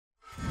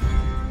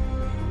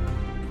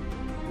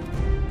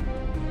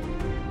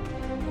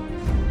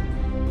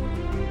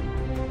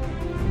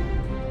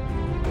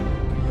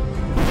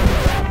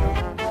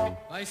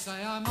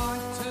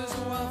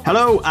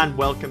Hello and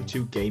welcome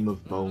to Game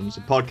of Bones,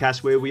 a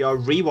podcast where we are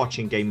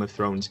rewatching Game of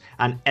Thrones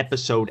an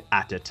episode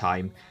at a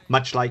time,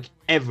 much like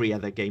every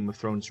other Game of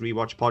Thrones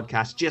rewatch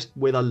podcast, just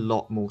with a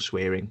lot more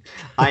swearing.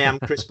 I am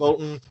Chris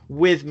Bolton.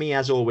 With me,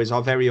 as always,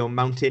 our very own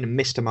mountain,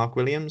 Mr. Mark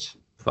Williams.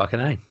 Fucking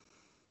A.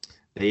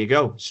 There you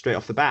go, straight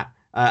off the bat.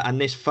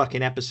 And this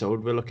fucking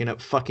episode, we're looking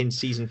at fucking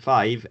season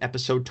 5,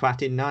 episode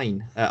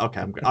 29. Okay,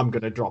 I'm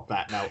gonna drop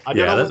that now.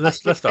 Let's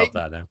stop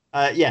that now.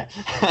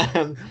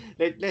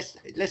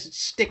 Let's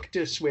stick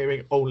to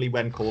swearing only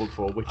when called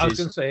for. Which I was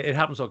gonna say it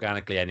happens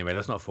organically anyway.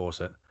 Let's not force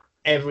it.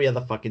 Every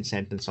other fucking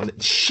sentence on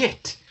it.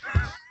 Shit.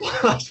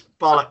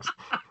 Bollocks.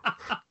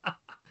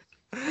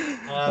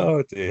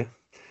 Oh dear.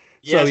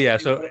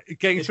 Yes, so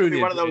getting through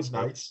the one of those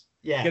nights.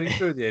 Yeah. Getting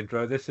through the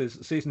intro. This is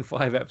season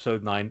 5,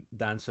 episode 9,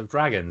 Dance of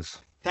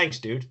Dragons. Thanks,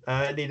 dude.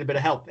 I need a bit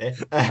of help there.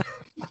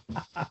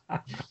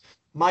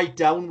 My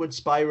downward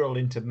spiral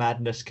into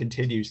madness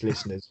continues,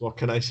 listeners. What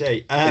can I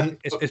say?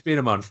 It's been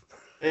a month.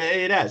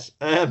 It has.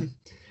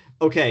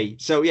 Okay,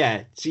 so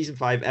yeah, season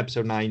 5,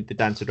 episode 9, The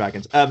Dance of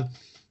Dragons.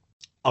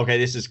 Okay,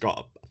 this has got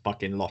a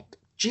fucking lot.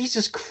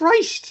 Jesus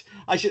Christ!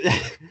 I should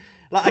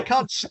I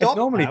can't stop. It's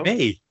normally now.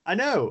 Me. I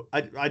know.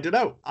 I don't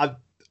know.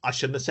 I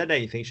shouldn't have said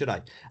anything, should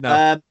I?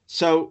 No.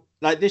 So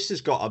this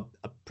has got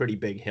a pretty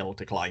big hill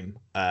to climb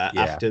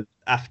after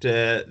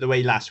the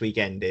way last week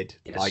ended.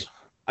 Yes.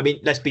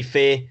 Let's be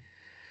fair.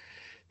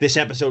 This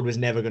episode was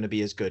never going to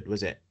be as good,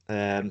 was it?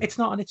 It's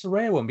not, and it's a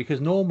rare one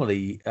because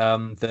normally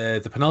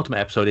the penultimate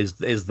episode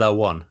is the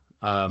one.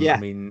 Yeah. I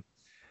mean,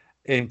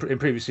 in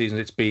previous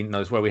seasons, it's been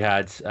it's where we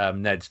had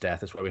Ned's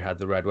death. It's where we had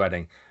the Red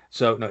Wedding.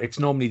 So no, it's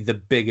normally the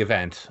big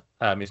event.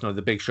 It's not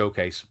the big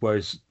showcase.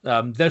 Whereas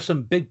there's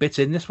some big bits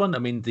in this one. I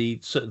mean,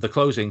 the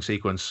closing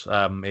sequence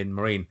in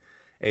Meryn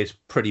is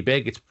pretty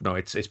big.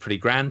 It's pretty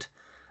grand.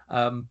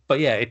 But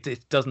yeah,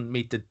 it doesn't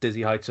meet the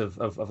dizzy heights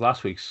of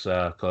last week's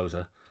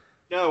closer.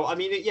 No, I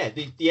mean,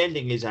 the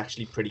ending is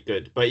actually pretty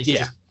good, but it's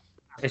just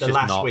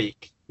last not,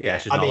 week. Yeah,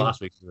 it's just not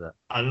last week's.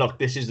 And look,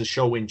 this is the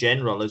show in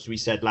general, as we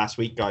said last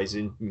week, guys.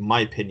 In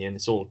my opinion,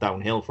 it's all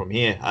downhill from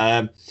here.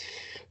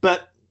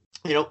 But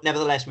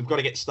nevertheless, we've got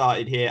to get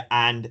started here,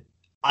 and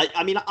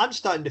I'm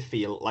starting to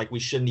feel like we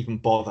shouldn't even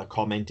bother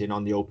commenting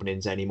on the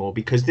openings anymore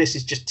because this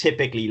is just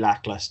typically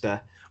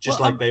lackluster.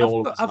 I've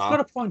got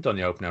a point on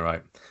the opener,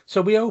 right?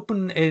 So we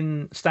open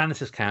in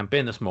Stannis' camp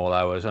in the small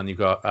hours, and you've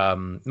got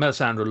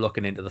Melisandre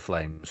looking into the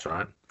flames,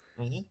 right?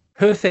 Mm-hmm.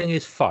 Her thing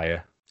is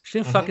fire. She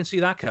didn't fucking see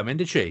that coming,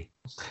 did she?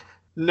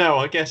 No,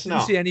 I guess not.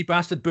 Didn't see any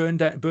bastard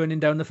burning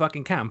down the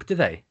fucking camp, did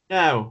they?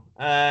 No.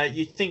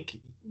 You think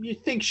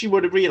she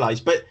would have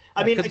realised, but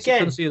again,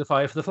 couldn't see the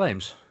fire for the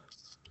flames.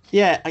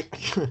 Yeah.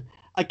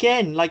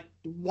 Again,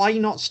 why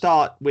not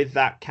start with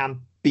that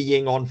camp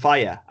being on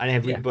fire and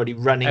everybody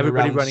running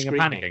around and screaming.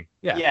 panicking?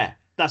 Yeah,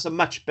 that's a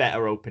much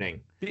better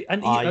opening.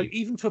 And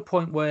even to a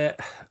point where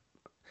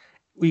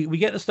we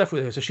get the stuff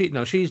with her. So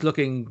she's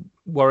looking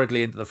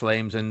worriedly into the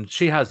flames, and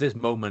she has this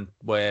moment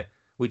where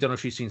we don't know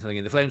if she's seen something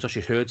in the flames or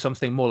she's heard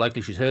something. More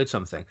likely, she's heard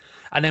something.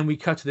 And then we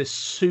cut to this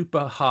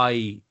super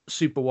high,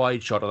 super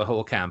wide shot of the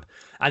whole camp,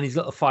 and these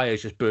little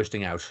fires just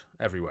bursting out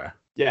everywhere.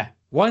 Yeah.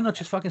 Why not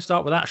just fucking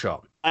start with that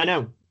shot? I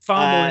know.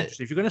 Far more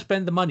interesting. If you're going to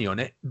spend the money on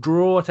it,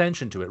 draw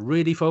attention to it.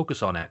 Really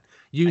focus on it.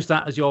 Use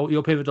that as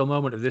your pivotal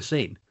moment of this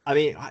scene. I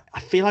mean, I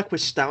feel like we're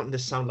starting to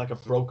sound like a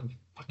broken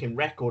fucking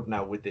record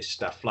now with this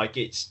stuff. Like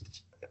it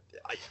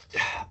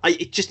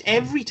just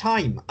every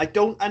time. I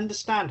don't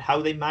understand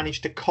how they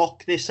manage to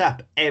cock this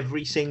up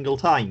every single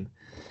time,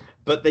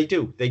 but they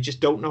do. They just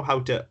don't know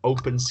how to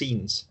open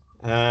scenes.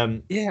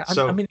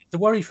 The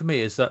worry for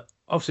me is that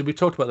obviously we've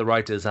talked about the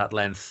writers at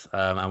length,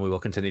 and we will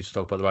continue to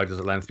talk about the writers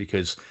at length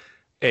because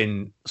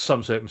in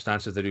some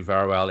circumstances they do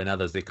very well, in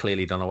others they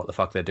clearly don't know what the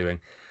fuck they're doing.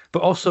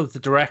 But also the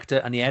director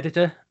and the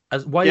editor.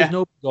 Is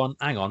nobody gone,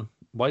 hang on,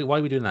 why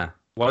are we doing that?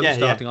 Why are we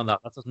starting on that?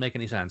 That doesn't make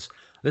any sense.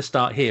 Let's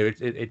start here.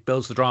 It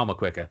builds the drama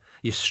quicker.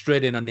 You're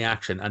straight in on the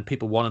action, and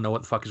people want to know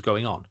what the fuck is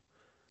going on.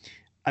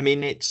 I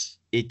mean, it's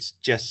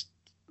just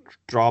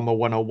drama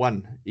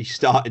 101. You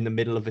start in the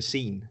middle of a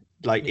scene.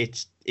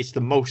 It's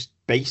the most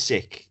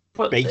basic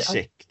thing.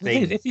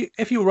 Thing is,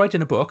 if you were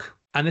writing a book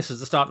and this is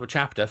the start of a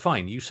chapter,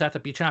 fine. You set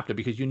up your chapter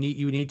because you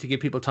need to give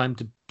people time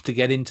to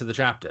get into the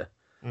chapter.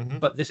 Mm-hmm.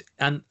 But this,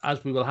 and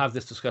as we will have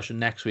this discussion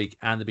next week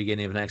and the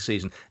beginning of next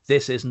season,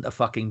 this isn't a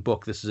fucking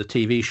book. This is a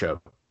TV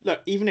show.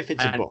 Look, even if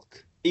it's a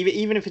book,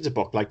 even if it's a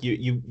book,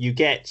 you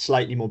get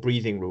slightly more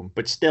breathing room,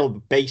 but still the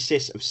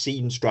basis of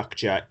scene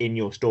structure in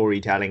your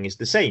storytelling is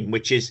the same,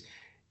 which is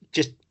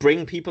just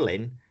bring people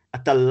in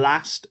at the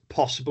last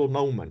possible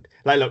moment.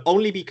 Look,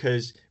 only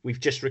because we've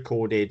just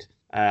recorded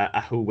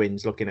a Who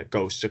Wins looking at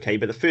ghosts, okay?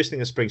 But the first thing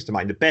that springs to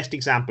mind, the best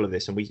example of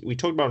this, and we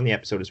talked about it in the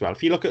episode as well,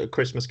 if you look at A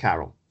Christmas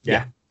Carol,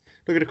 yeah?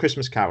 Look at A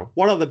Christmas Carol.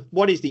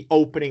 What is the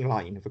opening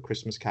line of A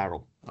Christmas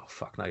Carol? Oh,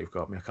 fuck, now you've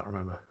got me. I can't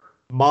remember.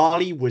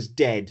 Marley was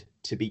dead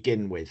to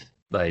begin with.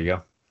 There you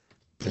go.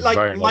 It's a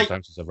very long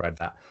time since I've read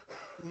that.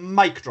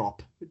 Mic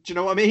drop. Do you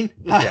know what I mean?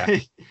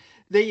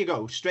 There you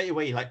go. Straight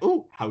away, you're like,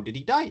 oh, how did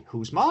he die?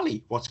 Who's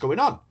Marley? What's going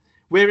on?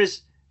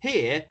 Whereas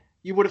here,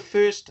 you would have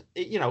first,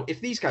 if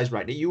these guys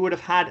write it, you would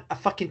have had a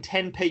fucking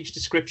 10-page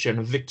description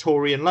of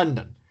Victorian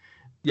London.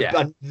 Yeah.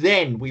 And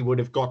then we would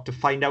have got to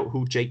find out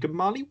who Jacob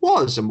Marley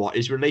was and what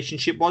his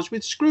relationship was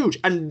with Scrooge.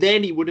 And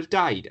then he would have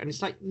died. And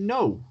it's like,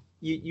 no,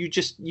 you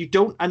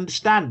don't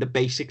understand the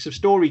basics of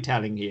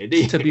storytelling here, do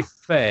you? To be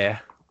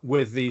fair,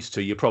 with these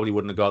two, you probably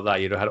wouldn't have got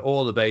that. You'd have had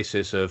all the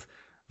basis of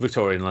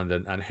Victorian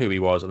London and who he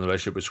was and the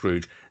relationship with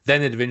Scrooge.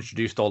 Then they'd have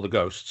introduced all the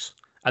ghosts.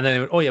 And then they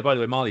went, oh, yeah, by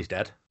the way, Marley's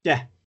dead.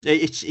 Yeah,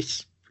 it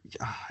just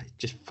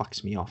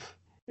fucks me off.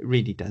 It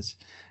really does.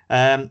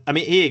 I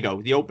mean, here you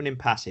go. The opening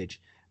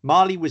passage.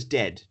 Marley was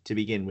dead to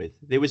begin with.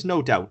 There was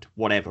no doubt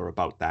whatever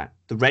about that.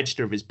 The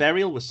register of his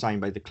burial was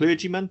signed by the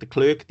clergyman, the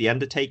clerk, the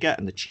undertaker,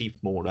 and the chief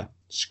mourner.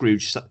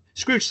 Scrooge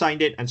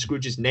signed it, and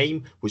Scrooge's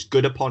name was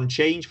good upon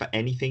change for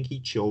anything he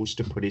chose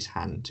to put his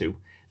hand to.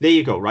 There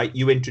you go, right?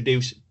 You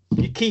introduce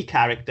your key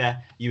character,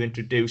 you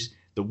introduce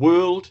the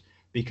world,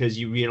 because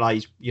you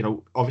realize,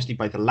 obviously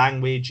by the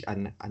language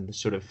and the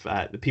sort of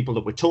the people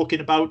that we're talking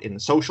about in the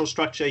social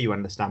structure, you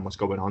understand what's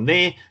going on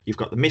there. You've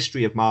got the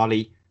mystery of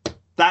Marley.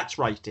 That's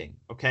writing,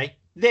 okay?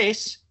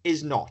 This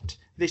is not.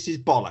 This is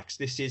bollocks.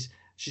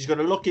 She's going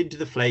to look into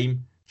the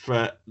flame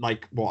for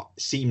like what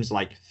seems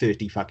like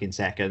 30 fucking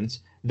seconds.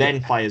 Then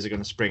fires are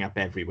going to spring up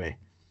everywhere.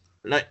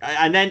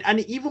 And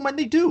even when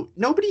they do,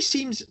 nobody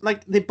seems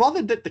like they're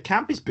bothered that the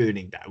camp is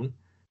burning down.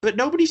 But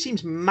nobody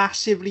seems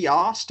massively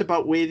asked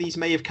about where these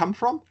may have come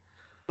from.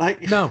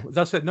 No,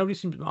 that's it. Nobody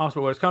seems asked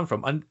about where it's come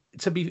from. And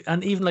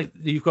even like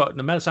you've got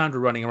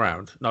Melisandre running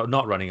around. No,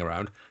 not running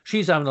around.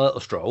 She's having a little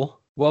stroll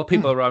while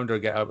people around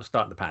her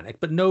starting to panic.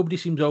 But nobody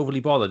seems overly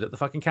bothered that the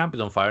fucking camp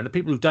is on fire and the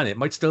people who've done it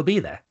might still be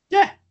there.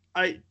 Yeah,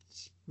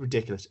 it's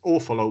ridiculous.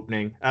 Awful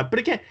opening. But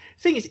again,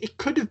 the thing is, it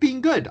could have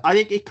been good. I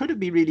think it could have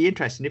been really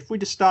interesting. If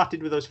we'd have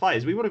started with those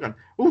fires, we would have gone,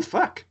 oh,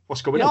 fuck,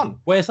 what's going on?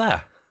 Where's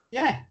that?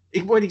 Yeah,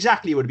 it would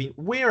have been,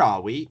 where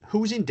are we?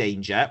 Who's in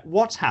danger?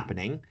 What's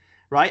happening?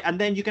 Right? And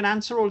then you can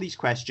answer all these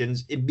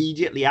questions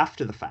immediately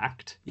after the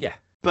fact. Yeah.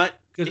 But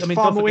it's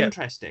far more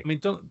interesting. I mean,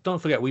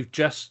 don't forget, we've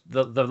just,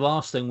 the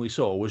last thing we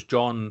saw was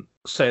Jon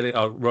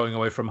rowing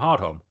away from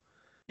Hardhome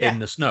in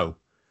the snow.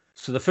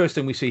 So the first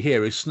thing we see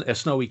here is a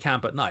snowy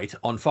camp at night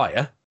on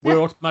fire.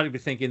 We're automatically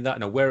thinking that,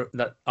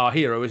 that our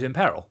hero is in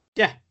peril.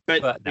 Yeah,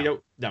 but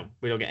no.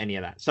 we don't get any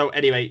of that. So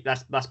anyway,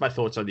 that's my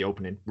thoughts on the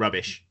opening.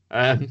 Rubbish.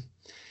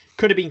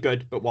 Could have been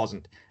good, but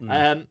wasn't.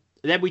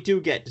 Then we do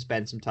get to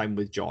spend some time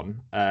with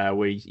Jon,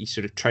 where he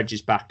sort of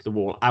trudges back the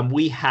wall. And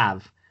we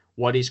have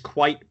what is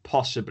quite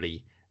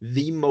possibly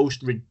the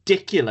most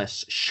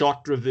ridiculous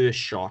reverse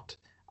shot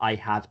I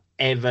have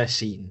ever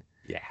seen.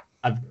 Yeah.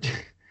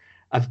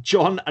 Of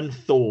Jon and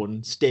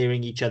Thorne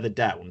staring each other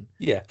down.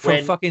 Yeah,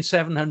 from fucking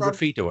 700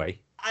 feet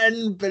away.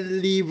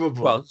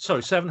 Unbelievable. Well,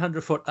 sorry,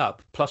 700 foot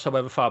up, plus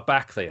however far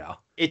back they are.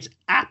 It's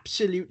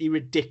absolutely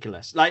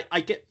ridiculous. Like,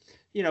 I get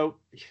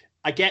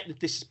that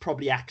this is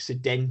probably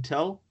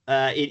accidental,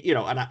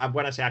 and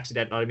when I say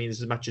accidental, I mean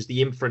as much as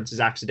the inference is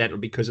accidental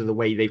because of the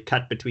way they've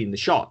cut between the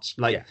shots.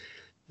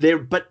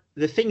 But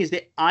the thing is,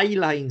 their eye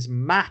lines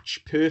match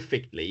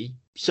perfectly,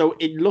 so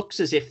it looks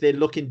as if they're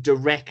looking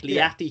directly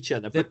at each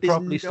other. They're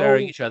probably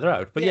staring each other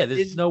out. But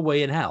there's no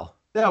way in hell.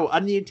 No,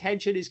 and the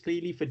intention is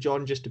clearly for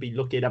Jon just to be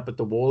looking up at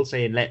the wall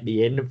saying, let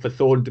me in, and for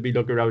Thorne to be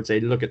looking around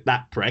saying, look at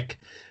that prick.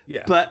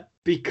 Yeah. But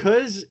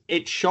because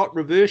it's shot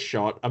reverse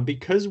shot, and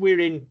because we're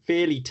in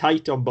fairly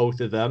tight on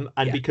both of them,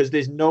 and because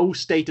there's no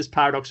status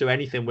paradox or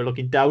anything, we're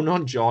looking down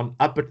on Jon,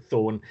 up at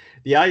Thorne,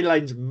 the eye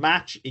lines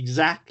match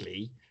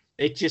exactly.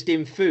 It just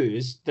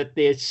infers that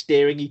they're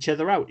staring each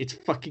other out. It's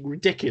fucking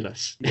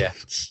ridiculous. Yeah.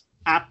 It's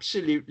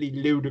absolutely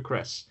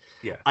ludicrous.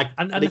 Yeah.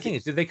 And the thing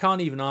is, they can't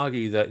even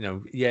argue that,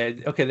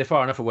 they're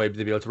far enough away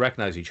to be able to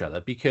recognize each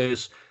other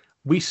because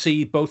we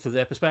see both of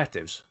their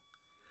perspectives.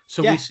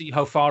 So we see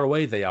how far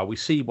away they are. We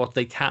see what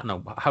they can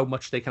know, how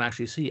much they can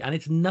actually see. And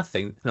it's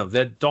nothing.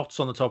 They're dots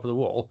on the top of the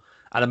wall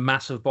and a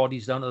massive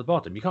bodies down at the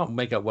bottom. You can't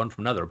make out one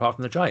from another apart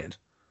from the giant.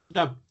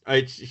 No,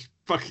 it's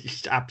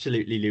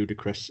absolutely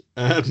ludicrous.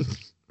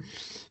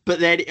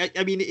 But then,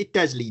 I mean, it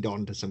does lead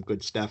on to some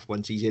good stuff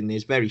once he's in.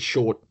 There's very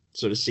short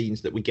sort of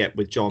scenes that we get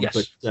with Jon.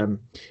 Yes. But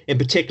in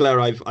particular,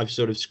 I've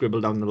sort of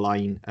scribbled down the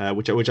line,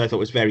 which I thought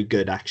was very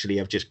good,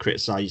 actually. I've just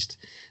criticised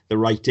the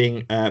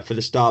writing for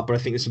the start, but I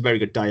think there's some very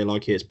good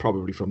dialogue here. It's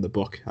probably from the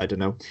book. I don't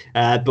know.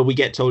 But we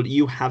get told,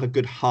 you have a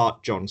good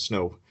heart, Jon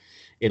Snow.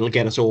 It'll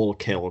get us all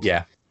killed.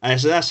 Yeah.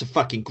 So that's a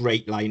fucking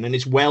great line, and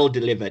it's well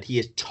delivered. He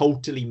is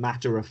totally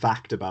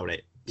matter-of-fact about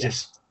it.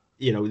 Yes. Just,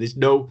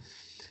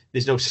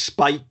 there's no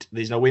spite,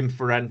 there's no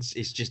inference.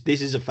 It's just, this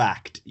is a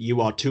fact.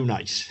 You are too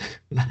nice.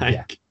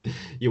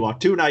 You are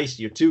too nice.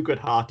 You're too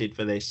good-hearted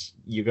for this.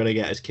 You're going to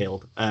get us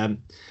killed. I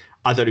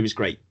thought it was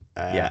great.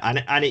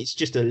 And it's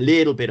just a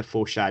little bit of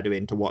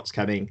foreshadowing to what's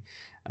coming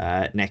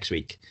next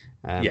week.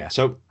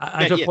 So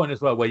at a point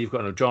as well where you've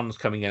got Jon's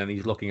coming in and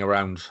he's looking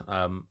around,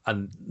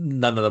 and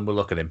none of them will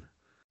look at him.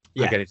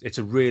 Yeah. Again, it's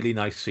a really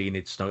nice scene.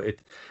 It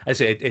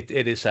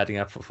is setting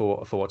up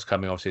for what's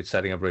coming. Obviously, it's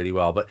setting up really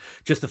well. But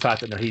just the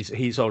fact that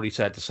he's already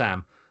said to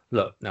Sam,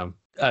 look, no,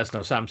 as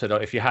no Sam said,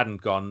 if you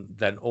hadn't gone,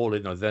 then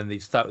then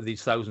these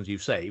thousands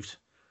you've saved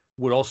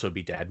would also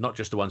be dead. Not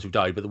just the ones who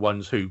died, but the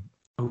ones who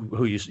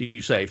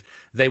you saved.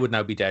 They would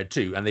now be dead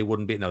too, and they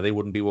wouldn't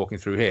be walking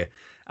through here.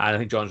 And I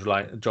think John's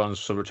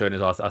sort of return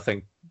is, I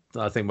think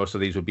most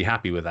of these would be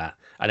happy with that.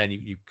 And then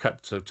you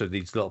cut to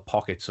these little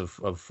pockets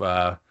of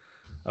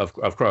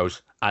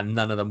crows, and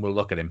none of them will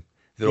look at him.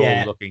 They're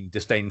all looking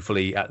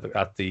disdainfully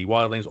at the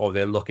wildlings, or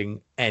they're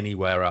looking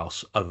anywhere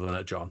else other than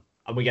at John.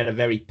 And we get a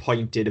very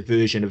pointed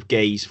version of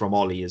gaze from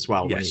Ollie as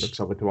well, when he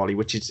looks over to Ollie,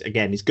 which is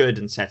good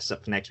and sets us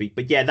up for next week.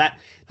 But yeah,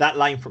 that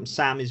line from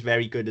Sam is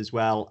very good as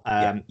well.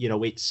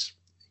 It's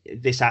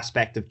this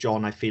aspect of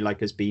John, I feel like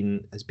has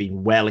been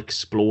well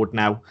explored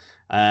now,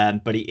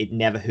 but it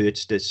never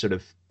hurts to sort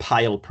of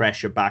pile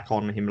pressure back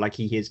on him, like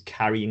he is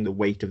carrying the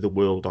weight of the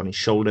world on his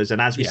shoulders. And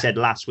as we said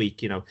last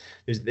week,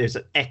 there's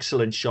an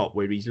excellent shot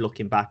where he's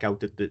looking back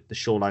out at the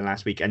shoreline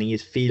last week, and he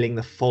is feeling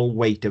the full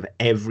weight of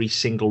every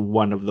single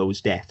one of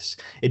those deaths.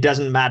 It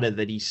doesn't matter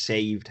that he's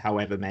saved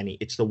however many,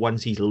 it's the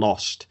ones he's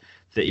lost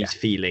that he's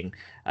feeling.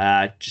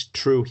 Just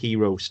true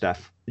hero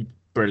stuff.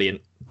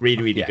 Brilliant.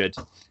 Really good.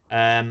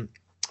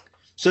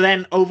 So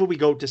then over we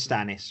go to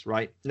Stannis,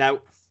 right?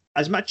 Now,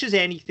 as much as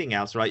anything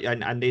else, right,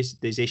 and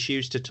there's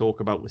issues to talk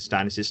about with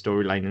Stannis'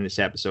 storyline in this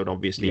episode,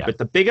 obviously, but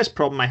the biggest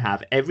problem I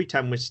have every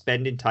time we're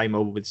spending time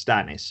over with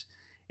Stannis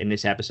in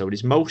this episode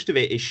is most of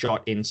it is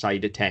shot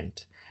inside a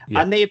tent.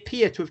 Yeah. And they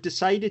appear to have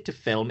decided to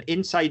film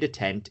inside a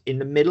tent in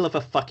the middle of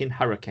a fucking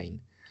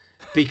hurricane,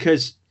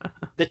 because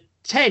the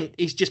tent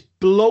is just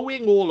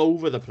blowing all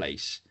over the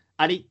place.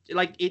 And it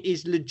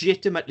is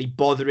legitimately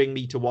bothering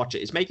me to watch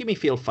it. It's making me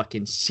feel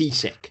fucking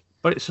seasick.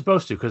 But it's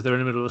supposed to, because they're in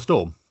the middle of a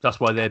storm. That's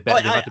why they've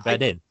had to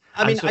bed in.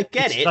 I mean, I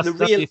get it. That's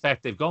the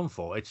effect they've gone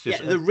for. It's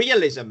just the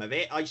realism of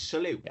it, I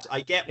salute. Yeah.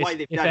 I get why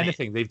they've done it. If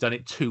anything, they've done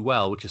it too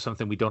well, which is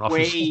something we don't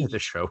often see in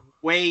this show.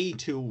 Way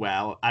too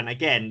well. And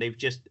again,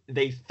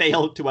 they've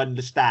failed to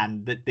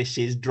understand that this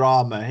is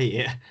drama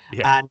here.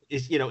 Yeah. And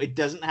it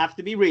doesn't have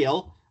to be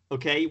real.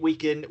 Okay, we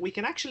can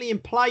actually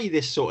imply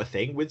this sort of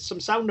thing with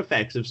some sound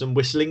effects of some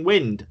whistling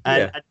wind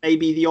and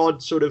maybe the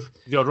odd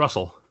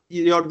rustle.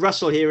 The odd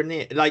rustle here and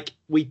there. Like,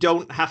 we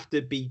don't have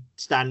to be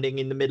standing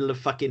in the middle of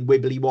fucking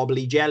wibbly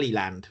wobbly jelly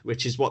land,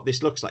 which is what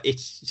this looks like.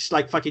 It's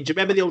like fucking. Do you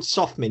remember the old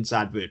Soft Mints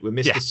advert with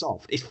Mr.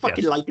 Soft? It's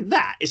fucking like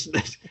that, isn't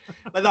it?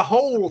 Like the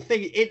whole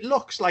thing. It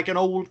looks like an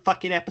old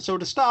fucking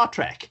episode of Star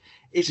Trek.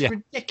 It's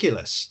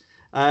ridiculous.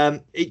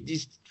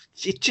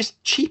 It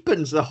just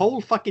cheapens the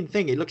whole fucking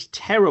thing. It looks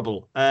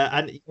terrible,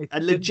 and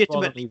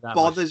legitimately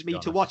bothers me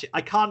to watch it.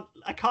 I can't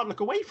look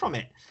away from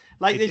it.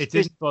 Like it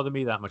didn't bother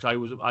me that much. I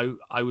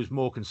was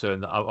more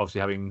concerned that,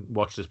 obviously, having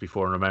watched this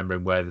before and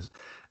remembering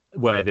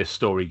where this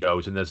story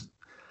goes, and there's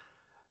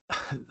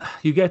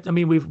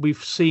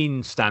we've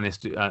seen Stannis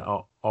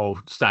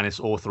Stannis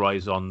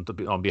authorize on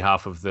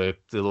behalf of the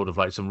Lord of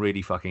Light some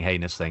really fucking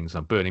heinous things,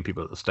 and burning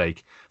people at the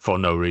stake for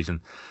no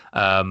reason.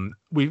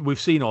 We've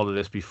seen all of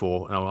this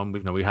before.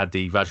 We had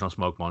the vaginal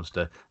smoke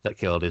monster that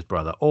killed his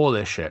brother. All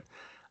this shit,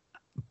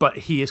 but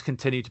he has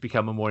continued to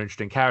become a more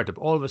interesting character.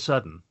 But all of a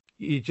sudden,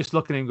 you just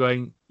look at him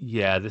going,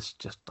 I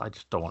just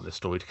don't want this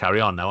story to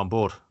carry on now. I'm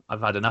bored. I've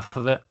had enough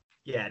of it.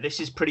 Yeah, this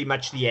is pretty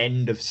much the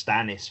end of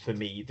Stannis for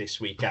me this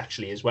week,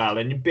 actually, as well.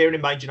 And bearing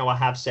in mind, I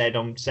have said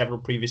on several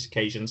previous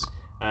occasions,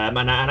 and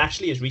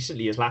actually as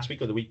recently as last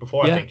week or the week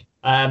before, I think,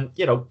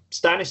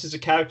 Stannis is a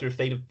character, if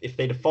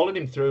they'd have followed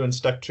him through and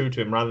stuck true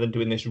to him rather than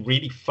doing this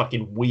really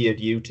fucking weird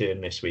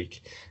U-turn this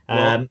week.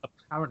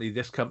 Apparently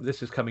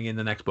this is coming in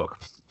the next book.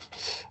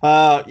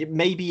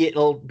 Maybe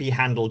it'll be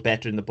handled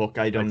better in the book.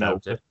 I don't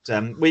know. But,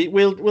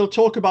 we'll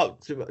talk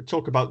about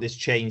this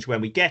change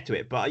when we get to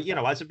it. But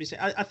as I say,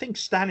 I think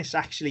Stannis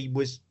actually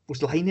was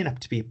lining up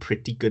to be a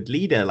pretty good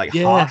leader.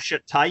 Harsh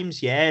at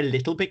times, a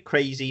little bit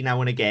crazy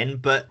now and again,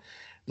 but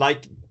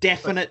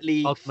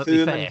definitely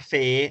firm and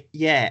fair.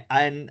 Yeah,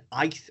 and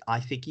I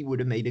think he would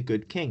have made a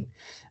good king.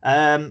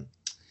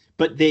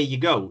 But there you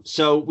go.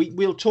 So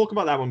we'll talk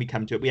about that when we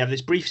come to it. We have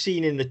this brief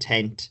scene in the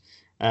tent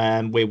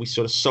where we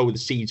sort of sow the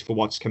seeds for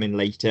what's coming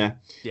later.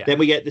 Yeah. Then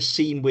we get the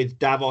scene with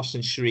Davos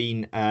and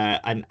Shireen,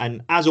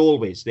 and as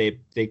always,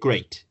 they're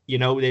great.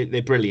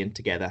 They're brilliant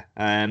together.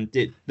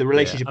 The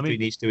relationship between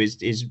these two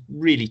is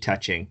really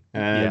touching.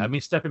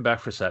 Stepping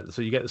back for a sec.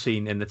 So you get the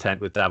scene in the tent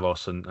with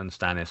Davos and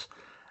Stannis,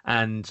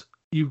 and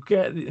you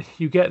get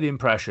the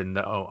impression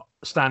that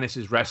Stannis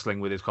is wrestling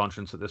with his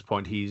conscience at this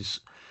point.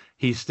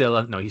 He still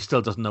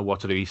doesn't know what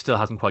to do. He still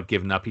hasn't quite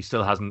given up. He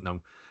still hasn't.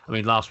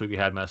 Last week we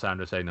had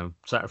Melisandre say,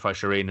 sacrifice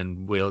Shireen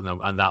and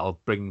and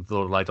that'll bring the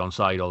Lord of Light on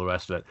side, all the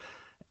rest of it.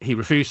 He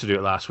refused to do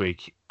it last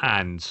week,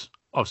 and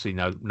obviously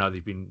now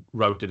they've been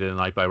routed in the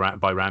night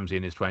by Ramsay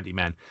and his 20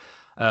 men.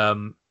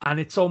 And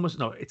it's almost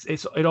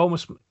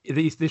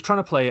they're trying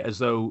to play it as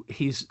though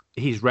he's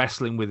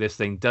wrestling with this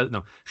thing.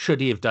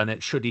 Should he have done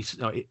it? Should he?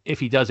 If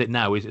he does it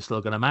now, is it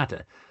still going to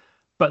matter?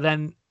 But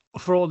then,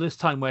 for all this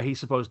time where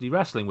he's supposedly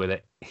wrestling with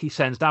it, he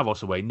sends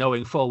Davos away,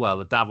 knowing full well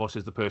that Davos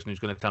is the person who's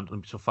going to come to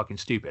him so fucking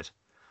stupid.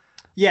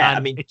 Yeah, and I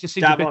mean, it just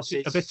seems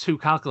a bit too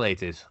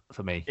calculated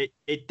for me.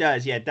 It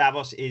does, yeah.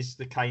 Davos is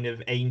the kind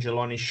of angel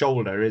on his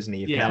shoulder, isn't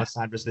he? If Yeah.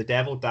 Melisandre's the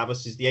devil,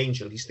 Davos is the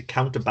angel. He's the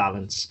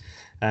counterbalance.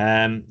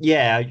 I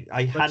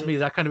But to me,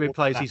 that kind of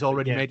implies he's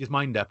already yeah. made his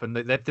mind up, and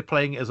they're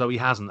playing it as though he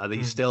hasn't, and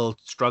he's still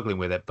struggling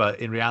with it. But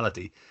in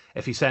reality,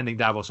 if he's sending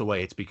Davos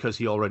away, it's because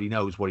he already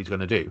knows what he's going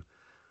to do,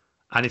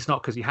 and it's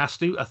not because he has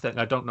to.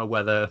 I don't know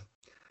whether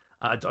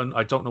I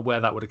don't know where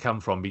that would have come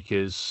from,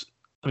 because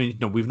I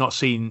mean, we've not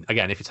seen,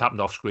 again, if it's happened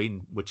off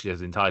screen, which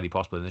is entirely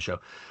possible in the show,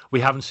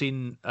 we haven't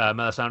seen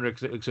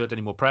Melisandre exert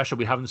any more pressure.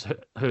 We haven't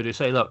heard her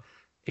say, look,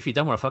 if you'd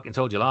done what I fucking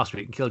told you last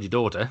week and killed your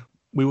daughter,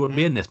 we wouldn't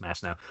be in this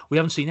mess now. We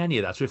haven't seen any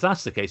of that. So if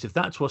that's the case, if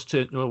that's what's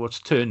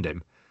turned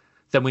him,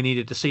 then we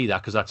needed to see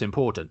that, because that's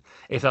important.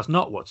 If that's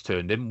not what's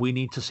turned him, we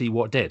need to see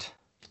what did.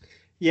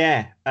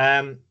 Yeah.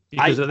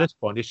 Because at this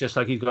point, it's just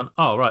like he's gone,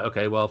 oh, right,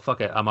 okay, well,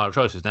 fuck it. I'm out of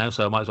choices now,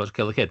 so I might as well just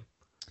kill the kid.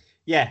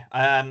 Yeah,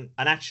 and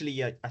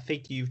actually, I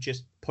think you've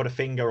just put a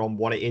finger on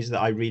what it is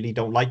that I really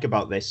don't like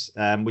about this.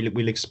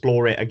 We'll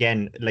explore it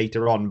again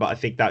later on, but I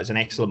think that was an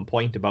excellent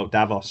point about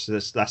Davos.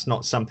 That's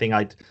not something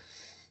I'd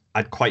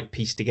quite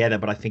piece together,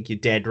 but I think you're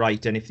dead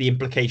right. And if the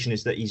implication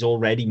is that he's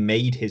already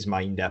made his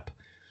mind up,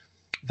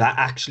 that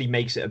actually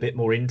makes it a bit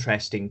more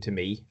interesting to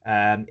me.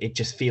 It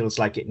just feels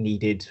like it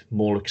needed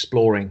more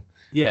exploring.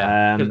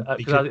 Yeah,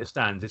 because as it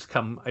stands, it's a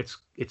come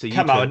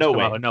out of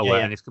nowhere,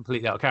 yeah. And it's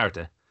completely out of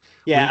character.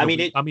 Yeah,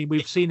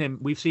 we've seen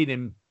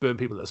him burn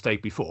people at the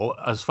stake before,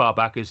 as far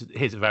back as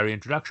his very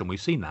introduction.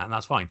 We've seen that, and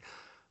that's fine.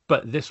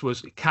 But this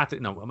was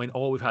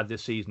all we've had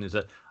this season is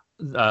that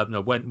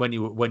when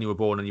you were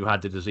born and you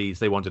had the disease,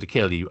 they wanted to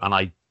kill you, and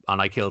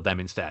I killed them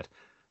instead.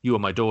 You are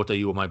my daughter,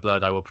 you are my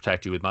blood. I will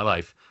protect you with my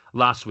life.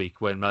 Last week,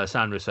 when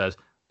Melisandre says,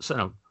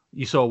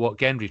 you saw what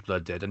Gendry's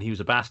blood did, and he was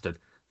a bastard.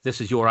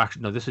 This is your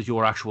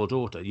actual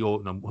daughter,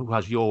 who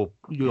has your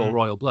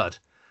royal blood.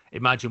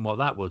 Imagine what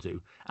that will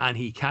do. And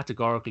he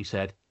categorically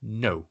said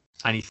no,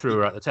 and he threw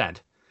her out the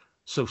tent.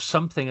 So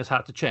something has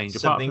had to change.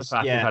 Apart from the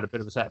fact we've had a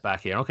bit of a setback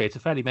here. Okay, it's a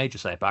fairly major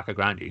setback, I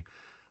grant you,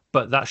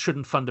 but that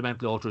shouldn't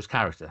fundamentally alter his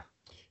character.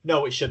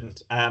 No, it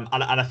shouldn't. And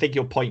I think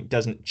your point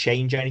doesn't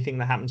change anything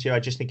that happens here. I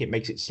just think it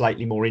makes it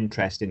slightly more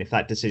interesting if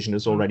that decision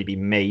has already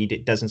been made.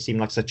 It doesn't seem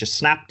like such a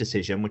snap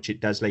decision, which it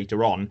does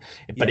later on,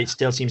 but it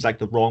still seems like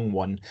the wrong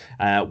one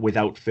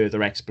without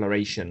further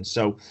exploration.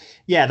 So,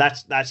 yeah,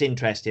 that's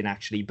interesting,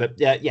 actually. But,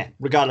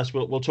 regardless,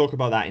 we'll talk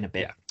about that in a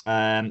bit.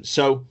 Yeah.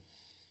 So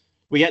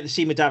we get the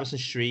scene with Davos and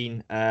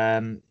Shireen.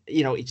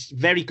 It's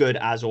very good,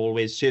 as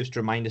always. Serves to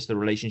remind us the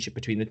relationship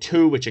between the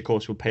two, which, of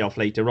course, will pay off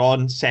later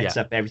on. Sets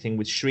up everything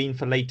with Shireen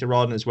for later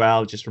on as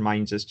well. Just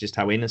reminds us just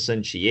how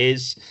innocent she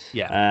is.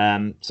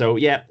 Yeah.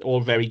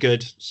 All very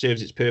good.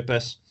 Serves its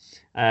purpose.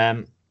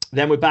 Then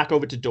we're back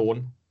over to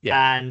Dawn.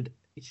 Yeah. And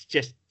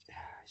it's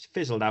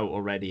fizzled out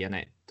already, isn't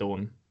it,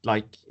 Dawn?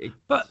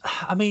 But,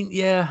 I mean,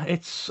 yeah,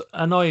 it's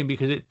annoying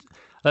because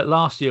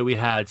last year we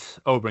had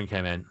Oberyn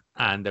came in,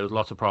 and there was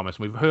lots of promise.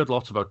 We've heard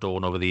lots about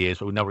Dawn over the years,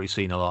 but we've never really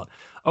seen a lot.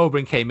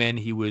 Oberyn came in,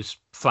 he was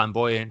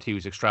flamboyant, he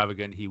was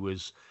extravagant, he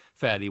was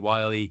fairly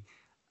wily,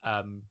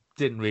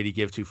 didn't really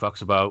give two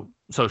fucks about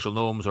social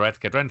norms or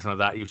etiquette or anything like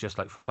that. He was just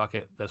like, fuck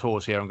it, there's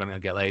horse here, I'm going to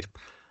get laid.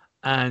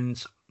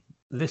 And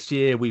this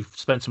year we've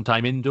spent some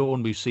time in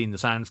Dawn, we've seen the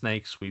Sand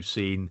Snakes, we've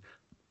seen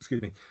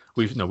seen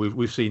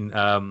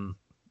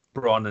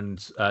Bronn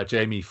and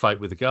Jaime fight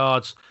with the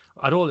guards,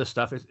 and all this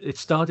stuff.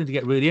 It's starting to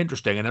get really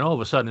interesting, and then all of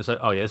a sudden it's like,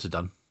 oh yeah, this is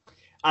done.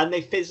 And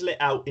they fizzle it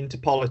out into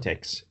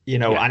politics,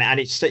 and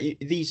it's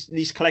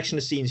these collection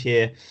of scenes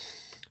here.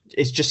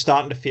 It's just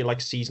starting to feel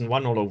like season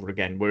 1 all over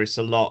again, where it's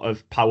a lot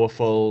of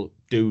powerful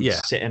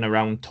dudes sitting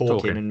around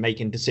talking and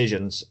making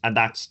decisions, and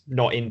that's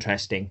not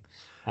interesting.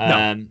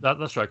 No,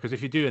 that's right. Because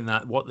if you're doing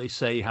that, what they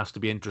say has to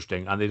be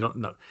interesting, and they don't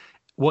know.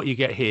 What you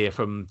get here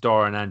from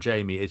Doran and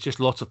Jaime is just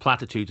lots of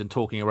platitudes and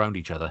talking around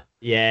each other.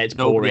 Yeah, it's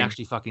nobody boring.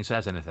 Actually fucking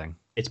says anything.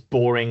 It's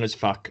boring as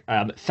fuck.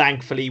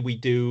 Thankfully, we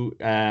do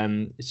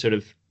sort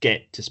of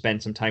get to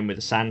spend some time with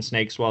the Sand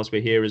Snakes whilst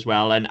we're here as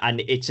well, and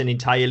it's an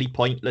entirely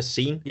pointless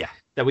scene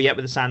that we get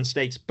with the Sand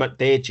Snakes, but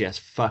they're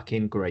just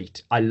fucking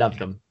great. I love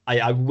them.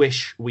 I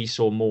wish we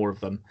saw more of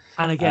them.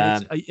 And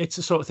again, it's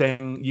the sort of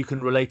thing you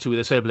can relate to with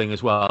a sibling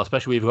as well,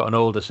 especially if you've got an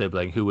older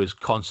sibling who is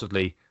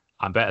constantly,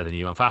 I'm better than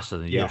you, I'm faster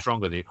than you, I'm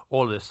stronger than you,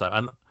 all of this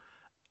stuff.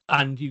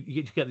 And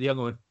you get the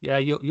younger one,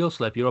 you'll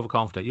slip, you're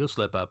overconfident, you'll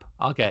slip up,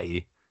 I'll get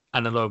you.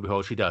 And then lo and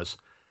behold, she does.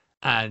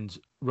 And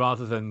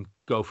rather than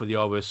go for the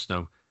obvious,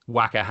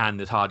 whack her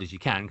hand as hard as you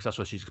can, because that's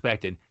what she's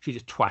expecting, she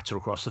just twats her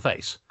across the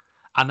face.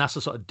 And that's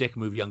the sort of dick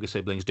move younger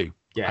siblings do.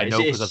 Yeah, I know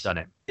because I've done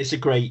it. It's a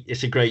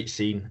great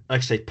scene. Like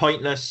I say,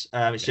 pointless.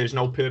 It serves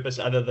no purpose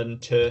other than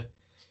to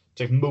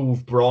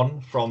move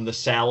Bronn from the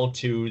cell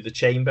to the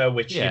chamber,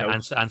 which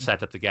and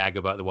set up the gag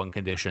about the one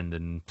conditioned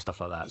and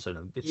stuff like that.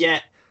 So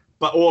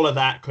but all of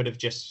that could have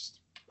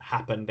just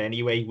happened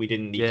anyway. We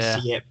didn't need to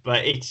see it,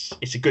 but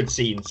it's a good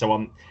scene.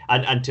 So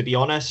and to be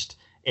honest,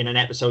 in an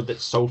episode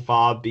that's so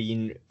far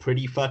been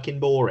pretty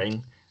fucking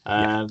boring,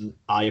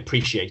 I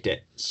appreciate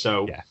it.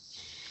 So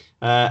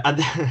And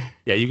then,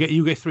 yeah,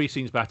 you get 3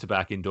 scenes back to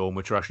back in Dawn,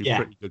 which are actually yeah,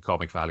 pretty good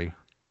comic value.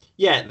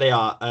 yeah, they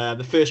are.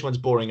 The first one's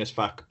boring as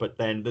fuck, but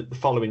then the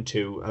following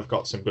 2 have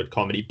got some good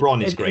comedy.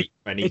 Bronn is great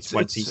when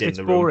once he's in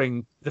the room.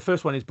 Boring. The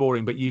first one is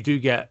boring, but you do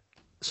get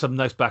some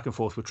nice back and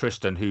forth with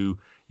Tristan, who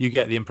you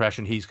get the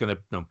impression he's gonna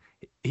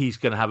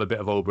have a bit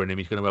of Oberyn in him.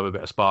 He's gonna have a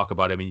bit of spark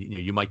about him. And,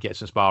 you might get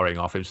some sparring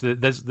off him. So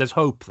there's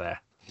hope there.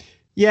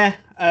 Yeah,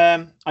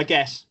 I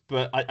guess,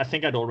 but I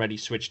think I'd already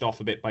switched off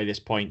a bit by this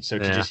point. So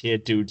to just hear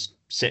dudes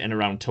sitting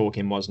around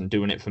talking wasn't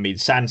doing it for me. The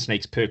Sand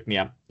Snakes perked me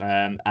up,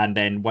 and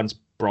then once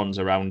Bronn's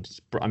around,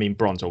 I mean,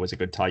 Bronn's always a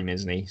good time,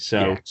 isn't he? So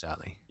yeah,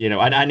 exactly.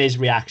 And his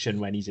reaction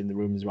when he's in the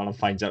room as well and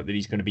finds out that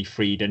he's going to be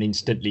freed and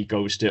instantly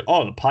goes to,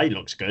 oh, the pie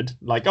looks good.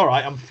 Like, all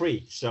right, I'm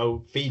free,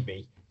 so feed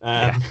me.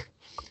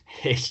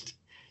 He's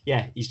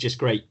just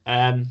great.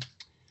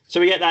 So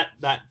we get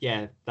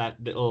that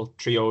little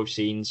trio of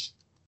scenes.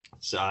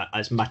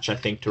 As much, I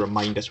think, to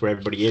remind us where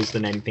everybody is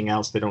than anything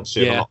else. They don't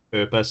serve a lot of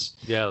purpose.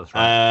 Yeah, that's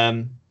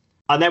right.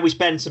 And then we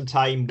spend some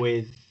time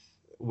with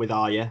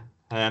Arya.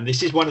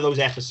 This is one of those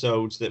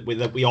episodes that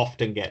we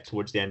often get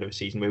towards the end of a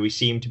season where we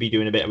seem to be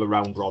doing a bit of a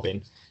round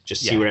robin,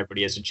 just see where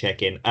everybody is and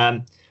check in.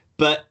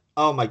 But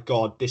oh my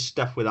god, this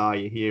stuff with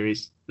Arya here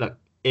is, look,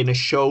 in a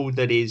show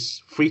that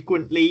is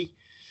frequently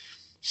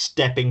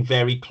stepping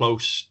very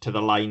close to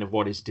the line of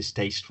what is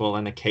distasteful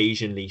and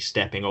occasionally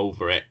stepping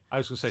over it. I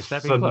was going to say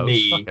stepping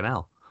close. Fucking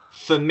hell.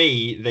 For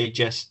me, they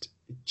just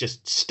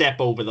step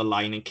over the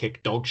line and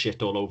kick dog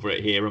shit all over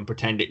it here and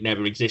pretend it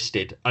never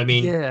existed. I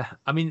mean,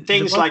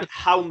 things like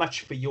how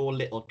much for your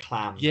little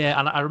clam. Yeah,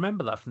 and I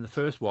remember that from the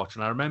first watch,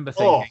 and I remember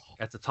thinking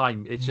at the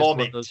time it's just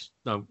one of those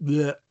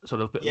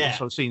sort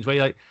of scenes where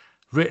you're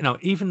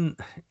like, even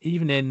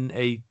in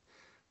a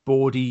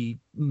bawdy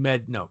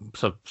Middle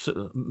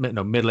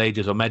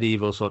Ages or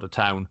medieval sort of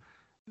town,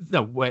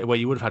 where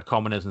you would have had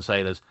commoners and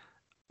sailors,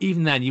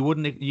 even then you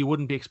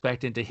wouldn't be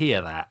expecting to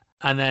hear that,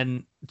 and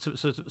then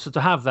to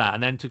have that,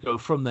 and then to go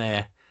from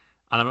there,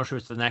 and I'm not sure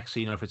if it's the next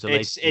scene or if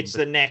it's it's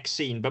the next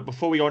scene. But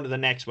before we go on to the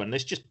next one,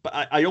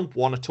 I don't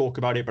want to talk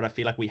about it, but I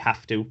feel like we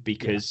have to,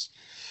 because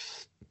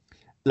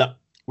look,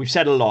 we've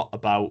said a lot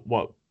about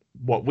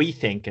what we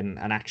think, and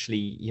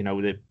actually,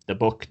 the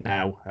book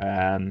now,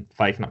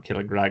 Five Not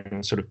Killing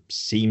Dragons, sort of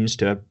seems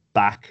to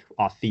back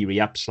our theory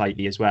up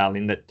slightly as well,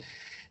 in that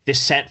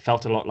this set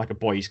felt a lot like a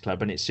boys'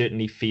 club, and it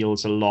certainly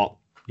feels a lot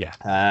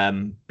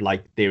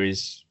like there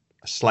is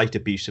a slight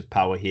abuse of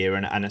power here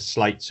and a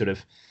slight sort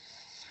of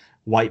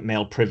white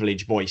male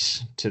privilege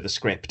voice to the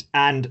script.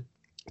 And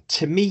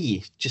to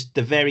me, just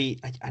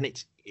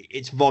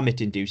it's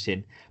vomit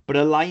inducing, but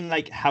a line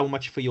like how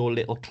much for your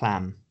little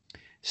clam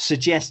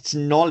suggests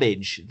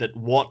knowledge that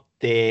what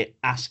they're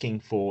asking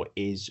for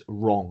is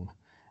wrong.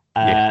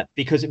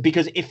 Because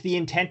if the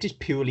intent is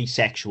purely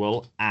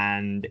sexual,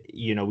 and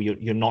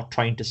you're not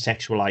trying to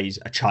sexualize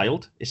a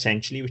child,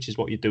 essentially, which is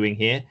what you're doing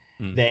here,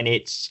 then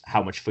it's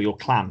how much for your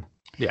clam,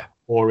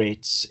 or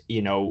it's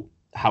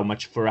how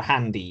much for a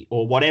handy,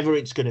 or whatever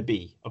it's going to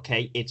be.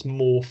 Okay, it's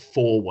more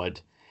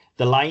forward.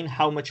 The line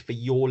how much for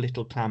your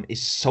little clam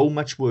is so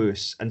much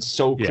worse and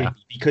so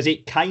creepy, because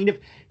it kind of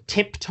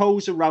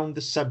tiptoes around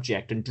the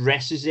subject and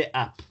dresses it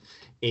up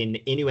in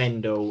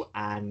innuendo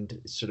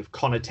and sort of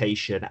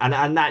connotation,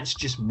 and that's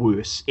just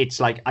worse. It's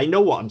like, I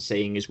know what I'm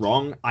saying is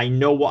wrong, I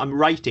know what I'm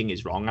writing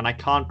is wrong, and I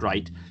can't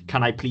write,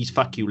 can I please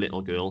fuck you,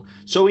 little girl?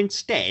 So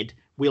instead,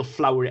 we'll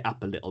flower it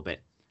up a little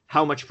bit.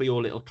 How much for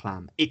your little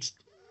clam? It's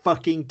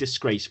fucking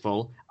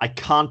disgraceful. I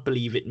can't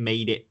believe it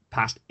made it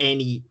past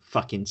any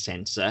fucking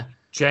censor.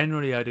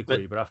 Generally, I'd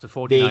agree, but after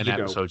 49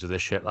 episodes of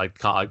this shit,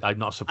 I'm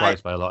not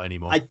surprised by a lot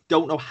anymore. I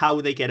don't know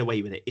how they get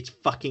away with it. It's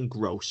fucking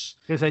gross.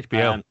 It's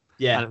HBO.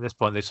 And at this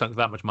point, they've sunk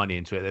that much money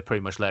into it. They're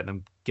pretty much letting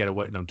them get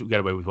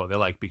away with what they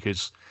like,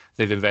 because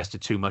they've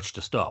invested too much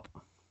to stop.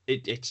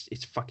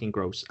 It's fucking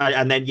gross.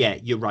 And then,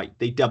 you're right.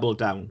 They double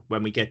down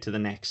when we get to the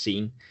next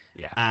scene.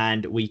 Yeah.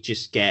 And we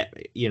just get,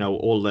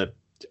 all the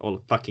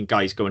fucking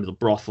guys going to the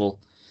brothel,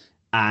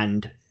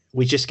 and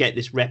we just get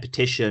this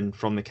repetition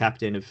from the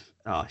captain of,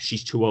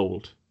 she's too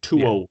old.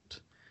 Too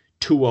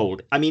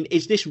old. I mean,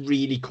 is this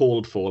really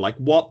called for? Like,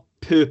 what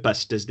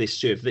purpose does this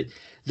serve?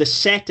 The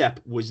setup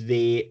was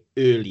there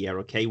earlier,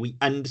 okay? We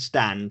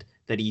understand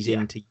that he's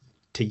into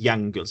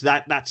young girls.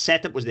 That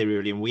setup was there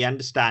earlier, and we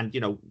understand,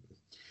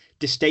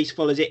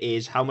 distasteful as it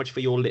is, how much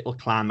for your little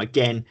clam,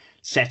 again,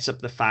 sets up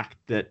the fact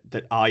that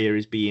Arya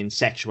is being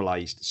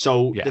sexualized.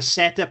 So the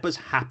setup has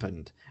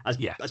happened. As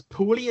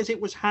poorly as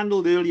it was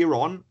handled earlier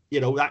on,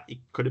 that it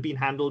could have been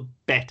handled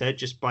better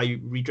just by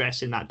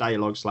redressing that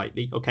dialogue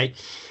slightly, okay?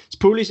 As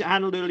poorly as it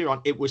handled earlier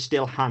on, it was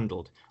still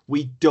handled.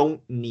 We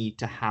don't need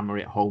to hammer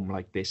it home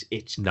like this.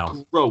 It's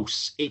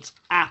gross. It's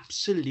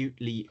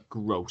absolutely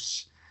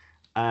gross.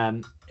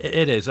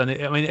 It is, and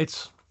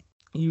it's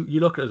you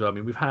look at it as well. I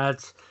mean, we've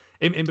had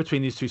in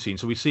between these two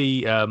scenes, so we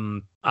see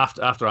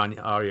after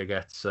Arya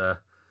gets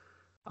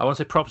I want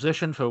to say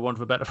proposition, for want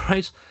of a better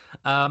phrase.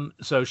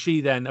 So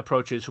she then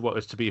approaches what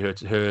is to be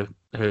her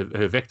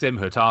victim,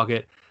 her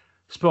target,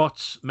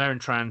 spots Meryn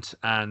Trant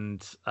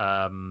and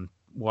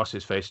what's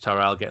his face,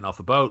 Tyrell getting off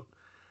a boat.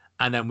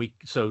 And then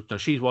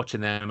she's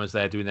watching them as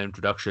they're doing their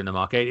introduction. And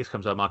Mark Gatiss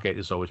comes out. Mark Gatiss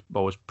is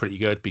always pretty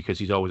good because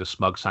he's always a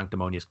smug,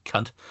 sanctimonious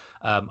cunt,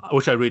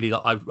 which I really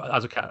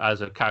as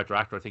a character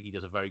actor, I think he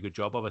does a very good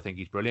job of. I think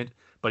he's brilliant,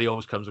 but he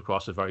always comes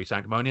across as very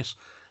sanctimonious.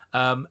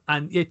 And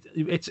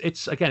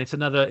it's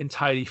another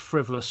entirely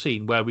frivolous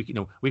scene where we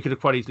could have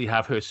quite easily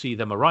have her see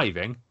them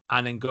arriving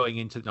and then going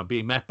into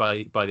being met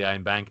by the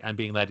Iron Bank and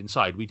being led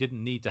inside. We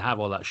didn't need to have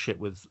all that shit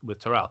with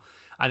Tyrell.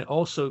 And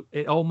also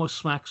it almost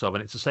smacks of,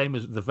 and it's the same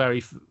as the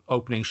very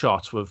opening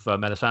shots with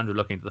Melisandre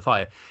looking into the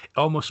fire. It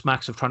almost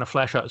smacks of trying to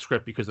flesh out a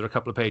script because they're a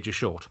couple of pages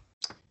short.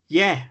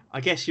 Yeah,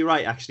 I guess you're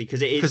right, actually,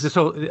 because it is. Because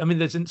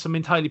there's some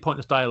entirely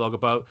pointless dialogue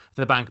about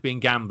the bank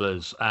being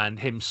gamblers and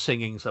him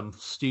singing some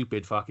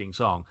stupid fucking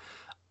song,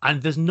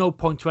 and there's no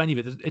point to any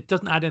of it. It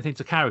doesn't add anything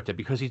to character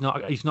because he's not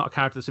a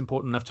character that's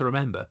important enough to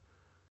remember.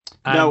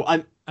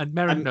 The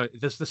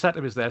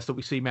setup is there so that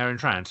we see Meryn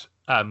Trant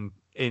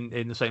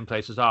in the same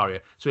place as Arya,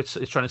 so it's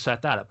trying to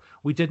set that up.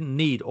 We didn't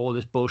need all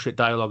this bullshit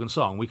dialogue and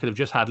song. We could have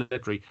just had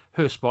literally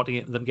her spotting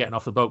it, them getting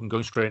off the boat and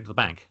going straight into the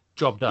bank.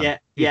 Job done.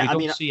 We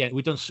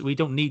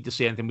don't need to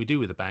see anything we do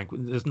with the bank.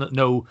 There's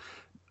no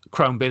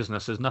crown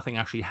business. There's nothing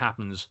actually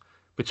happens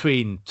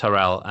between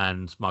Tyrell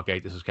and Mark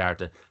Gatiss'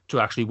 character to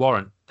actually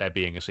warrant there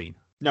being a scene.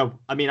 No,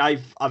 I mean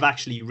I've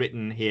actually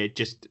written here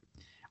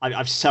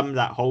I've summed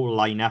that whole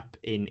line up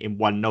in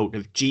one note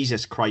of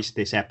Jesus Christ.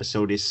 This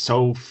episode is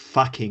so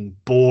fucking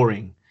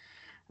boring.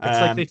 It's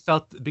like they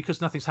felt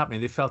because nothing's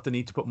happening. They felt the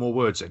need to put more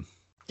words in.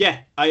 Yeah,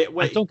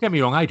 don't get me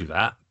wrong. I do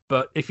that.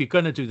 But if you're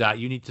going to do that,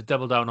 you need to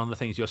double down on the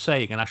things you're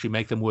saying and actually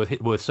make them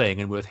worth saying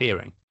and worth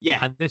hearing.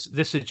 Yeah. And this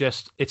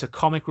is it's a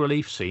comic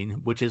relief scene,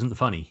 which isn't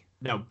funny.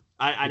 No.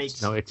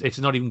 It's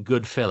not even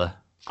good filler.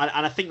 And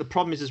I think the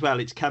problem is as well,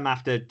 it's come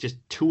after just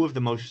two of the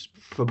most,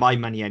 for my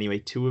money anyway,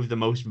 two of the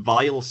most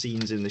vile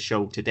scenes in the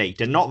show to date.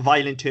 And not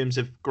vile in terms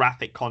of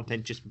graphic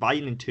content, just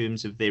vile in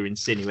terms of their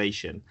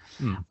insinuation.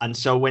 And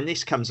so when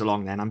this comes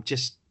along, then I'm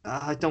just,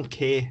 I don't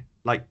care.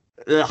 Like,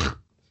 ugh,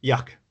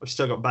 yuck. I've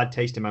still got bad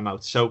taste in my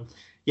mouth. So...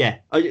 yeah,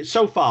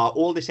 so far,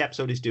 all this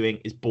episode is doing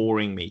is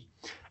boring me.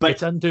 But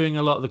it's undoing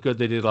a lot of the good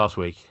they did last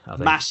week, I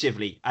think.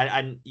 Massively.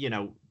 And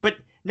but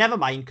never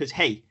mind, because,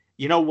 hey,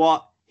 you know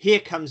what?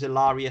 Here comes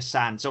Ilaria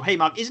Sand. So, hey,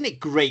 Mark, isn't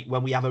it great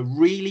when we have a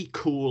really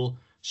cool,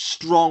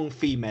 strong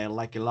female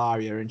like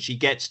Ilaria and she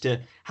gets to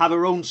have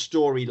her own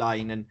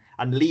storyline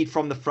and lead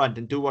from the front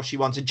and do what she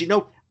wants? And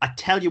I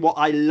tell you what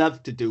I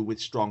love to do with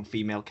strong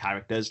female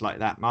characters like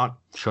that, Mark.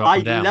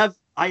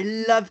 I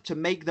love to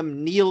make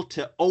them kneel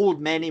to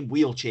old men in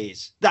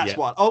wheelchairs. That's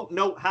what. Oh,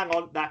 no, hang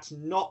on. That's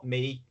not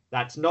me.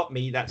 That's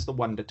the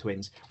Wonder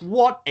Twins.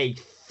 What a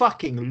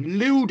fucking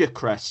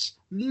ludicrous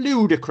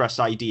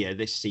idea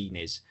this scene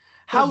is.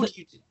 How do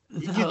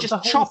you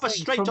just chop her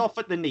straight off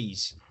at the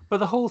knees? But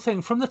the whole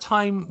thing, from the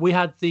time we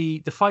had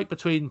the fight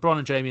between Bronn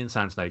and Jaime and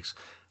Sand Snakes,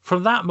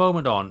 from that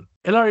moment on,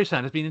 Ilaria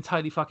Sand has been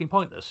entirely fucking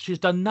pointless. She's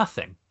done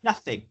nothing.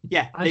 Nothing,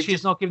 yeah. And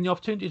she's not given the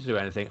opportunity to do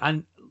anything.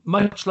 And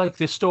much like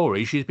this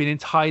story, she's been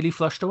entirely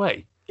flushed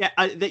away. Yeah,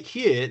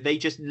 here they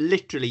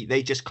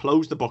just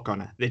close the book on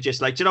her. They're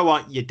just like, you know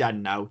what, you're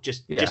done now.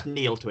 Just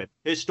kneel to him.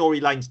 Her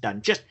storyline's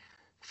done. Just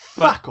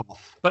fuck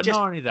off. But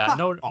not only that,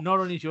 not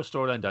only is your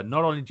storyline done,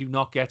 not only do you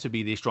not get to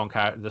be the strong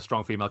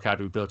female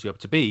character we built you up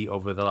to be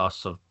over the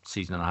last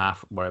season and a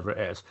half, wherever it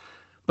is,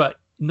 but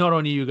not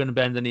only are you going to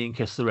bend the knee and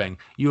kiss the ring,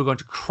 you are going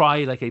to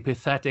cry like a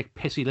pathetic,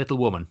 pissy little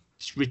woman.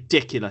 It's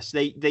ridiculous.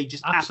 They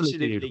just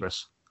absolutely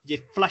ludicrous. You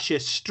flush her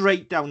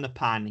straight down the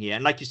pan here,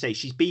 and like you say,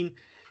 she's been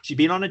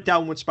on a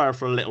downward spiral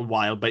for a little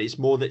while, but it's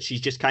more that she's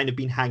just kind of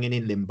been hanging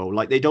in limbo.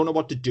 Like they don't know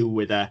what to do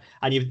with her,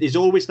 and there's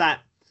always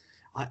that.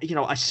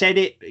 I said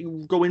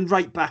it going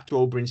right back to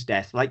Oberyn's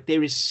death. Like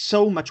there is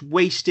so much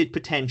wasted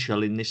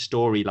potential in this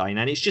storyline,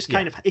 and it's just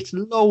kind of it's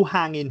low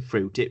hanging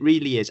fruit. It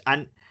really is.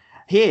 And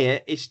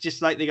here it's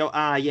just like they go,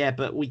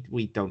 but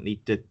we don't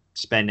need to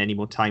spend any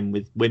more time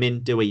with women,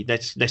 do we?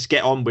 Let's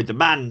get on with the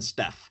man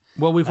stuff.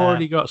 Well, we've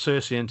already got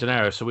Cersei and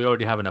Daenerys, so we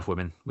already have enough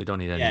women. We don't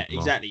need any more. Yeah,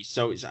 exactly.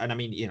 So,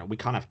 we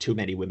can't have too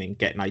many women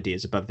getting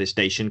ideas above this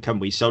station, can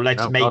we? So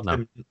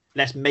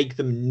let's make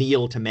them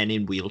kneel to men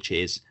in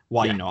wheelchairs.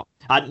 Why not?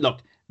 And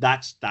look,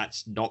 that's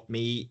not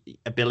me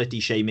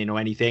ability shaming or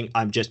anything.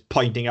 I'm just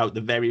pointing out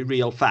the very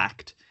real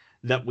fact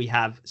that we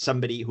have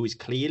somebody who is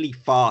clearly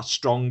far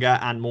stronger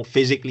and more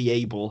physically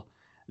able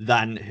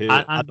than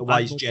her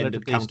otherwise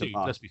gendered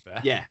counterpart. Let's be fair.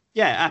 Yeah,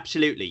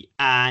 absolutely.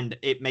 And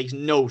it makes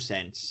no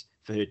sense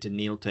for her to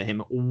kneel to him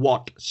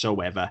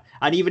whatsoever.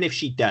 And even if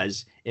she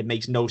does, it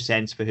makes no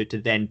sense for her to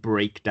then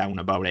break down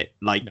about it.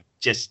 Like,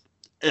 just...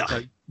 ugh.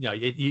 So,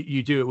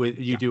 you do it with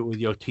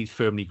your teeth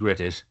firmly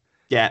gritted.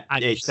 Yeah.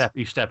 And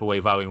you step away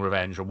vowing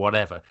revenge or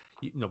whatever,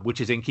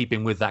 which is in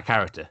keeping with that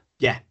character.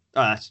 Yeah.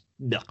 It's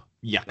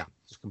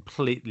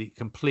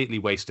completely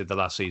wasted the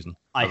last season.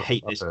 I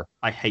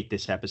hate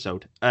this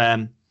episode.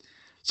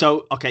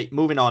 So, okay,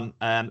 moving on.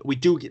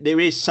 There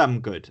is some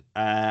good.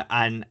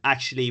 And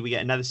actually, we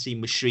get another scene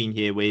with Shireen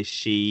here where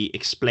she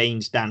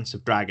explains Dance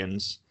of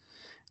Dragons.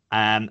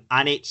 And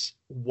it's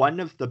one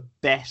of the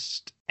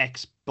best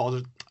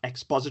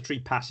expository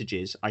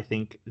passages I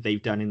think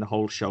they've done in the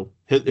whole show.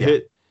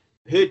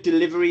 Her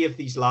delivery of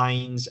these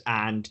lines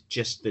and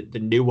just the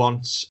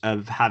nuance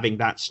of having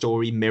that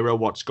story mirror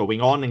what's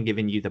going on and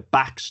giving you the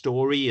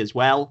backstory as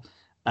well.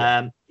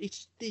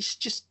 It's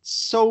just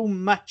so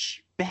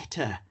much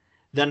better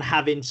than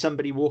having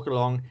somebody walk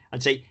along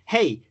and say,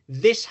 hey,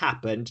 this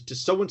happened to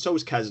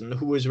so-and-so's cousin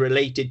who was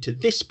related to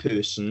this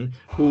person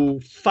who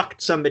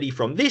fucked somebody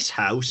from this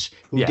house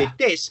who did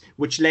this,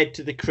 which led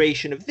to the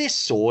creation of this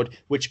sword,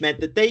 which meant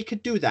that they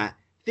could do that.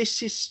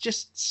 This is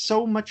just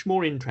so much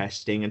more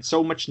interesting and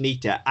so much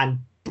neater and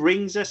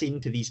brings us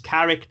into these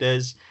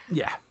characters.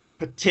 Yeah.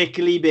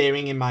 Particularly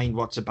bearing in mind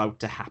what's about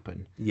to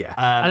happen. Yeah,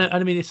 and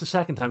I mean, it's the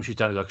second time she's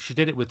done it. Like, she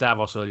did it with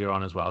Davos earlier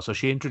on as well. So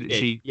she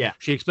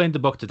explained the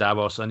book to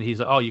Davos, and he's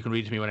like, "Oh, you can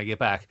read it to me when I get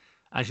back."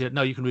 And she said,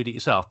 "No, you can read it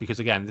yourself because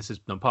again, this is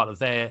part of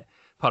their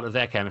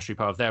chemistry,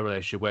 part of their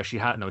relationship. Where she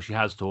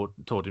has taught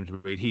him to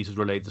read. He's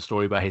relayed the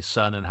story about his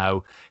son and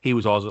how he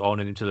was always on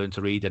him to learn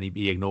to read, and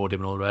he ignored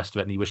him and all the rest of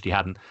it, and he wished he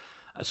hadn't.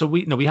 So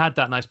we had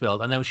that nice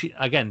build, and then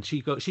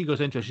she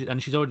goes into it,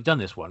 and she's already done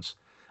this once.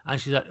 And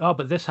she's like, oh,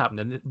 but this happened,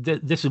 and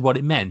this is what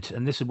it meant,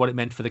 and this is what it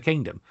meant for the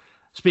kingdom.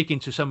 Speaking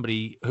to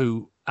somebody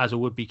who, as a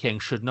would-be king,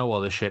 should know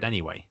all this shit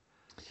anyway.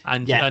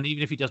 And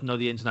even if he doesn't know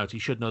the ins and outs, he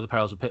should know the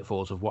perils and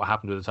pitfalls of what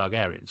happened with the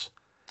Targaryens.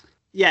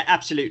 Yeah,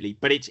 absolutely.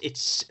 But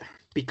it's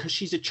because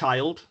she's a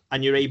child,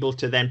 and you're able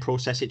to then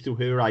process it through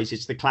her eyes.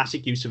 It's the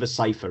classic use of a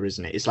cipher,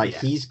 isn't it? It's like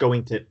he's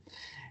going to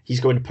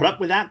put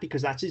up with that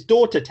because that's his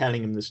daughter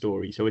telling him the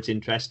story. So it's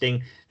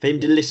interesting for him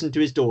to listen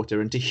to his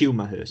daughter and to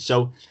humour her.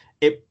 So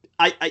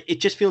it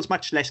just feels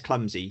much less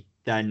clumsy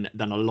than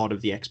a lot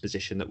of the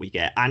exposition that we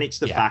get. And it's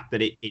the fact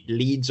that it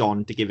leads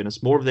on to giving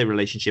us more of their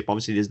relationship.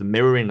 Obviously, there's the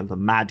mirroring of the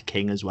Mad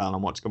King as well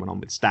and what's going on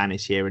with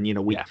Stannis here. And,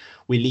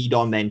 we lead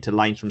on then to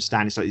lines from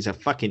Stannis.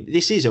 Like,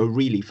 this is a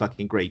really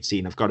fucking great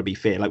scene. I've got to be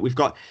fair. Like, we've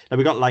got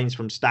lines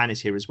from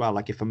Stannis here as well.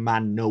 Like, if a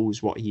man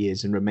knows what he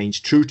is and remains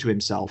true to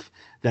himself,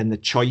 then the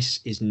choice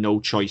is no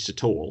choice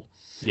at all.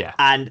 Yeah.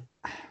 And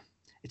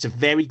it's a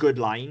very good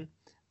line.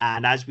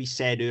 And as we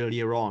said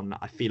earlier on,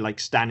 I feel like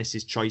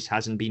Stannis' choice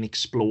hasn't been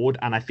explored.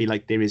 And I feel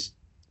like there is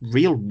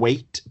real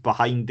weight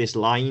behind this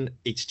line.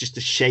 It's just a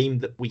shame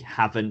that we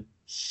haven't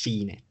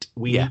seen it.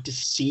 We need to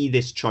see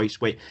this choice.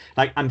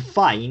 Like, I'm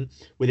fine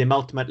with him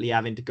ultimately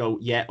having to go,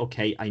 yeah,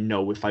 okay, I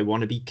know if I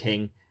want to be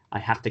king, I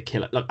have to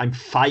kill it. Look, I'm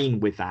fine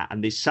with that.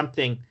 And there's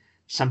something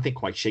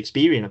quite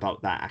Shakespearean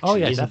about that, actually. Oh,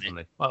 yeah, isn't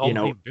definitely. It?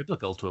 Well,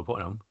 biblical to a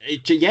point.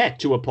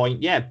 To a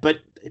point, yeah.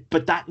 But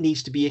that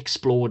needs to be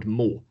explored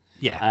more.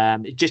 Yeah.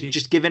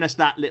 Just giving us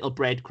that little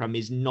breadcrumb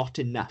is not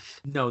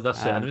enough. No,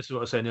 that's it. And this is what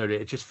I was saying earlier.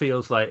 It just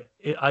feels like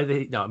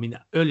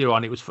earlier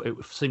on it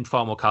seemed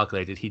far more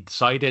calculated. He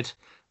decided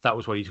that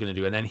was what he's going to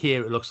do, and then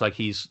here it looks like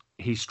he's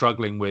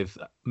struggling with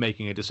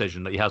making a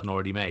decision that he hasn't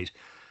already made,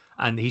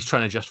 and he's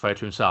trying to justify it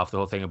to himself. The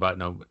whole thing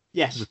about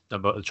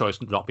about the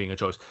choice not being a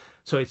choice.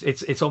 So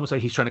it's almost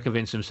like he's trying to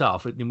convince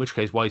himself. In which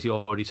case, why has he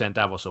already sent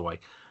Davos away?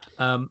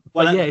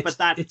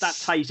 That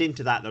ties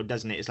into that though,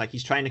 doesn't it? It's like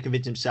he's trying to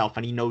convince himself,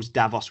 and he knows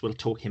Davos will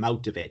talk him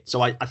out of it.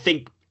 So I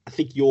think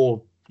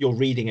your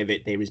reading of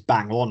it there is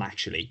bang on.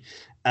 Actually,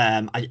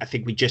 I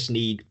think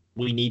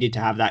we needed to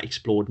have that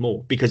explored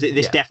more because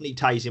this definitely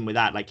ties in with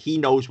that. Like, he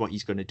knows what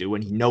he's going to do,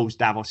 and he knows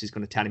Davos is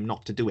going to tell him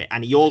not to do it,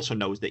 and he also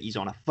knows that he's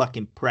on a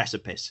fucking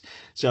precipice.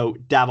 So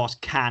Davos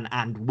can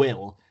and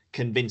will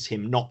convince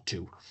him not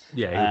to.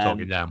 Yeah, he'll talk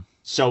him down.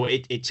 So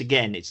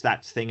it's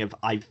that thing of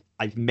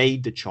I've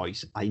made the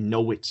choice. I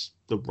know it's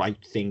the right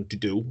thing to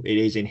do. It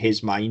is in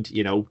his mind,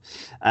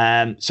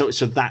 So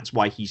that's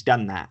why he's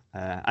done that,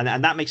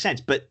 and that makes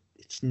sense. But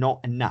it's not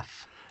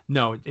enough.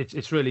 No,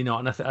 it's really not.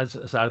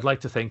 And I'd like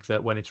to think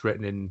that when it's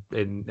written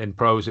in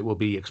prose, it will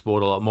be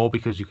explored a lot more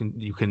because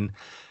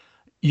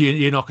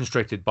you're not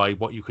constricted by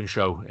what you can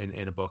show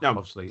in a book,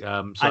 obviously.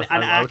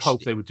 I would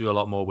hope they would do a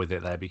lot more with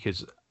it there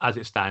because as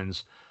it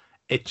stands,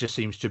 it just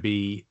seems to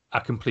be a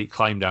complete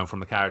climb down from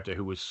the character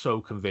who was so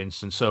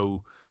convinced and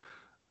so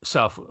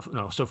so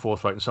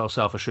forthright and so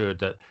self-assured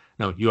that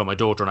no, you are my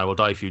daughter and I will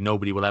die for you.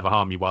 Nobody will ever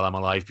harm you while I'm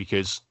alive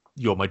because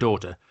you're my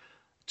daughter.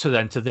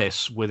 To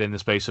this within the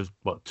space of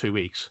 2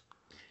 weeks.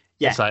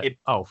 Yeah. It's like,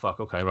 oh fuck,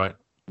 okay, right.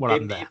 What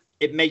happened there?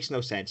 It makes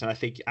no sense, and I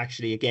think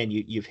actually again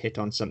you've hit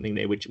on something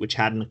there which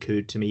hadn't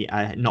occurred to me,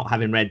 not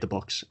having read the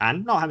books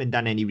and not having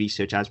done any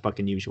research as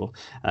fucking usual.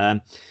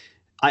 I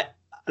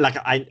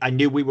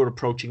knew we were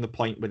approaching the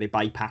point where they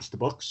bypassed the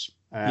books.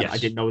 Yes. I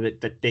didn't know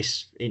that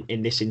this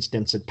in this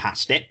instance had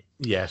passed it.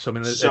 Yeah, so I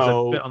mean, there's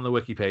a bit on the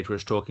wiki page where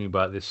it's talking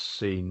about this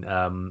scene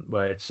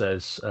where it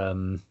says.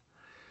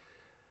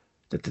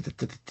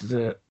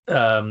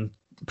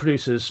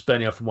 Producers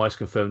Benioff and Weiss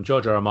confirmed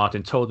George R. R.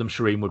 Martin told them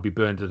Shireen would be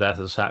burned to death as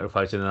a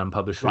sacrifice in an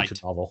unpublished fiction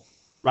novel.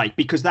 Right,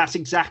 because that's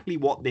exactly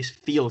what this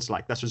feels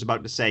like. That's what I was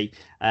about to say.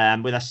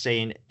 With us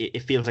saying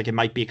it feels like it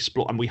might be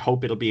explored, and we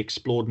hope it'll be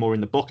explored more in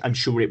the book. I'm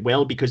sure it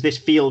will, because this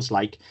feels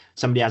like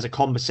somebody has a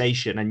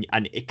conversation,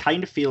 and it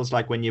kind of feels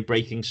like when you're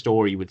breaking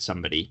story with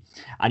somebody,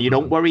 and you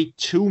don't worry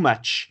too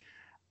much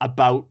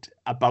about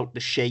the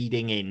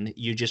shading in.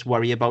 You just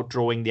worry about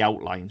drawing the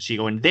outline. So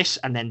you're going this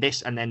and then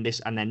this and then this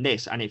and then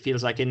this, and it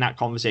feels like in that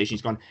conversation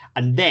he's gone,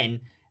 and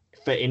then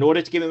in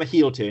order to give him a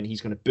heel turn,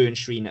 he's going to burn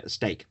Shireen at the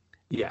stake.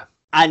 Yeah,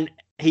 and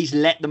he's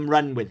let them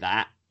run with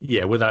that.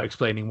 Yeah, without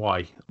explaining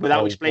why.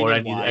 Without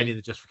explaining why. Any of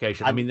the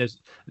justification. I mean,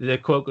 the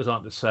quote goes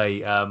on to say,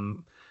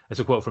 it's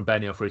a quote from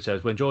Benioff where he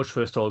says, when George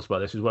first told us about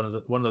this, it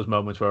was one of those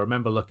moments where I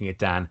remember looking at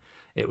Dan.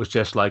 It was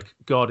just like,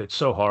 God, it's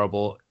so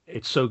horrible.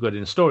 It's so good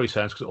in a story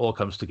sense because it all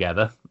comes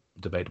together.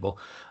 Debatable.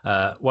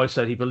 White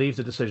said he believes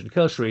the decision to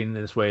kill Shireen in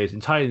this way is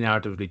entirely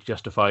narratively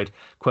justified,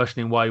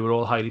 questioning why we're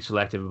all highly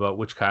selective about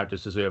which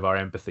characters deserve our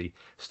empathy.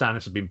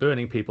 Stannis has been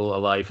burning people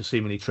alive for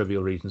seemingly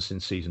trivial reasons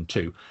since season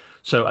 2.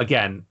 So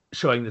again,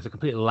 showing there's a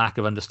complete lack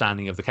of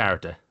understanding of the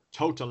character.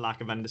 Total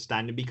lack of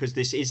understanding, because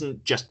this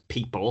isn't just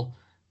people.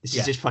 This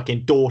is his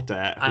fucking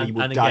daughter who he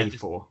would die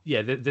for.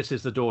 Yeah, this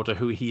is the daughter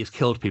who he has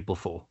killed people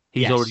for.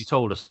 He's already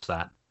told us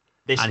that.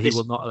 He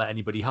will not let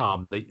anybody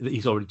harm.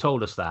 He's already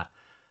told us that.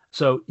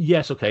 So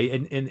yes, okay,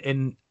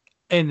 in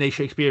the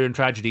Shakespearean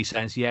tragedy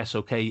sense, yes,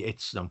 okay,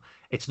 it's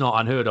not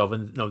unheard of,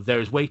 and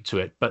there's weight to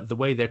it. But the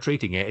way they're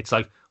treating it, it's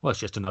like, well, it's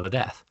just another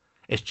death.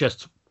 It's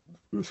just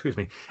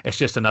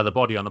another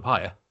body on the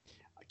pyre.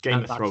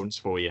 Game of Thrones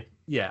for you.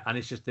 Yeah, and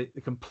it's just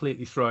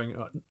completely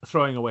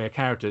throwing away a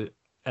character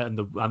and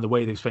the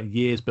way they've spent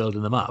years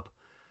building them up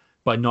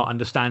by not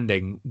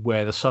understanding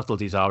where the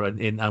subtleties are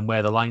and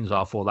where the lines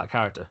are for that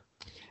character.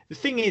 The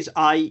thing is,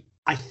 I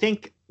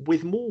think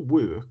with more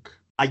work,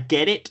 I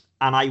get it,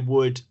 and I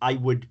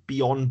would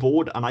be on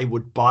board, and I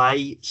would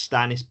buy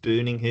Stannis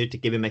burning her to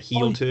give him a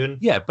heel turn.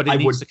 Yeah, but it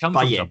needs to come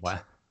from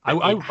somewhere.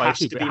 It has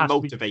to be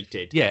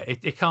motivated. Yeah,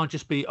 it can't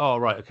just be, oh,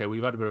 right, okay,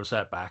 we've had a bit of a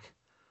setback.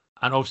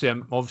 And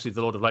obviously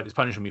the Lord of Light is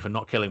punishing me for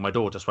not killing my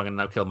daughter, so I'm going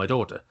to now kill my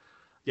daughter.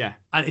 Yeah.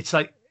 And it's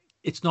like,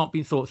 it's not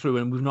been thought through,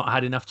 and we've not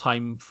had enough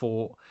time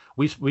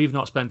we've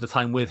not spent the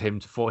time with him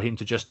for him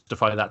to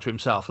justify that to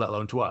himself, let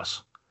alone to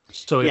us.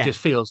 So it just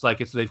feels like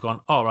they've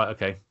gone, oh, right,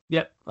 okay,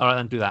 yep, all right,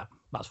 then do that.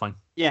 That's fine.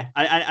 Yeah,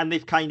 and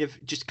they've kind of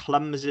just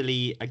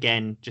clumsily,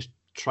 again, just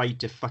tried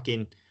to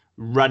fucking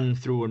run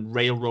through and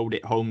railroad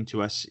it home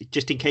to us,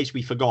 just in case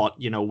we forgot,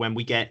 when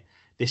we get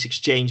this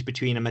exchange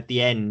between them at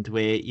the end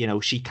where,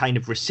 she kind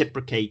of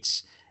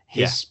reciprocates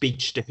his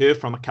speech to her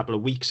from a couple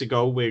of weeks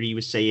ago where he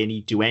was saying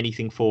he'd do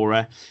anything for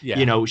her.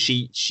 Yeah.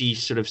 She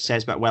sort of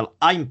says, but, well,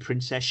 I'm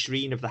Princess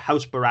Shireen of the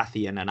House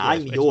Baratheon, and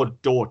I'm your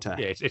daughter.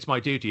 Yeah, it's my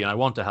duty, and I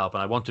want to help,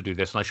 and I want to do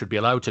this, and I should be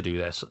allowed to do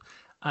this.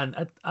 And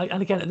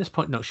again, at this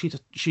point, no,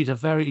 she's a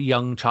very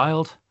young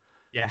child.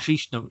 Yeah.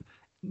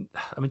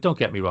 I mean, don't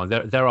get me wrong.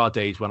 There are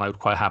days when I would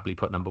quite happily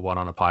put number 1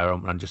 on a pyre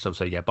and just sort of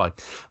say, yeah, bye.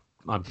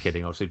 I'm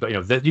kidding, obviously, but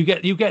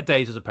you get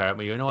days as a parent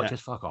where what,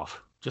 just fuck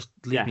off, just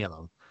leave me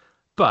alone.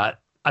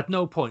 But at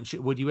no point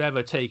would you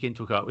ever take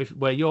into account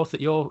where you're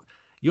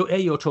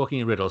talking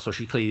in riddles, so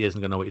she clearly isn't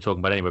going to know what you're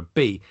talking about anyway.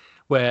 B,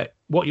 where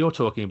what you're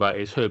talking about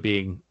is her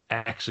being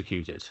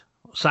executed,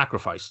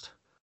 sacrificed,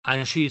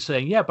 and she's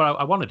saying, yeah, but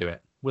I want to do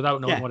it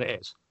without knowing what it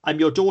is. I'm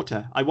your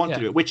daughter. I want to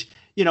do it. Which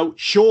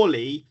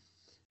surely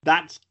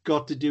that's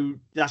got to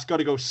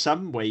go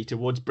some way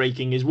towards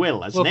breaking his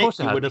will, hasn't it?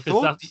 You would have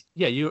thought.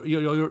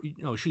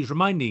 She's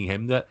reminding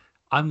him that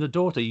I'm the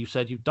daughter you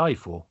said you'd die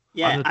for.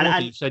 Yeah, I'm the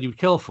daughter you said you'd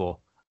kill for.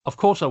 Of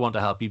course I want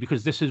to help you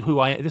because this is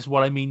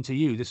what I mean to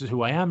you. This is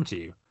who I am to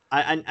you.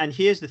 And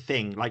here's the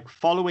thing, like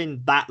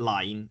following that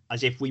line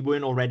as if we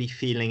weren't already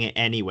feeling it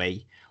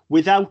anyway,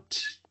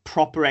 without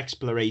proper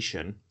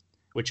exploration,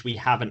 which we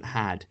haven't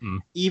had.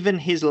 Even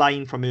his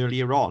line from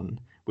earlier on,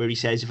 where he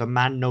says, if a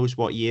man knows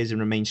what he is and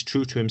remains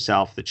true to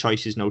himself, the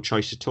choice is no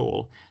choice at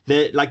all.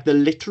 The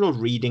literal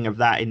reading of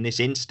that in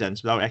this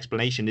instance, without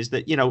explanation, is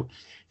that,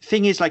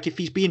 thing is, like, if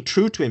he's being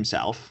true to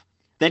himself,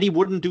 then he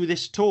wouldn't do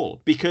this at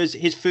all, because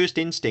his first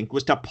instinct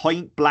was to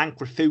point blank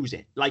refuse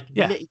it. Like,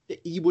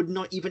 he would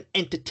not even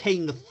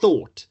entertain the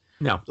thought.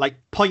 No. Like,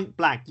 point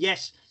blank.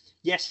 Yes,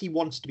 he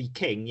wants to be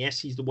king. Yes,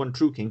 he's the one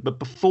true king. But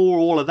before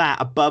all of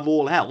that, above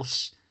all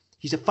else,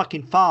 he's a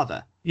fucking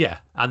father. Yeah,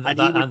 and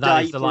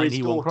that is the line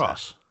he won't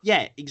cross.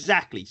 Yeah,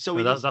 exactly.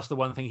 So that's the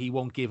one thing he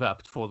won't give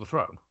up for the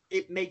throne.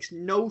 It makes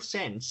no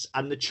sense,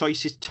 and the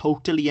choice is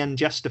totally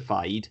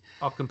unjustified.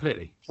 Oh,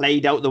 completely.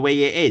 Played out the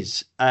way it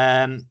is.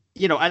 And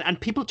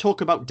people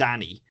talk about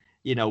Dany,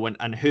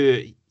 and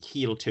her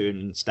heel turn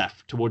and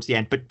stuff towards the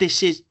end. But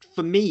this is,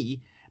 for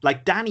me,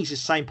 like, Dany's is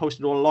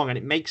signposted all along, and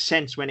it makes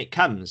sense when it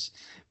comes.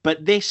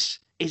 But this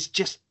is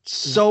just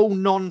so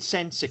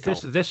nonsensical.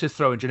 This is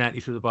throwing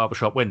Janetti through the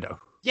barbershop window.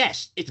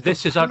 Yes.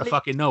 This is out of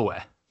fucking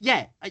nowhere.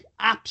 Yeah,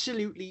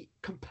 absolutely,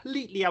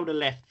 completely out of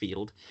left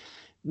field.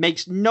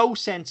 Makes no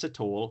sense at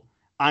all.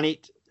 And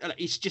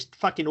it's just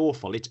fucking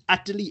awful. It's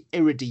utterly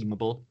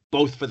irredeemable,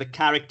 both for the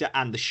character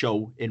and the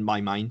show, in my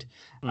mind.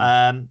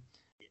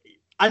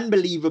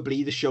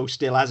 Unbelievably, the show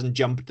still hasn't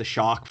jumped the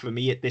shark for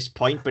me at this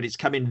point, but it's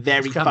coming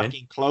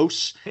fucking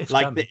close.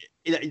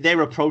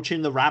 They're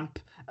approaching the ramp.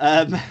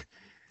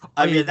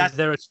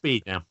 They're at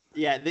speed now.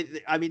 Yeah,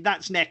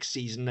 that's next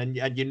season,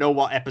 and you know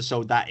what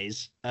episode that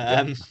is.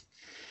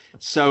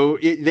 So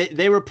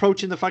they're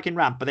approaching the fucking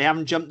ramp, but they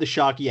haven't jumped the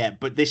shark yet.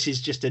 But this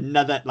is just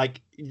another,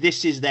 like,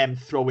 this is them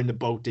throwing the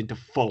boat into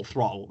full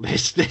throttle.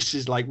 This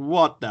is like,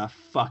 what the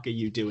fuck are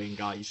you doing,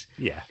 guys?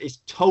 Yeah, it's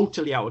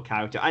totally out of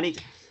character, and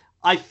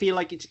I feel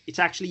like it's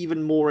actually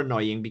even more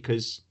annoying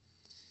because,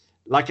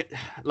 like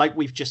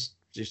we've just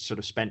sort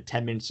of spent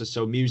 10 minutes or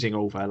so musing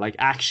over, like,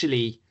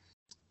 actually,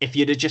 if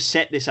you'd have just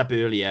set this up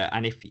earlier,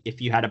 and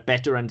if you had a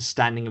better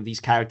understanding of these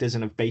characters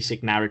and of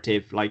basic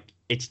narrative, like,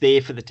 it's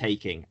there for the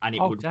taking, and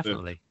it would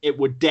definitely work. It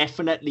would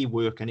definitely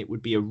work, and it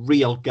would be a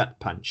real gut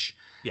punch.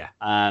 Yeah.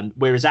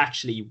 Whereas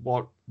actually,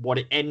 what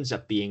it ends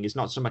up being is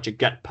not so much a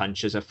gut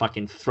punch as a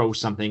fucking throw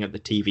something at the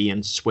TV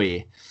and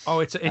swear. Oh,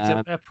 it's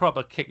a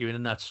proper kick you in the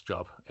nuts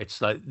job. It's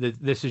like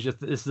this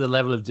is the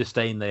level of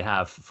disdain they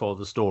have for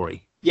the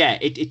story. Yeah,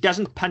 it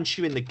doesn't punch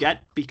you in the gut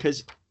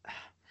because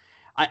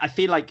I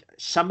feel like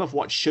some of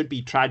what should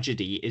be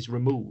tragedy is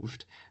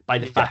removed by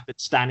the fact that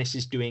Stannis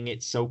is doing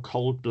it so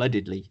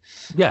cold-bloodedly.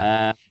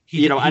 Yeah,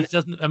 he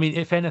doesn't. I mean,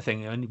 if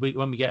anything, and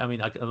when we get, I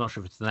mean, I'm not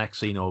sure if it's the next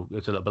scene or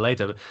it's a little bit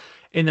later, but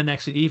in the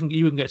next scene,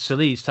 you can get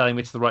Selyse telling him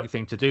it's the right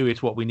thing to do,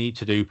 it's what we need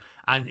to do,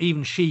 and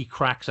even she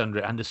cracks under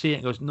it and to see it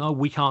and goes, "No,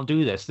 we can't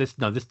do this. This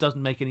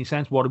doesn't make any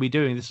sense. What are we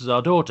doing? This is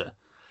our daughter."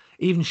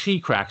 Even she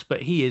cracks,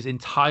 but he is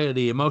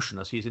entirely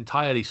emotionless. He's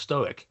entirely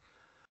stoic,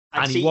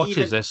 and he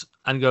watches this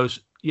and goes,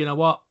 "You know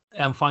what?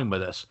 I'm fine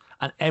with this."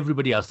 And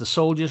everybody else, the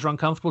soldiers are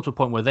uncomfortable to a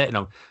point where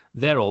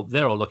they're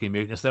all looking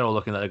mutinous. They're all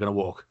looking like they're going to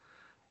walk.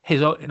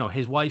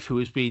 His wife, who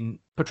has been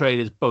portrayed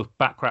as both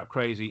batcrap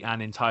crazy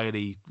and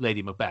entirely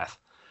Lady Macbeth,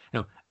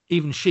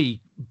 even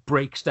she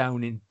breaks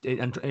down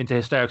into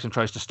hysterics and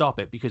tries to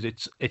stop it because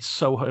it's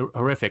so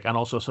horrific and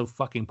also so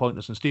fucking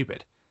pointless and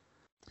stupid.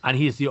 And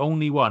he's the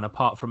only one,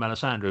 apart from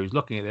Melisandre, who's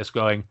looking at this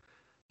going,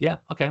 "Yeah,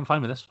 okay, I'm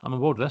fine with this. I'm on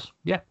board with this.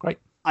 Yeah, great."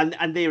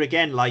 And there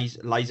again lies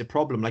a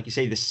problem. Like you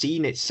say, the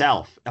scene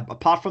itself,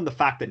 apart from the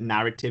fact that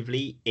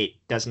narratively it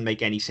doesn't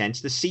make any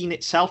sense, the scene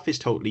itself is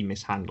totally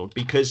mishandled,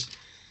 because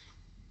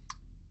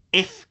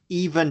if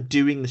even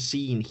doing the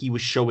scene he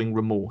was showing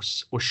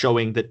remorse or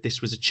showing that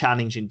this was a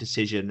challenging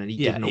decision and he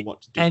didn't know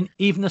what to do. And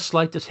even the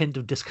slightest hint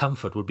of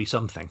discomfort would be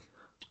something.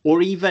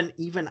 Or even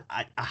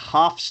a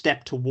half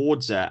step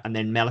towards her and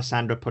then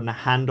Melisandre putting a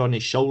hand on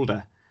his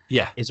shoulder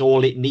is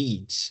all it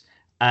needs.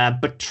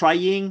 But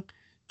trying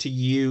to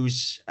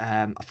use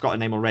I forgot her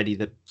name already,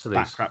 the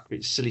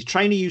Selyse.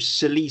 Trying to use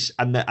Selyse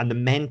and the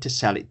men to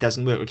sell it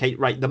doesn't work. Okay,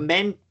 right, the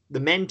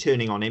men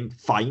turning on him,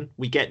 fine,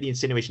 we get the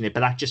insinuation there,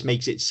 but that just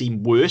makes it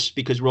seem worse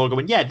because we're all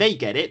going, yeah, they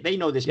get it, they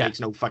know this makes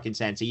no fucking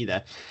sense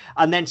either.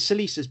 And then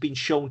Selyse has been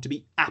shown to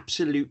be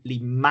absolutely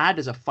mad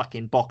as a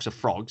fucking box of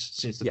frogs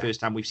since the first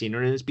time we've seen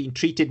her, and has been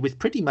treated with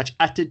pretty much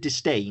utter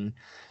disdain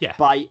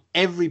by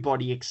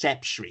everybody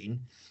except Shireen,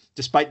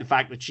 despite the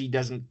fact that she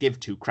doesn't give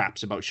two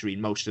craps about Shireen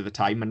most of the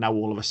time, and now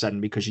all of a sudden,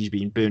 because she's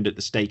been burned at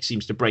the stake,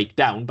 seems to break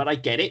down. But I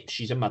get it,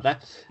 she's a mother.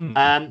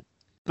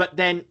 But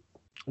then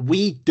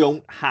we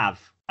don't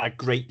have a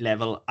great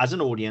level as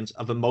an audience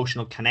of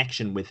emotional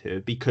connection with her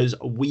because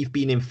we've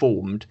been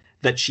informed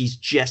that she's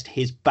just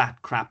his bat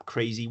crap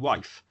crazy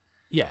wife.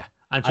 Yeah,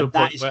 and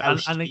that is how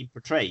she's been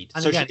portrayed.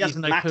 So again, she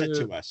doesn't matter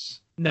to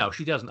us. No,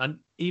 she doesn't. And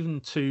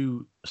even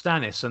to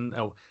Stannis, and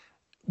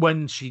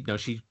when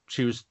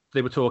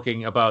they were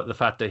talking about the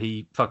fact that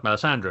he fucked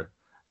Melisandre.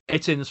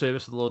 It's in the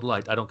service of the Lord of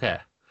Light. I don't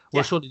care.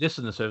 Well, surely this is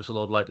in the service of the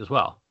Lord of Light as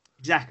well.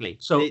 Exactly.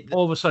 So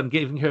all of a sudden,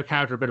 giving her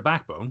character a bit of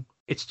backbone,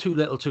 it's too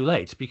little, too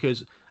late.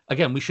 Because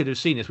again, we should have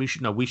seen this. We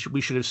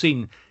should have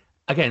seen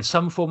again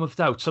some form of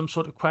doubt, some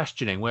sort of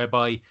questioning,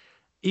 whereby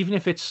even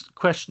if it's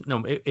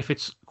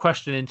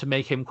questioning to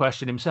make him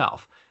question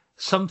himself,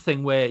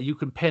 something where you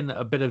can pin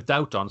a bit of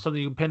doubt on,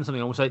 something you can pin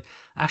something on, say,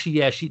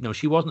 actually,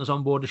 she wasn't as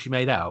on board as she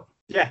made out.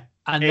 Yeah.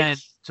 And then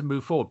to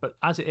move forward. But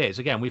as it is,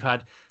 again, we've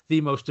had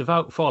the most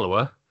devout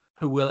follower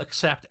who will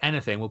accept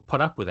anything, will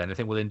put up with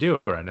anything, will endure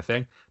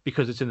anything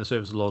because it's in the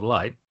service of the Lord of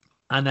Light.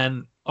 And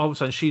then all of a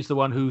sudden she's the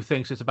one who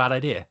thinks it's a bad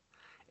idea.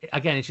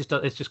 Again, it's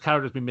just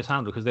characters being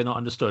mishandled because they're not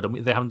understood and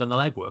they haven't done the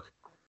legwork.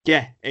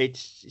 Yeah,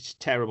 it's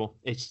terrible.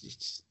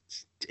 It's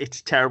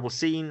terrible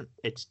scene.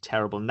 It's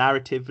terrible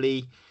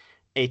narratively.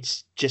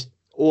 It's just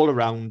all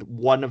around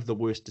one of the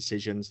worst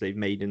decisions they've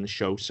made in the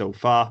show so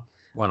far.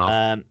 One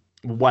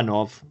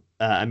of.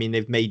 I mean,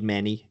 they've made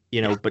many,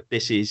 but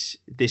this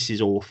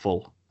is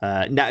awful.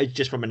 Now,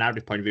 just from a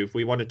narrative point of view, if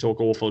we want to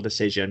talk awful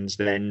decisions,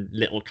 then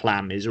Little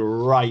Clam is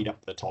right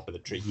up the top of the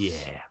tree.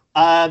 Yeah.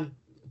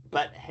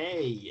 But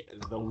hey,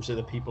 those are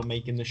the people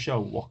making the show.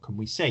 What can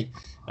we say?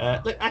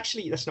 Look,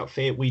 actually, that's not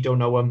fair. We don't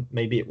know them.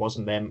 Maybe it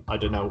wasn't them. I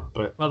don't know.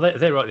 But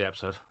they wrote the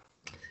episode.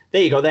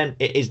 There you go. Then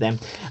it is them.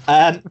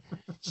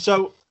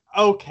 So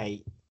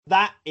okay,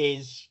 that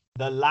is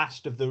the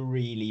last of the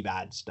really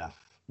bad stuff.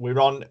 We're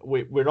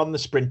on the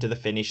sprint to the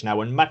finish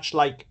now, and much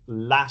like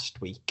last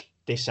week,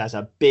 this has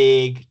a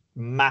big,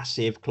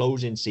 massive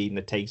closing scene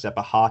that takes up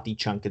a hearty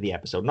chunk of the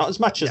episode. Not as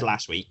much as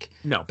last week,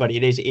 no, but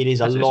it is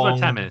a long. It's about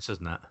 10 minutes,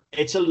 isn't it?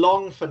 It's a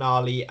long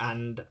finale,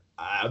 and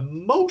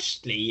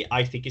mostly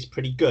I think is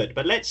pretty good.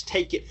 But let's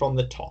take it from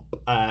the top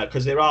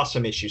because there are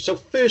some issues. So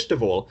first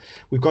of all,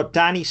 we've got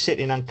Dany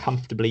sitting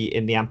uncomfortably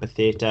in the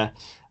amphitheater,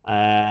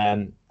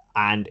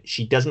 and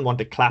she doesn't want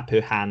to clap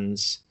her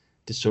hands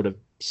to sort of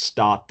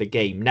start the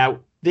game. Now,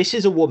 this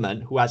is a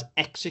woman who has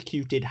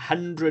executed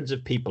hundreds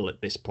of people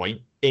at this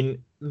point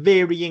in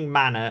varying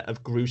manner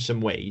of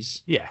gruesome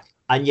ways. Yeah.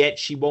 And yet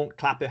she won't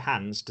clap her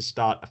hands to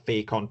start a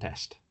fair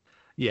contest.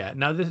 Yeah.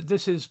 Now,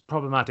 this is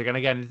problematic. And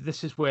again,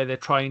 this is where they're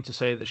trying to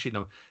say that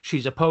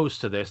she's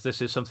opposed to this.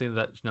 This is something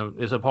that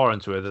is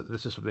abhorrent to her, that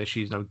this is something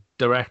she's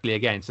directly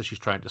against, that she's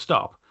trying to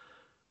stop.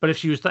 But if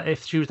she was that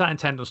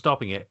intent on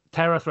stopping it,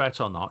 terror threats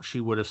or not,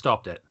 she would have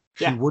stopped it.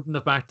 She wouldn't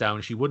have backed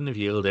down. She wouldn't have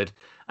yielded.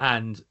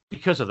 And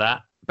because of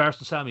that,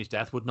 Barristan Selmy's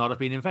death would not have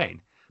been in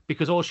vain.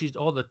 Because all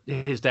that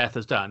his death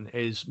has done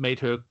is made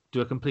her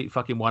do a complete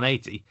fucking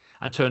 180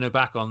 and turn her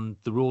back on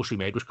the rule she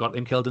made, which got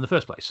him killed in the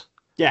first place.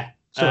 Yeah.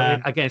 So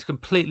again, it's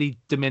completely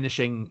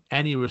diminishing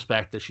any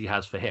respect that she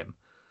has for him.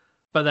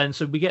 But then,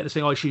 so we get this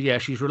thing.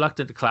 She's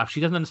reluctant to clap.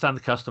 She doesn't understand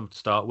the custom to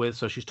start with,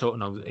 so she's taught.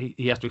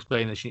 He has to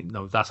explain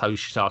that that's how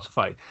she starts a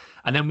fight.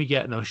 And then we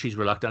get she's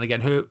reluctant. And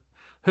again,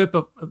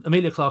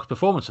 Emilia Clarke's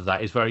performance of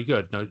that is very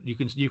good.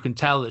 You can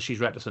tell that she's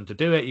reticent to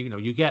do it.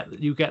 You get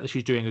that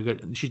she's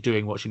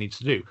doing what she needs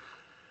to do.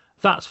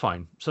 That's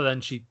fine. So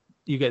then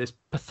you get this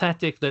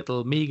pathetic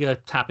little meager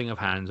tapping of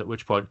hands. At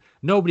which point,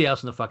 nobody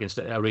else in the fucking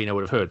arena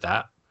would have heard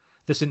that.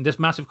 In this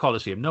massive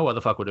coliseum, no other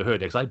fuck would have heard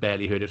it because I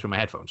barely heard it through my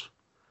headphones.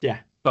 Yeah.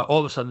 But all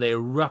of a sudden they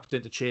erupt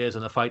into cheers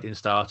and the fighting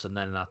starts, and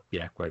then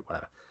great,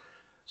 whatever.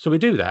 So we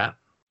do that,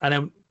 and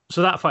then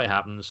so that fight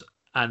happens.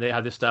 And they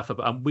have this stuff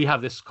and we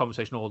have this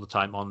conversation all the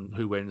time on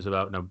who wins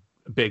about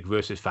big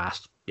versus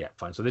fast. Yeah,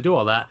 fine. So they do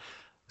all that.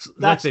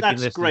 That's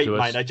great,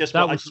 mate.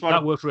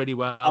 That worked really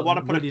well. I want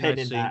to put a pin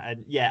in that.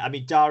 And yeah, I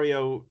mean,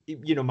 Dario,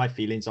 my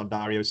feelings on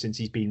Dario since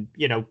he's been,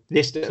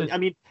 this. I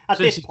mean, at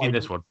this point,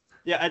 this one.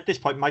 Yeah, at this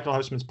point, Michael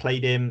Houseman's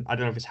played him. I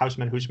don't know if it's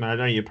Houseman, I don't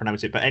know how you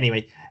pronounce it, but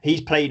anyway, he's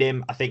played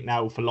him. I think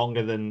now for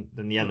longer than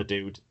the other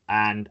dude.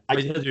 And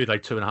he does do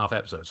like 2.5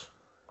 episodes.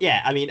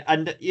 Yeah, I mean,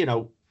 and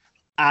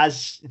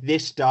as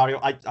this Dario,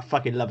 I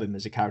fucking love him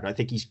as a character. I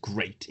think he's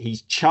great.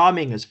 He's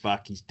charming as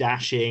fuck. He's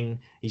dashing.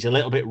 He's a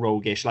little bit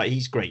roguish. Like,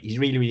 he's great. He's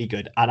really, really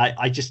good. And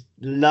I just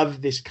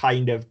love this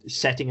kind of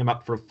setting him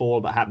up for a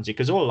fall that happens here.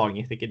 Because all along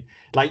you're thinking,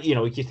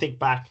 if you think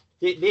back,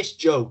 this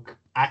joke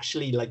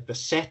actually, like, the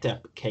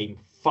setup came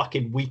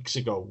fucking weeks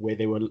ago where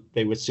they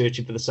were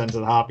searching for the Sons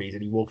of the Harpies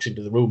and he walks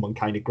into the room and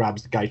kind of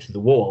grabs the guy through the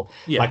wall.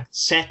 Yeah. Like,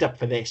 setup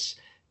for this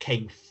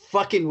came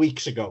fucking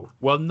weeks ago.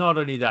 Well, not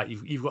only that,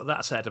 you've got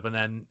that setup, and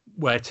then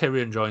where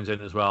Tyrion joins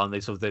in as well, and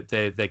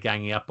they're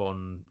ganging up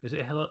on, is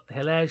it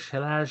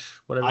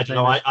Helage, whatever. I don't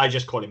know. I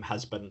just call him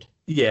husband.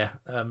 Yeah,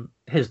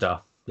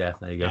 Hisdar. Yeah,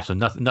 there you go. Yeah. So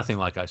nothing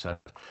like I said.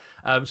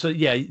 So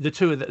yeah, the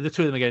two of them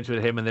are getting to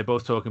him, and they're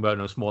both talking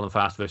about small and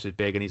fast versus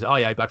big, and he's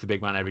back to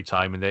big man every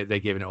time, and they're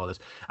giving it all this.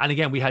 And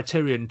again, we had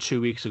Tyrion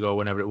 2 weeks ago,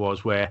 whenever it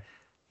was, where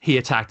he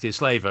attacked his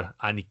slaver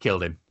and he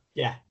killed him.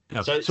 Yeah.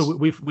 So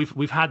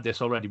we've had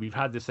this already. We've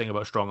had this thing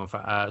about strong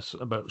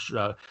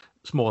and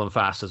small and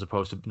fast as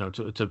opposed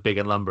to to big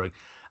and lumbering,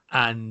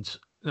 and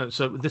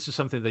so this is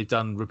something they've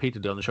done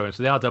repeatedly on the show, and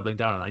so they are doubling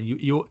down on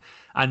that.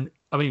 And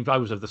I mean, I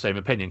was of the same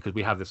opinion because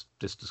we have this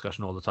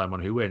discussion all the time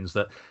on who wins.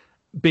 That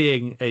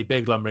being a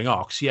big lumbering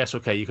ox, yes,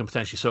 okay, you can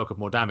potentially soak up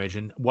more damage,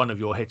 and one of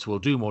your hits will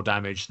do more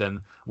damage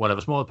than one of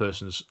a smaller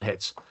person's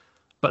hits,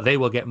 but they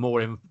will get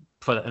more in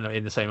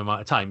the same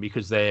amount of time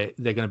because they're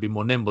going to be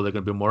more nimble, they're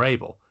going to be more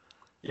able.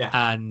 Yeah.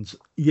 And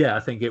yeah, I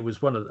think it was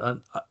one of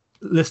the,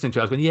 listening to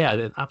it, I was going, yeah,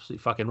 they're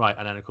absolutely fucking right.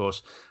 And then of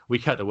course we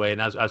cut away,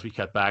 and as we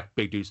cut back,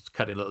 big dude's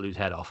cutting little dude's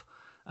head off,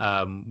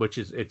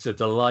 it's a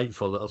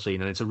delightful little scene,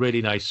 and it's a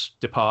really nice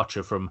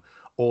departure from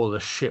all the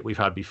shit we've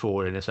had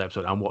before in this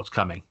episode and what's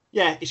coming.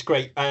 Yeah, it's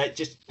great.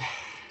 Just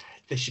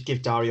they should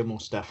give Dario more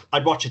stuff.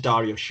 I'd watch a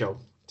Dario show,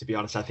 to be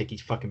honest. I think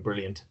he's fucking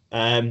brilliant.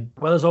 Well,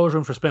 there's always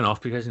room for a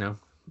spin-off because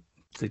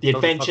the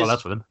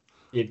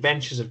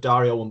Adventures of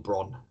Dario and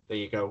Bronn. There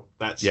you go.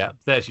 There's your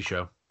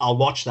show. I'll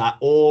watch that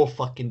all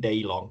fucking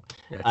day long.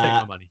 Yeah, take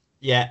my money.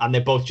 Yeah, and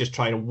they're both just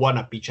trying to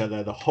one-up each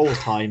other the whole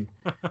time.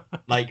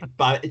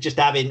 But just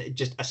having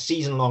just a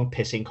season-long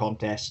pissing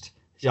contest.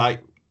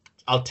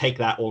 I'll take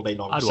that all day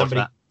long.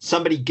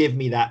 Somebody give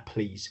me that,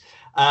 please.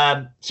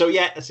 So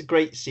yeah, that's a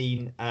great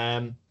scene.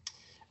 And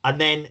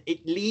then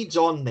it leads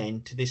on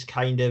then to this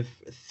kind of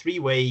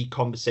three-way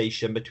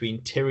conversation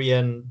between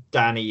Tyrion,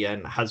 Dany,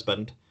 and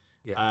husband.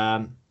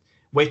 Yeah.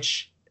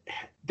 Which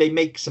they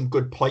make some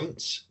good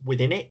points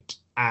within it,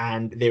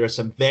 and there are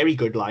some very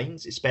good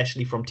lines,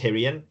 especially from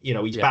Tyrion.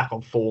 He's back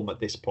on form at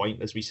this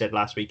point, as we said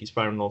last week. He's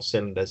firing all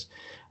cylinders.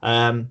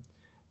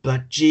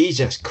 But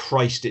Jesus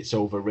Christ, it's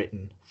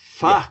overwritten.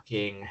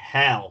 Fucking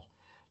hell!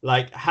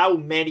 Like, how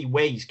many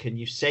ways can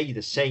you say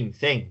the same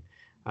thing?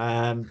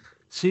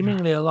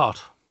 Seemingly a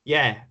lot.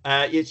 Yeah.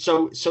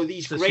 So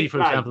these great lines.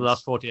 For example, the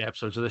last 40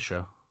 episodes of this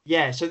show.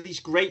 Yeah, so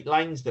these great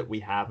lines that we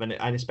have, and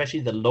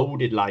especially the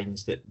loaded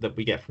lines that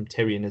we get from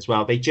Tyrion as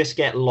well, they just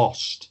get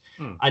lost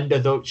under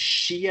the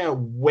sheer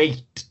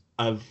weight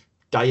of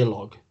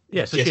dialogue.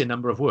 Yeah, it's a sheer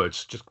number of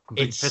words, just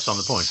completely piss on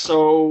the point.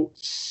 So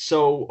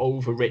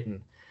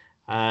overwritten.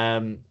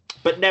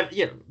 But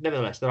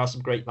nevertheless, there are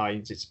some great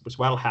lines. It was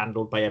well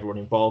handled by everyone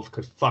involved.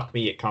 Because fuck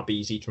me, it can't be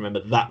easy to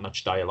remember that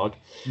much dialogue.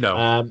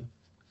 No.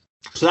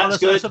 So that's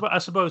good. I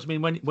suppose. I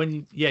mean,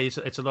 when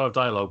it's a lot of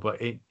dialogue,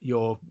 but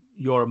you're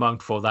a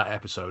monk for that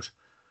episode,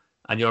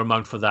 and you're a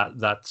monk for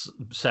that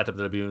setup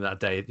that they're doing that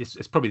day.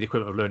 It's probably the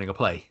equivalent of learning a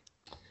play.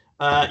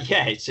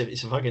 It's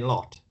a fucking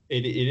lot.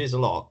 It is a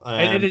lot.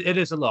 It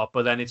is a lot,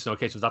 but then it's no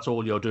case of that's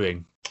all you're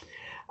doing.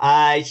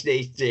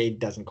 It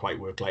doesn't quite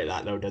work like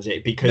that, though, does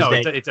it?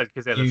 Because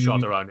because they've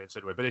shot around it,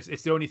 so but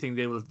it's the only thing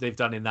they've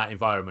done in that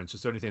environment.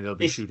 It's the only thing they'll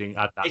be shooting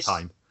at that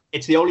time.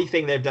 It's the only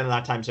thing they've done at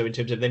that time. So in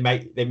terms of they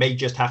may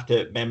just have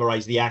to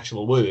memorize the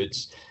actual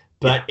words,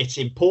 but it's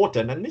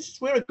important, and this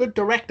is where a good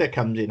director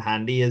comes in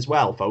handy as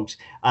well, folks.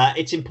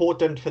 It's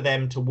important for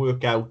them to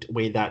work out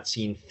where that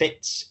scene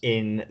fits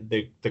in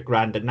the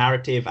grander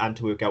narrative and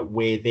to work out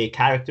where their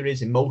character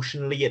is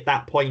emotionally at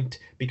that point,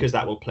 because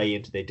that will play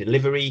into their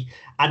delivery.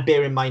 And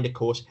bear in mind, of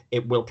course,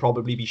 it will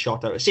probably be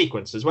shot out of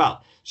sequence as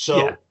well.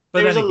 So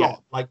there is a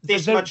lot. Like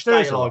this much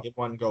dialogue in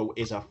one go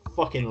is a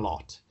fucking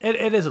lot.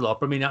 It is a lot.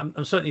 But I mean,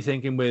 I'm certainly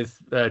thinking with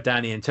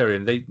Dany and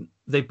Tyrion,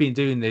 they've been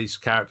doing these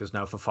characters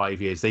now for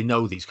 5 years. They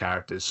know these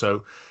characters,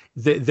 so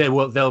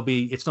they'll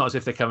be. It's not as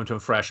if they're coming to them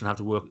fresh and have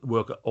to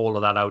work all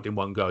of that out in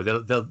one go.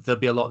 There'll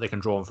be a lot they can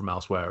draw on from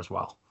elsewhere as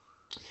well.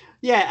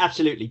 Yeah,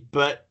 absolutely.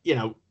 But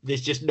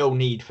there's just no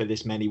need for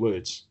this many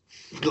words.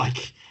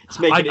 Like it's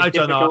making it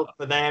difficult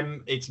for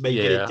them. It's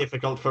making it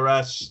difficult for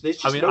us. There's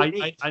just no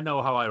need. I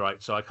know how I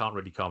write, so I can't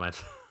really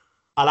comment.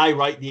 And I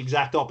write the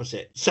exact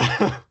opposite. So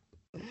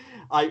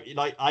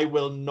I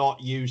will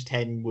not use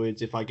 10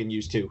 words if I can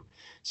use 2.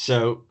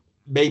 So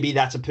maybe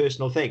that's a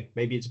personal thing.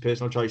 Maybe it's a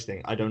personal choice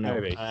thing. I don't know.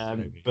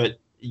 Maybe. But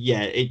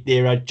yeah,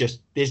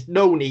 there's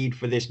no need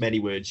for this many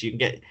words. You can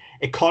get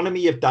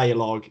economy of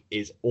dialogue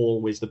is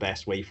always the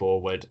best way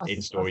forward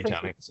in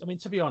storytelling. I mean,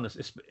 to be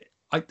honest,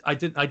 I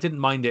didn't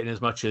mind it in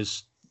as much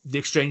as the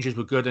exchanges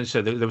were good, and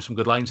so there were some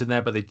good lines in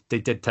there, but they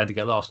did tend to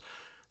get lost.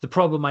 The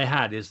problem I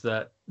had is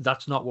that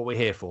that's not what we're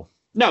here for.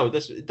 No,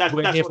 that's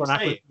we're here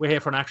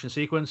for an action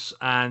sequence,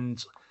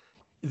 and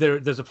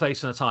there's a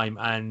place and a time,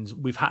 and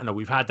we've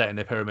had that in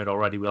the pyramid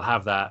already. We'll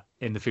have that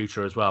in the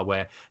future as well,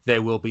 where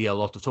there will be a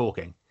lot of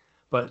talking.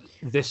 But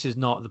this is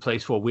not the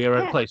place for. We're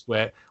at a place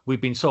where we've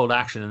been sold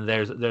action, and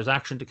there's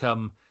action to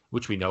come,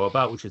 which we know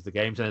about, which is the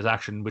games, and there's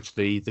action which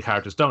the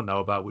characters don't know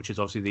about, which is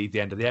obviously the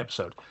end of the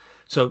episode.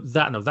 So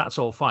that's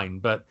all fine,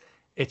 but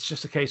it's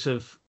just a case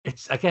of it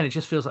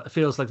just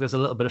feels like there's a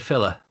little bit of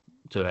filler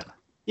to it.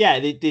 Yeah,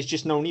 there's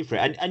just no need for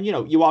it, and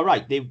you are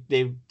right.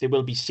 There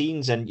will be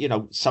scenes,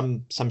 and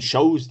some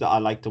shows that I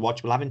like to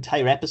watch will have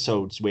entire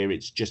episodes where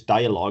it's just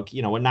dialogue,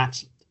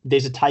 and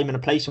there's a time and a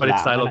place for that. But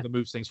it's dialogue that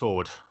moves things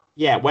forward.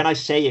 Yeah, when I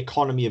say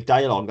economy of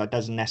dialogue, that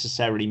doesn't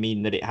necessarily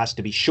mean that it has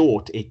to be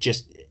short. It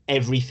just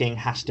everything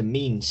has to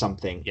mean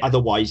something. Yeah.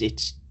 Otherwise,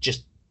 it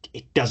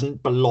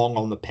doesn't belong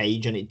on the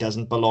page and it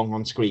doesn't belong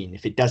on screen.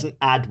 If it doesn't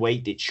add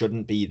weight, it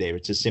shouldn't be there.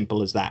 It's as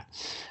simple as that.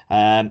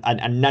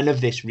 And none of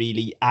this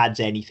really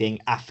adds anything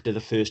after the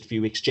first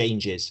few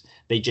exchanges.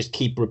 They just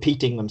keep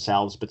repeating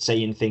themselves, but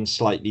saying things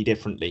slightly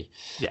differently.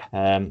 Yeah.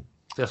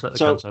 Just like the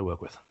cunts I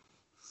work with.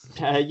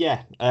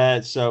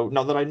 So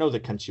not that I know the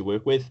cunts you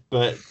work with,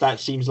 but that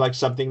seems like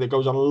something that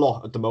goes on a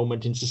lot at the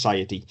moment in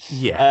society.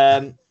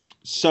 Yeah.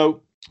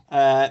 So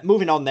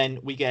moving on, then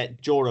we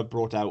get Jorah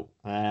brought out,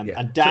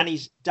 and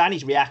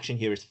Dany's reaction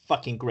here is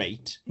fucking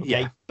great. Okay,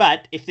 yeah.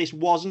 But if this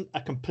wasn't a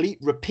complete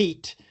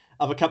repeat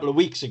of a couple of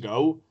weeks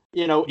ago,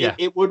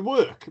 it would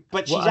work.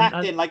 But she's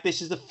acting like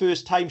this is the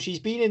first time she's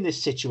been in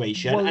this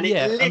situation, and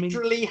it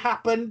literally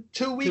happened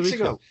 2 weeks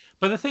ago.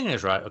 But the thing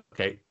is, right?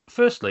 Okay,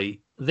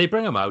 firstly, they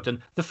bring them out,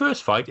 and the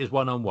first fight is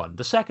 1-on-1.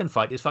 The second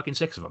fight is fucking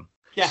 6 of them.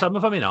 Yeah. Some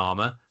of them in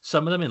armor,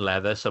 some of them in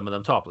leather, some of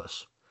them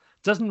topless.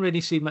 Doesn't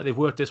really seem like they've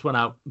worked this one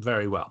out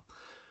very well.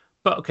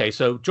 But okay,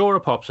 so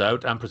Jorah pops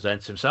out and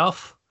presents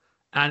himself.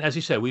 And as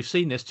you said, we've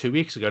seen this 2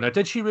 weeks ago. Now,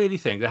 did she really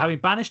think that having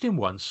banished him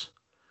once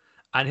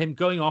and him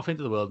going off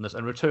into the wilderness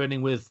and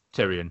returning with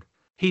Tyrion,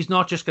 he's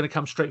not just going to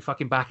come straight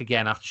fucking back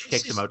again after she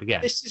kicks him out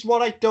again? This is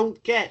what I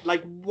don't get.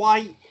 Like,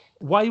 why?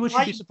 Why would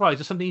she be surprised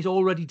at something he's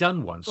already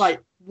done once? Right.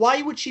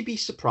 Why would she be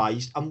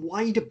surprised? And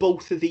why do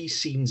both of these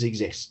scenes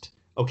exist?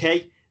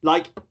 Okay?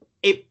 Like,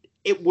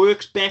 it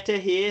works better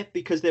here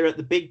because they're at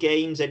the big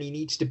games and he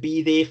needs to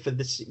be there for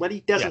the... Well,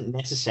 he doesn't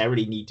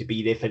necessarily need to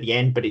be there for the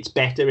end, but it's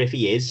better if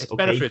he is. It's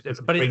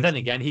better but then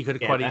again, he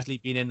could have quite easily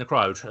been in the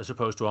crowd as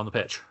opposed to on the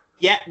pitch.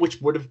 Yeah, which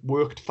would have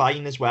worked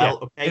fine as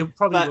well. Yeah, okay, it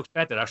probably works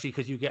better, actually,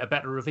 because you get a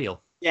better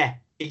reveal. Yeah,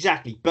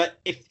 exactly. But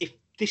if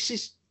this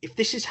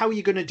is how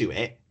you're going to do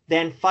it,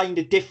 then find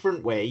a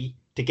different way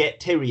to get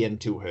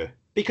Tyrion to her.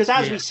 Because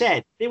as we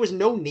said, there was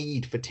no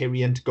need for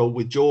Tyrion to go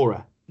with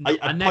Jorah.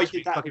 And next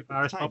week, fucking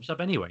Varys pops up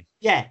anyway.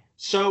 Yeah,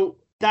 so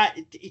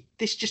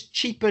this just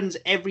cheapens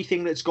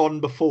everything that's gone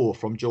before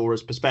from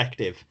Jorah's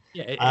perspective.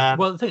 Yeah.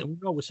 Well, the thing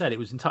we always said, it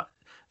was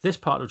this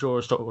part of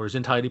Jorah's story is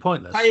entirely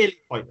pointless.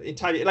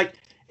 Entirely like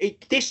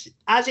this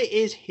as it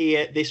is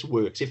here. This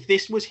works. If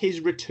this was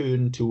his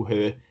return to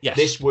her,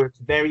 this works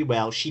very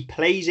well. She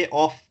plays it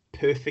off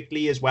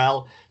perfectly as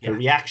well. Her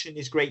reaction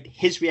is great.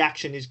 His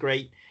reaction is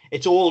great.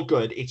 It's all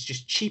good. It's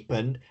just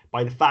cheapened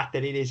by the fact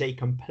that it is a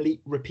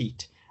complete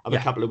repeat of a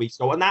couple of weeks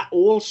ago, and that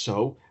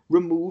also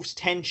removes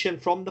tension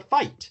from the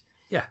fight.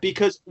 Yeah,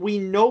 because we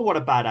know what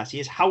a badass he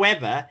is.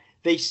 However,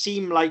 they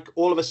seem like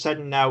all of a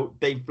sudden now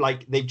they've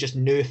just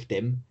nerfed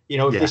him. You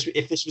know,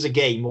 if this was a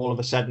game, all of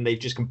a sudden they've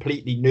just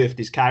completely nerfed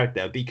his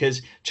character,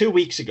 because 2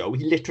 weeks ago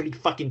he literally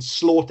fucking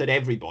slaughtered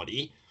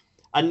everybody,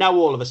 and now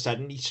all of a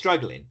sudden he's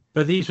struggling.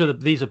 But these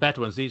are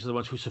better ones. These are the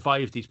ones who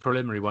survived these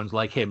preliminary ones,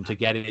 like him, to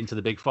get into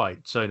the big fight.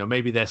 So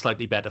maybe they're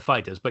slightly better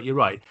fighters. But you're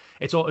right.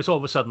 It's all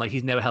of a sudden like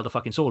he's never held a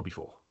fucking sword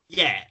before.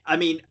 Yeah, I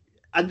mean,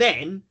 and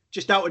then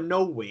just out of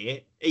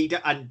nowhere, and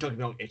don't get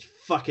me wrong, it's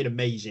fucking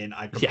amazing.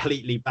 I'm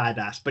completely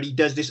badass, but he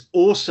does this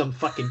awesome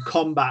fucking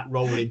combat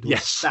roll into a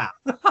staff.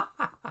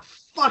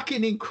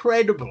 Fucking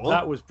incredible.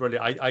 That was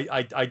brilliant.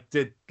 I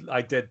did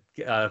raise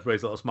a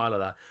little smile at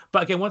that.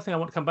 But again, one thing I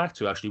want to come back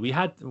to, actually, we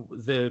had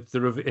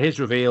his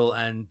reveal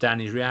and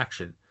Dany's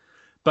reaction.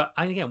 But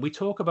again, we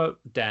talk about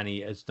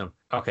Dany as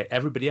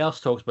everybody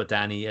else talks about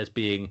Dany as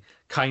being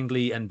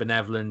kindly and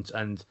benevolent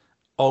and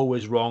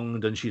always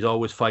wronged, and she's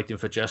always fighting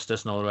for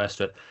justice and all the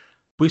rest of it.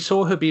 We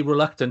saw her be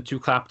reluctant to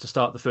clap to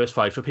start the first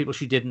fight for people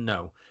she didn't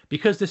know.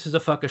 Because this is a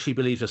fucker she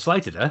believes has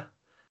slighted her,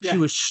 she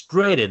was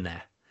straight in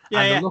there.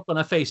 And the look on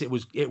her face, it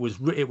was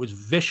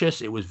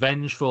vicious, it was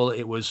vengeful,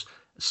 it was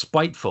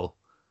spiteful.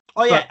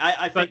 Oh yeah,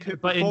 I think her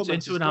but in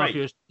performance 2.5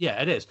 years,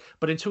 it is.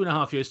 But in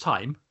 2.5 years'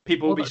 time,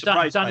 people will be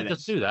surprised. Dany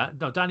doesn't do that.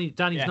 No,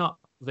 Dany's not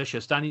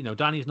vicious.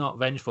 Dany's not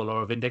vengeful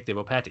or vindictive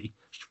or petty.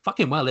 She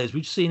fucking well is.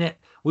 We've seen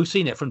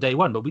it from day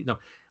one. But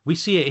we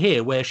see it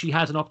here where she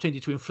has an opportunity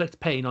to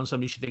inflict pain on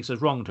somebody she thinks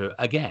has wronged her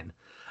again.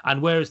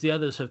 And whereas the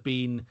others have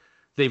been,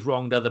 they've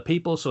wronged other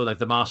people. So like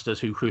the masters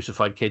who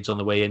crucified kids on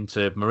the way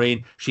into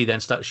Meereen,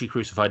 she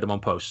crucified them on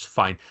posts.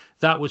 Fine,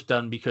 that was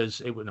done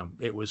because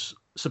it was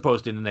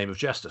supposed in the name of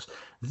justice.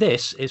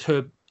 This is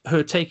her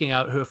taking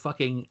out her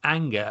fucking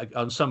anger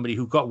on somebody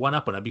who got one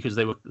up on her because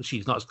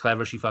she's not as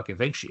clever as she fucking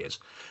thinks she is.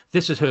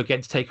 This is her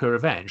getting to take her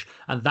revenge,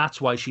 and that's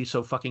why she's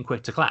so fucking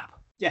quick to clap.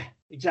 Yeah,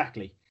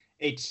 exactly.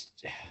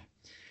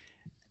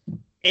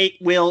 It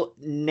will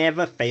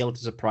never fail to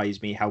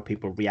surprise me how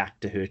people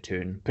react to her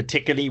turn,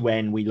 particularly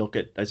when we look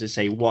at, as I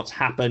say, what's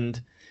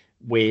happened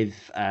with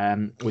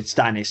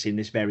Stannis in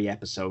this very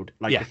episode.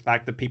 Like the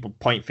fact that people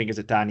point fingers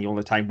at Dany all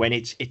the time when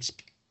it's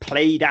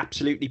played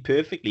absolutely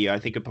perfectly. I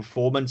think her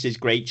performance is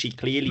great. She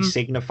clearly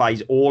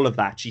signifies all of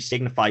that. She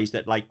signifies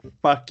that, like,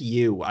 fuck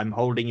you, I'm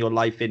holding your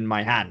life in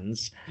my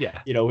hands.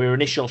 Yeah. You know, her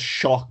initial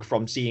shock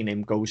from seeing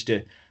him goes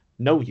to,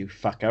 no, you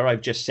fucker,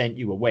 I've just sent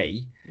you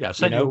away. Yeah, I've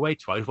sent you away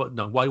twice.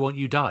 Why won't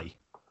you die?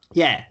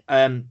 Yeah,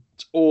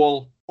 it's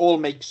all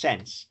makes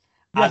sense,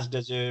 as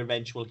does her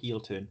eventual heel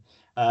turn.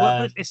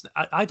 I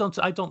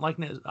don't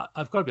liken it.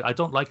 I've got to be. I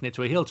don't liken it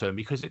to a heel turn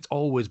because it's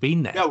always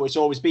been there. No, it's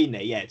always been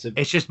there. Yeah,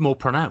 it's just more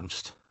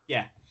pronounced.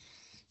 Yeah.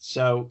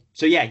 So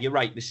yeah, you're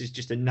right. This is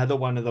just another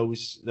one of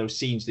those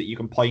scenes that you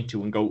can point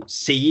to and go,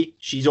 see,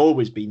 she's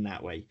always been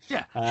that way.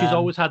 Yeah, she's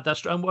always had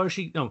that. And where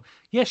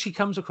yes, she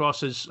comes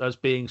across as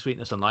being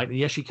sweetness and light, and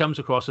yes, she comes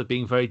across as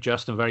being very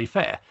just and very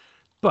fair.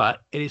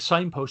 But it is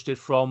signposted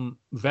from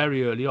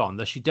very early on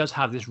that she does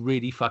have this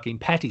really fucking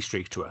petty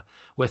streak to her,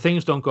 where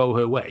things don't go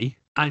her way,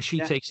 and she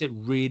takes it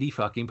really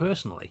fucking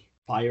personally.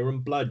 Fire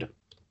and blood.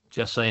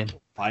 Just saying.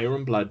 Fire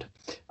and blood.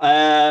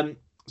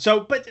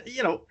 So, but,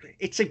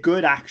 it's a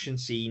good action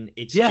scene.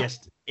 It's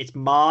just, it's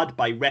marred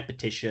by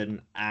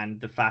repetition and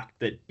the fact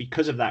that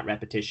because of that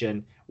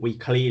repetition, we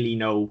clearly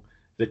know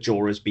that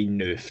Jorah's been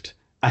nerfed.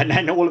 And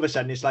then all of a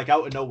sudden, it's like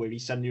out of nowhere, he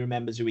suddenly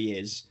remembers who he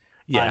is.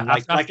 Yeah,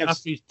 after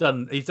he's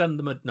done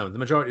the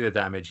majority of the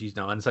damage.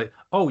 And it's like,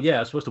 oh yeah, I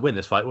was supposed to win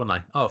this fight, wasn't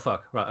I? Oh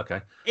fuck, right,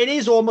 okay. It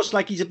is almost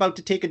like he's about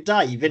to take a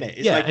dive, isn't it?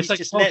 It's like he's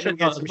just letting him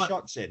get some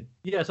shots in.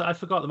 Yeah, so I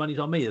forgot the money's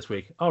on me this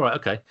week. All right,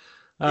 okay.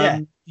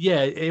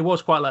 It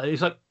was quite like,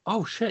 it's like,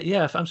 oh shit,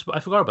 yeah, I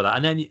forgot about that.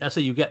 And then I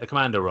say you get the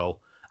commander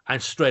roll and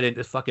straight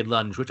into fucking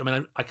lunge, which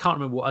I can't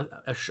remember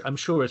I'm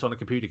sure it's on a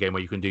computer game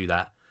where you can do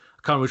that.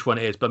 I can't remember which one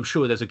it is, but I'm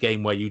sure there's a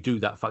game where you do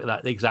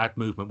that exact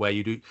movement where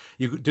you do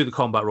the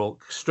combat roll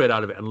straight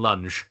out of it and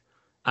lunge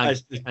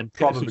and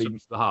probably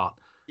to the heart.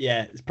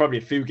 Yeah, there's probably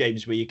a few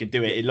games where you can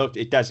do it.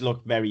 It does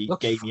look very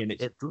gamey, and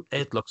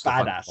it looks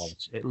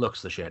badass. It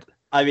looks the shit.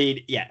 I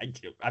mean, yeah,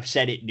 I've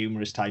said it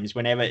numerous times.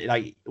 Whenever,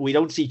 like, we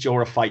don't see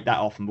Jorah fight that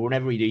often, but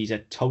whenever we do, he's a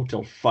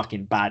total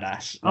fucking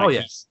badass. Like,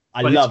 yes.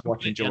 I love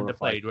watching Jorah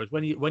fight. Whereas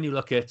when you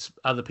look at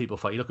other people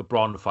fight, you look at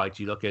Bronn fight,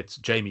 you look at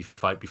Jaime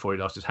fight before he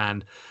lost his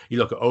hand, you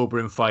look at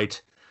Oberyn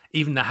fight,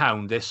 even the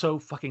Hound, they're so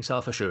fucking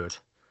self-assured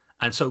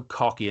and so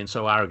cocky and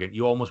so arrogant.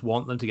 You almost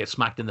want them to get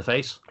smacked in the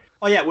face.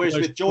 Oh yeah, whereas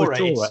with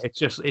Jorah,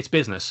 it's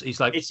business. He's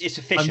like it's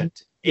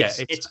efficient.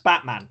 It's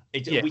Batman.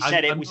 We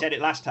said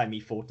it last time he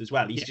fought as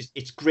well.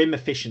 It's grim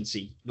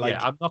efficiency. Like,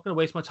 I'm not going to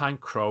waste my time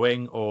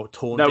crowing or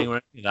taunting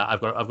or anything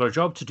like that. I've got a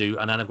job to do,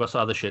 and then I've got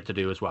some other shit to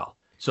do as well.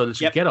 So let's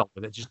just get on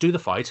with it. Just do the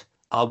fight.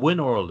 I'll win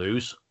or I'll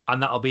lose,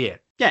 and that'll be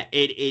it. Yeah,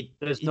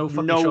 there's no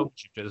fucking show.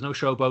 There's no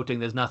showboating.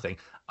 There's nothing.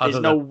 There's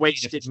no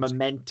wasted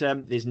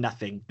momentum. There's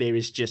nothing. There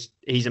is just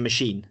he's a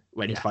machine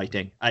when he's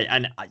fighting.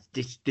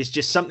 There's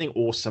just something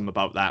awesome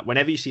about that.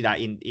 Whenever you see that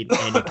in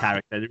any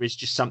character, there is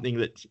just something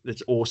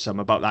that's awesome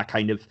about that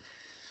kind of.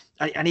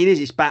 And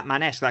it's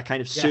Batman-esque, that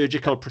kind of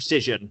surgical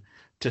precision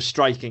to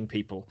striking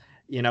people.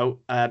 You know,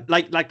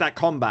 like that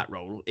combat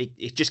role,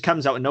 it just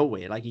comes out of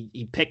nowhere. Like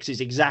he picks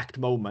his exact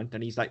moment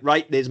and he's like,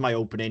 right, there's my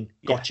opening,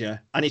 gotcha. Yeah.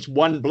 And it's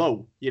one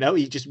blow, you know,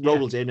 he just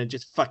rolls in and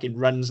just fucking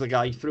runs the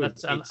guy through.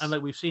 And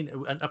like we've seen,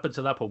 and up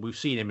until that point, we've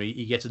seen him,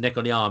 he gets a nick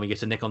on the arm, he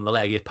gets a nick on the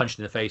leg, he gets punched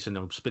in the face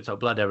and spits out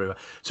blood everywhere.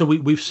 So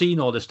we've seen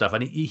all this stuff,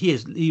 and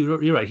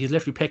you're right, he's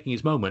literally picking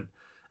his moment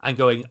and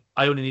going,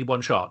 I only need one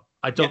shot.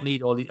 I don't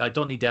need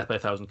death by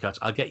 1,000 cuts.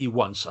 I'll get you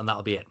once and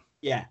that'll be it.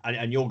 Yeah,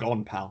 and you're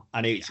gone, pal.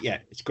 And it's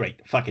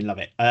great. Fucking love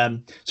it.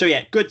 So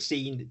yeah, good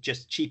scene,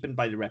 just cheapened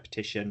by the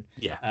repetition.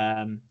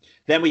 Yeah.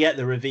 Then we get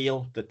the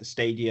reveal that the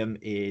stadium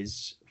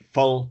is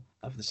full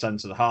of the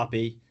Sons of the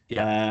Harpy.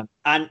 Yeah.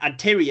 And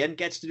Tyrion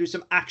gets to do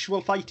some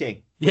actual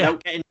fighting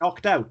without getting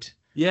knocked out.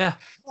 Yeah.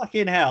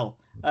 Fucking hell.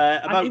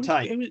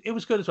 Time. It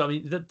was good as well. I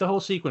mean, the whole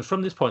sequence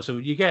from this point. So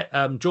you get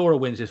Jorah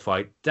wins his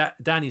fight.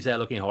 Dany's there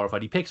looking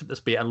horrified. He picks up the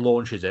spear and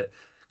launches it.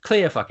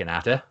 Clear fucking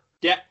at her.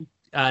 Yeah.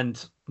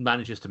 And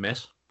manages to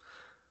miss.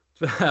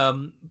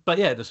 But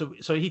yeah,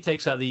 so he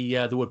takes out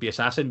the would-be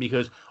assassin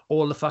because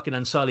all the fucking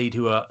Unsullied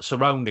who are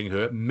surrounding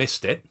her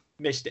missed it.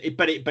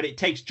 But it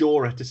takes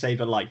Jorah to save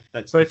her life.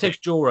 It takes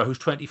Jorah, who's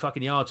 20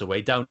 fucking yards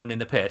away, down in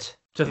the pit,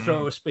 to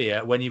throw a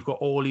spear when you've got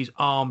all these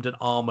armed and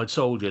armoured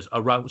soldiers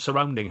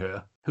surrounding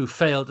her who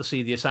failed to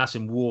see the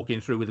assassin walking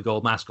through with a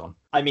gold mask on.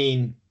 I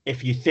mean,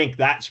 if you think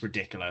that's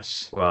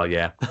ridiculous. Well,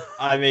 yeah.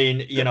 I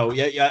mean, you know,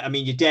 I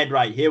mean, you're dead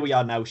right. Here we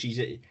are now. She's...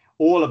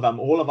 All of them,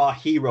 all of our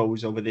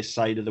heroes over this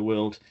side of the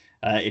world,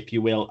 if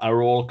you will,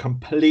 are all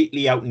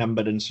completely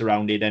outnumbered and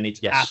surrounded, and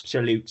it's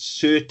absolute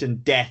certain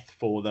death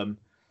for them.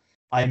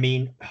 I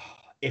mean,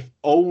 if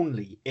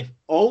only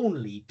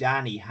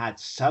Dany had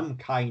some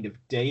kind of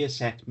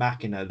Deus Ex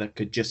Machina that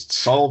could just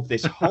solve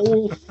this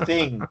whole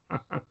thing.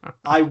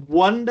 I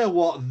wonder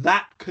what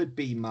that could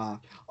be,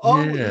 Mark.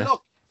 Oh,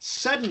 look.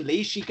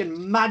 Suddenly she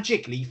can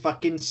magically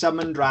fucking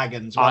summon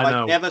dragons. Well,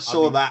 I never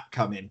saw that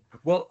coming.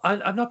 Well,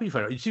 I'm not being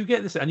fair. So you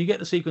get this, and you get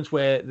the sequence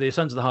where the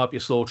Sons of the Harpy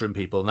are slaughtering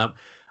people. Now,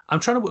 I'm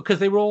trying to, because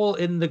they were all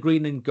in the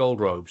green and gold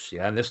robes,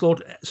 and they're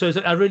slaughtering. So it's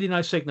a really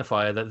nice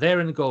signifier that they're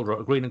in the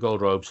green and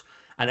gold robes,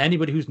 and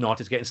anybody who's not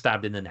is getting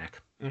stabbed in the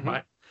neck,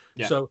 right?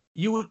 Yeah. So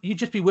you'd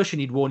just be wishing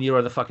you'd worn your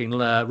other fucking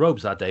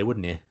robes that day,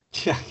 wouldn't you?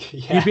 Yeah.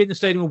 You'd be in the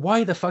stadium.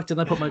 Why the fuck did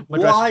I put my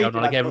dress down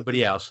like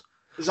everybody else?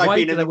 It's like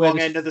being in the wrong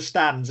end of the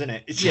stands, isn't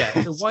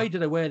it? So why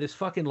did I wear this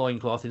fucking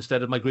loincloth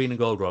instead of my green and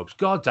gold robes?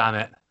 God damn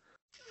it.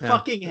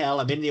 Fucking hell,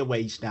 I'm in the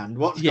away stand.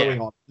 What's going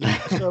on?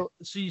 so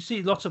you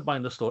see lots of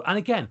mindless slaughter. And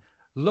again,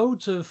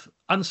 loads of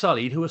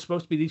Unsullied who are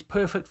supposed to be these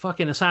perfect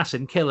fucking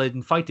assassin, killer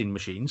and fighting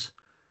machines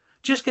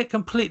just get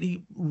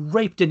completely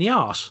raped in the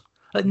arse.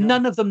 Like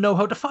none of them know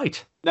how to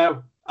fight.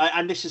 No.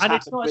 And this is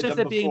it's not as if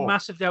they're being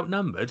massively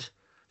outnumbered.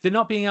 They're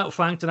not being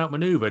outflanked and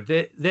outmaneuvered.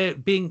 They're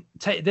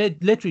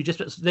literally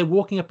they're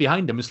walking up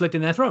behind them and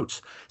slitting their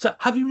throats. So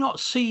have you not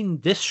seen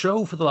this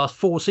show for the last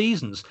 4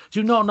 seasons? Do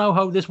you not know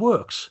how this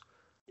works?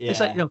 Yeah. It's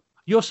like,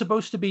 you're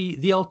supposed to be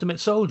the ultimate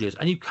soldiers,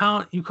 and you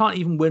can't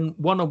even win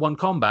one-on-one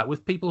combat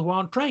with people who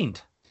aren't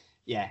trained.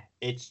 Yeah,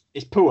 it's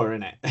poor,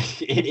 isn't it?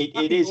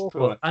 It is awful.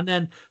 Poor. And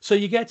then so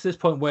you get to this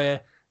point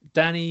where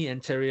Dany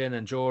and Tyrion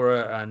and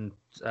Jorah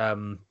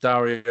and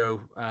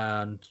Dario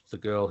and the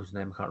girl whose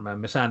name I can't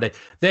remember, Missandei,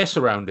 they're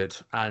surrounded,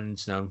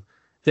 and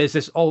there's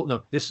this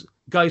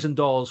Guys and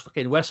Dolls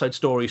fucking West Side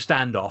Story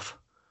standoff,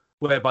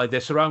 whereby they're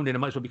surrounded and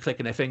might as well be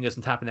clicking their fingers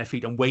and tapping their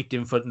feet and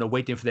waiting for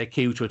their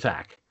cue to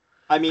attack.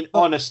 I mean,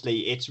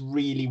 honestly, it's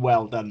really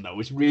well done, though.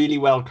 It's really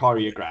well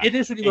choreographed. It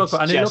is really well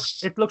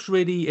choreographed, and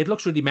it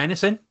looks really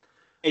menacing.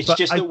 It's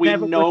just that we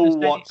know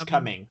what's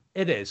coming.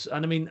 It is,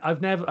 and I mean,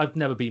 I've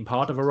never been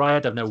part of a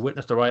riot. I've never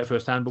witnessed a riot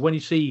firsthand. But when you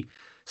see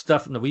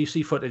stuff, when you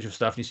see footage of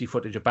stuff, and you see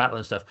footage of battle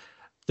and stuff,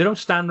 they don't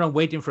stand around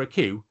waiting for a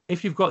cue.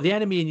 If you've got the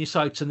enemy in your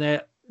sights and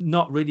they're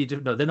not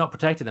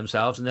protecting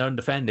themselves and they're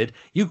undefended,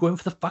 you go in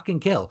for the fucking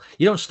kill.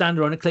 You don't stand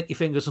around and click your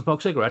fingers and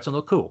smoke cigarettes and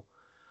look cool.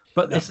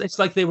 But no. It's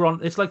like they were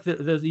on. It's like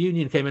the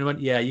union came in and went,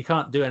 yeah, you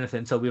can't do anything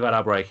until we've had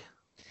our break.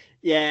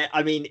 Yeah,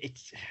 I mean,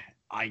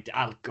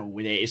 I'll go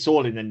with it. It's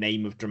all in the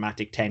name of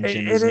dramatic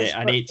tension, isn't it?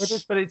 And it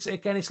is, but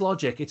it's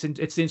logic. It's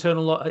the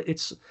internal.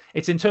 It's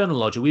internal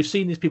logic. We've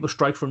seen these people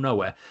strike from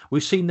nowhere.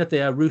 We've seen that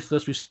they are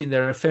ruthless. We've seen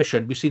they're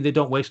efficient. We've seen they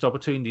don't waste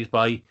opportunities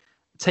they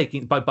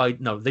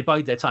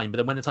bide their time. But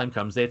then when the time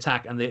comes, they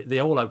attack and they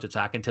all out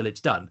attack until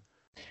it's done.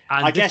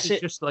 And I guess it's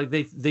just like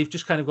they've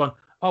just kind of gone,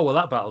 oh, well,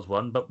 that battle's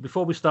won, but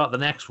before we start the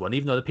next one,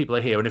 even though the people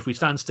are here, and if we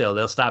stand still,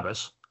 they'll stab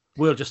us,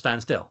 we'll just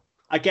stand still.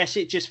 I guess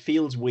it just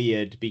feels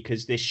weird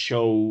because this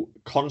show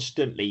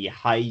constantly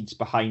hides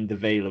behind the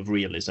veil of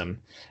realism.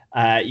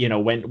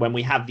 When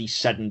we have these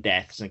sudden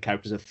deaths and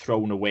characters are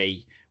thrown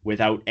away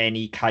without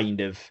any kind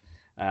of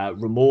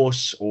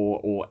remorse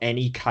or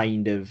any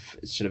kind of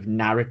sort of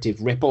narrative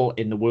ripple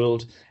in the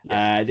world,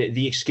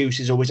 the excuse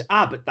is always,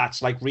 but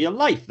that's like real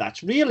life.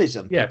 That's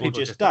realism. Yeah, people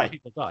just die.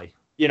 People die.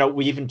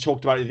 We even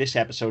talked about it in this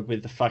episode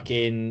with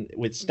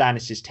with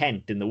Stannis'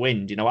 tent in the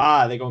wind.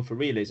 They're going for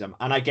realism,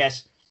 and I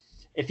guess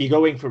if you're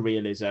going for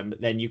realism,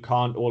 then you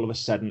can't all of a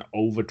sudden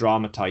over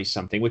dramatize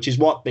something, which is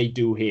what they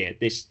do here.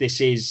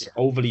 This is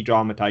overly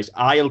dramatized.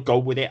 I'll go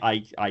with it.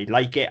 I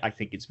like it. I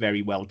think it's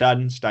very well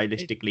done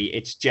stylistically.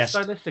 It's just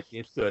stylistically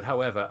it's good.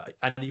 However,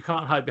 and you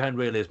can't hide behind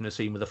realism in a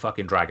scene with a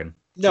fucking dragon.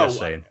 No, just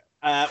saying.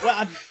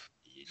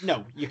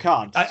 No, you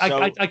can't.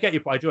 I get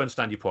your point. I do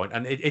understand your point,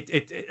 and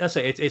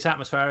it's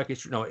atmospheric.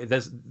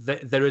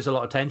 There is a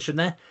lot of tension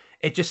there.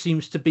 It just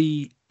seems to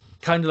be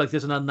kind of like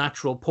there's an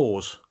unnatural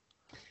pause.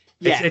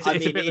 Yeah, it's a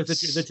bit like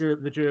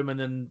the German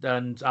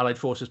and Allied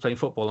forces playing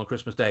football on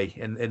Christmas Day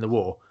in the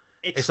war.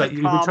 It's like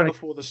the calm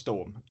before the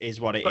storm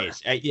is what it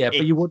is. But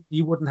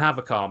you wouldn't have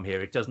a calm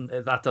here.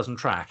 That doesn't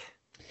track.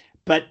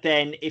 But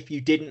then if you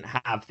didn't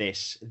have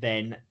this,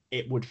 then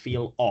it would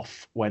feel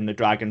off when the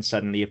dragon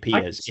suddenly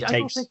appears. I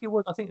don't think it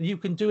would. I think you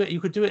can do it.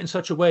 You could do it in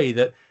such a way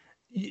that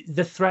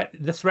the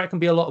threat can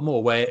be a lot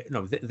more where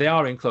they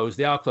are enclosed,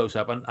 they are close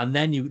up, and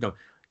then you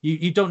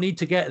don't need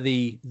to get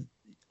the.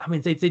 I mean,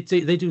 they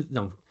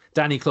do.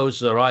 Dany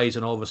closes her eyes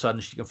and all of a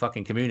sudden she can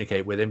fucking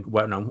communicate with him.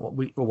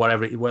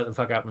 Whatever the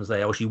fuck happens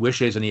there, or she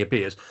wishes and he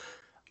appears.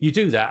 You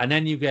do that, and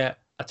then you get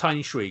a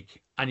tiny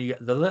shriek, and you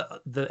get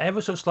the ever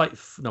so slight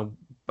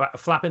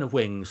flapping of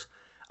wings,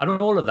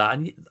 and all of that.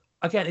 And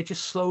again, it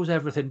just slows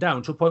everything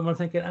down to a point where I'm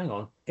thinking, hang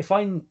on, if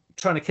I'm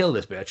trying to kill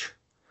this bitch,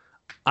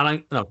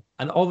 and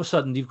all of a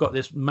sudden you've got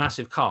this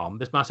massive calm,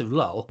 this massive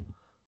lull.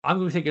 I'm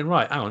going to be thinking,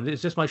 right, hang on,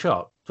 is this my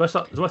shot? Do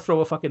I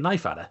throw a fucking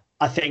knife at her?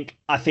 I think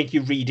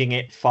you're reading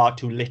it far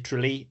too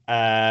literally.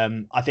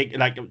 I think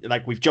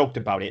like we've joked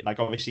about it. Like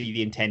obviously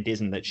the intent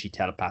isn't that she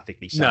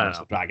telepathically summons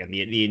the dragon.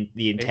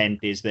 The intent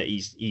is that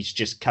he's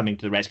just coming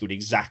to the rescue at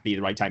exactly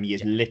the right time. He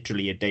is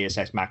literally a Deus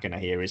Ex Machina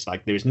here. It's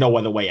like there's no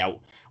other way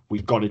out.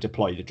 We've got to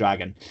deploy the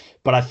dragon.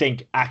 But I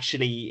think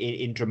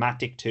actually in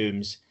dramatic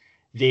terms,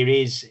 there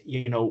is,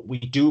 we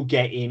do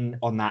get in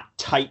on that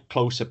tight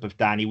close-up of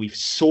Dany. We've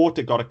sort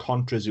of got a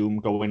contra zoom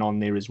going on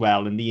there as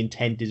well. And the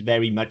intent is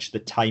very much the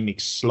timing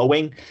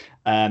slowing.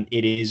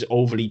 It is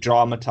overly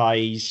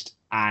dramatized.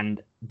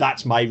 And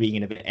that's my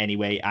reading of it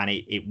anyway. And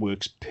it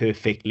works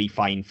perfectly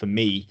fine for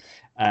me.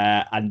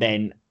 And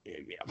then,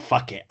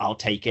 fuck it, I'll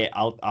take it.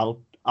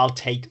 I'll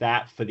take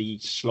that for the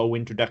slow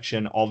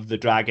introduction of the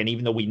dragon,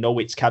 even though we know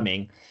it's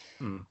coming.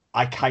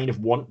 I kind of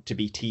want to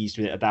be teased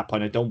with it at that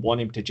point. I don't want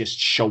him to just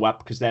show up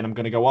because then I'm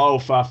going to go, oh,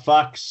 for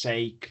fuck's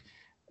sake.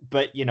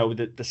 But,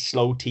 the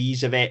slow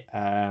tease of it,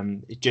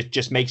 it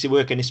just makes it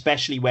work. And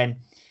especially when,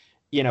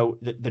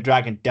 the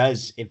dragon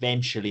does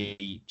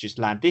eventually just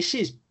land. This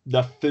is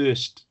the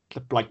first,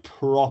 like,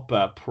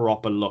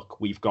 proper look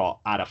we've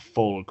got at a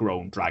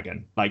full-grown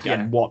dragon,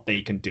 and what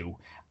they can do.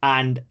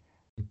 And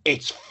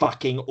it's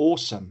fucking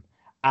awesome.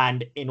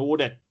 And in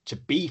order to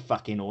be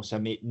fucking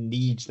awesome, it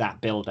needs that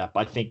build-up.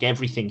 I think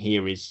everything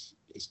here is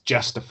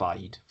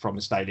justified from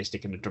a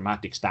stylistic and a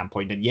dramatic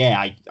standpoint. And yeah,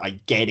 I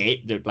get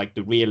it.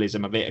 The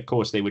realism of it, of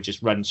course, they would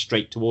just run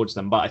straight towards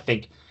them. But I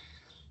think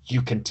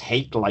you can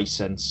take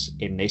license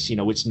in this.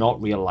 It's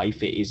not real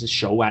life. It is a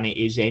show and it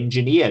is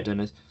engineered.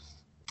 And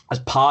as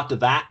part of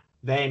that,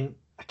 then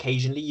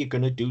occasionally you're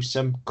going to do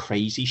some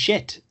crazy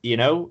shit,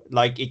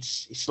 Like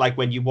it's like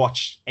when you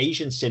watch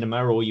Asian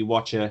cinema or you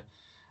watch a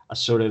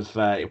sort of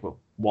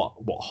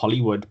what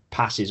Hollywood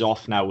passes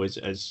off now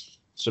as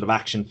sort of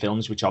action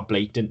films, which are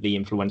blatantly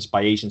influenced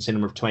by Asian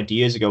cinema of 20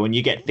 years ago, and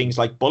you get things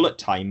like bullet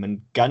time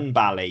and gun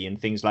ballet and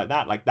things like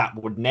that. Like that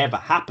would never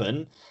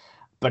happen,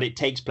 but it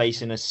takes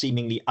place in a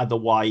seemingly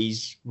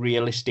otherwise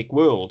realistic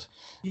world.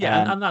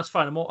 Yeah, and that's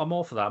fine. I'm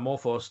all for that. I'm all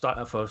for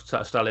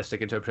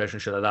stylistic interpretation,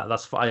 shit like that.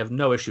 That's I have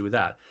no issue with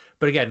that.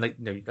 But again,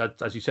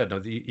 as you said,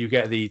 you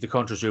get the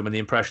contra zoom and the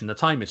impression the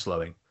time is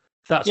slowing.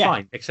 That's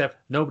fine, except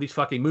nobody's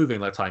fucking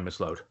moving like time is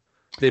slowed.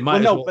 They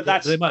might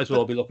as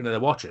well be looking at their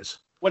watches.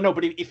 Well, no,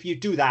 but if you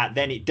do that,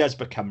 then it does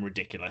become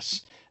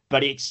ridiculous.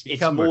 But it's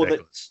more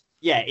ridiculous.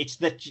 It's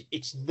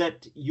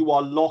that you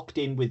are locked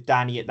in with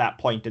Dany at that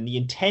point, and the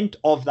intent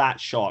of that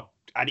shot,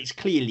 and it's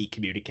clearly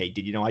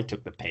communicated. I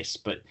took the piss,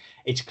 but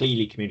it's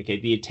clearly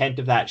communicated. The intent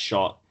of that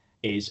shot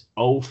is,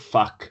 oh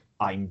fuck,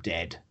 I'm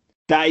dead.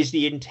 That is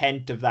the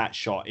intent of that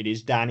shot. It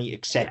is Dany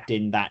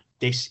accepting that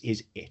this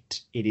is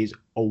it. It is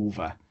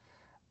over.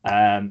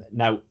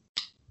 Now,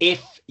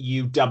 if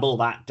you double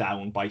that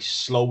down by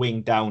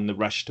slowing down the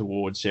rush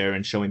towards her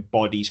and showing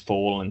bodies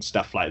fall and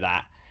stuff like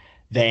that,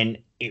 then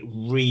it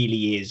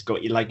really is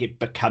it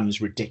becomes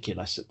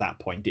ridiculous at that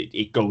point.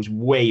 It goes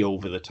way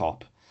over the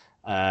top.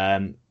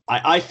 I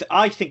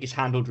I think it's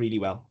handled really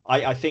well.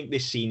 I think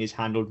this scene is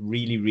handled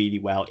really, really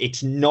well.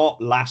 It's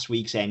not last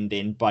week's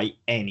ending by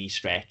any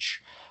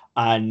stretch.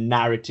 And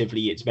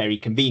narratively, it's very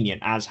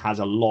convenient, as has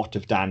a lot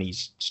of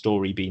Dany's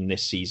story been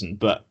this season.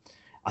 But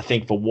I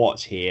think for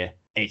what's here,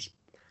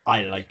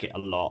 I like it a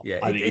lot. Yeah,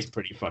 I think it's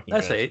pretty fucking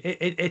good.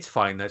 It's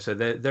fine. So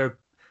there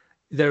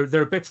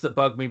are bits that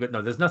bug me, but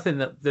no, there's nothing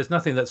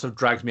that sort of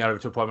drags me out of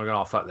it to a point where I'm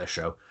going, oh, fuck this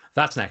show.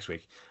 That's next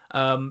week.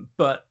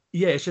 But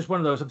yeah, it's just one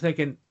of those. I'm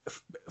thinking,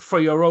 for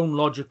your own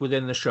logic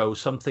within the show,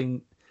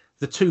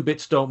 the two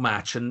bits don't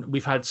match, and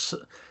we've had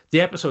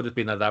the episode has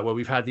been like that, where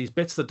we've had these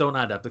bits that don't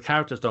add up, the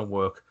characters don't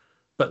work,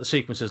 but the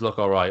sequences look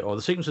all right, or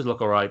the sequences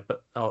look all right,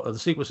 or the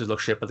sequences look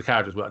shit, but the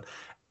characters work.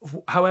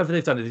 However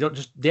they've done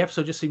it, the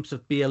episode just seems to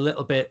be a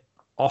little bit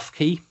off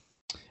key.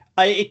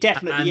 It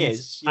definitely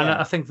is. Yeah. And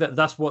I think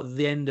that's what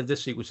the end of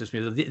this sequence is.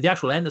 The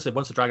actual end is that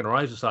once the dragon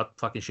arrives, they start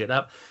fucking shit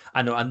up.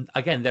 I know, and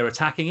again, they're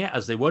attacking it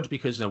as they would,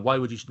 because why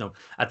would you know?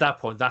 At that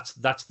point, that's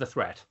the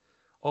threat.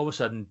 All of a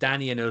sudden,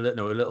 Dany and a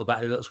little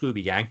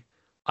Scooby gang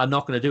are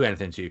not going to do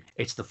anything to you.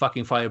 It's the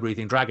fucking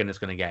fire-breathing dragon that's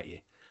going to get you.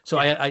 So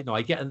I know,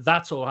 I get, and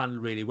that's all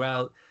handled really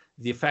well.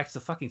 The effects,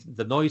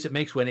 the noise it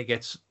makes when it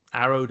gets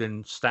arrowed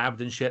and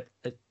stabbed and shit,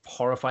 it's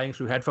horrifying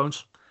through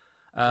headphones.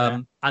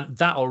 And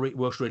that all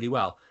works really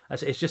well.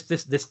 It's just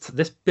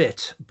this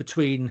bit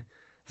between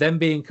them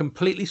being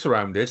completely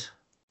surrounded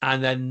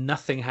and then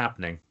nothing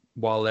happening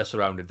while they're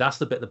surrounded. That's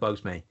the bit that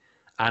bugs me.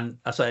 And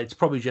I say it's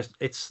probably just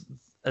it's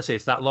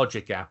that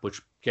logic gap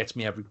which gets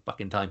me every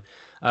fucking time.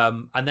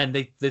 And then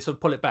they sort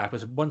of pull it back.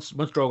 Because once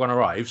Drogon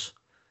arrives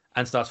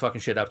and starts fucking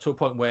shit up to a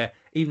point where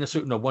even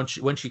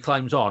when she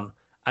climbs on,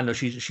 I know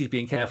she's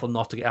being careful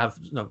not to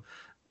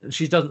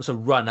she doesn't sort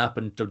of run up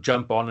and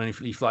jump on and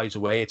he flies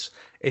away.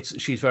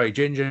 She's very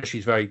ginger.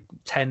 She's very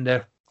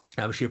tender.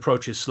 She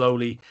approaches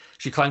slowly.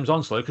 She climbs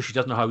on slowly because she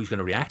doesn't know how he's going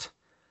to react.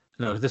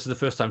 This is the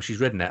first time she's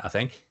ridden it, I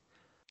think.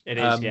 It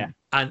is, yeah.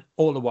 And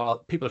all the while,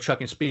 people are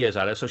chucking spears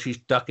at her, so she's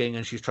ducking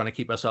and she's trying to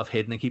keep herself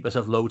hidden and keep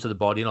herself low to the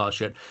body and all that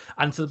shit.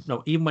 And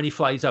even when he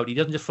flies out, he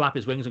doesn't just flap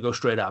his wings and go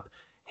straight up.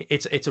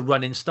 It's a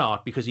running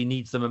start because he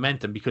needs the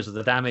momentum because of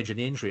the damage and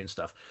the injury and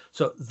stuff.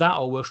 So that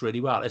all works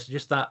really well. It's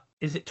just that,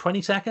 is it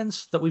 20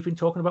 seconds that we've been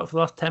talking about for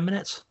the last 10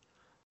 minutes?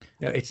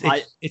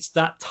 It's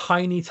that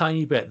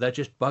tiny bit that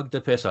just bugged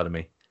the piss out of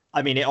me.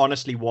 I mean, it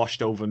honestly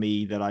washed over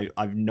me that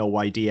I've no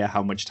idea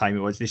how much time it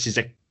was.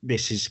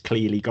 This is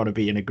clearly got to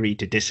be an agree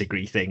to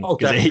disagree thing. Oh,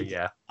 definitely,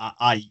 yeah.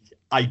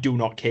 I do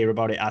not care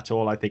about it at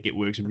all. I think it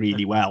works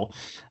really well.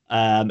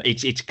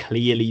 It's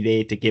clearly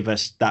there to give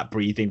us that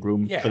breathing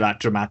room for that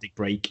dramatic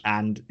break,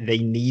 and they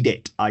need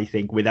it. I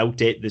think without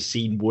it, the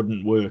scene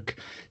wouldn't work.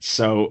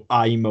 So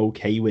I'm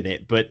okay with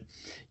it. But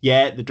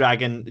yeah, the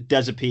dragon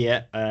does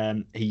appear.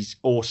 He's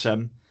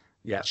awesome.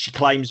 Yeah, she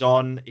climbs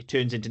on. It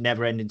turns into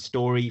never-ending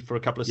story for a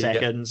couple of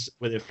seconds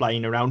with her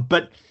flying around.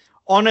 But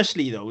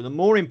honestly, though, the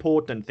more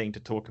important thing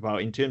to talk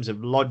about in terms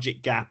of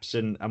logic gaps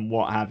and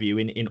what have you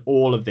in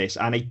all of this,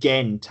 and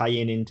again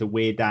tying into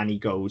where Dany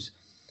goes,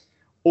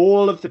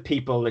 all of the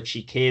people that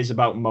she cares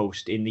about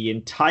most in the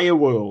entire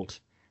world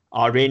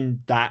are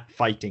in that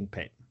fighting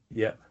pit.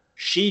 Yeah,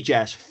 she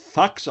just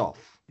fucks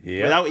off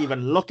without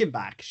even looking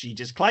back. She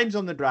just climbs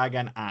on the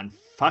dragon and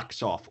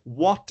fucks off.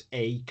 What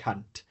a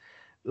cunt!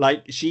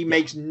 Like, she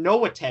makes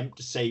no attempt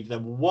to save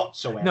them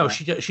whatsoever. No,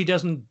 she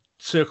doesn't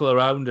circle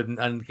around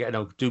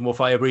and do more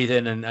fire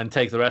breathing and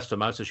take the rest of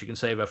them out so she can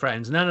save her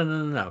friends.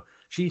 No.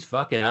 She's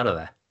fucking out of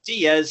there.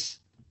 She is.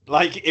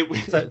 Like, it was.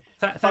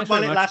 Thanks very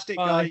much. Elastic,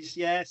 guys.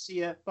 Yeah, see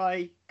ya.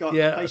 Bye.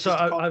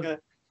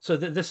 So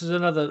this is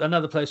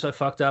another place I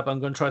fucked up. I'm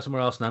going to try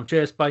somewhere else now.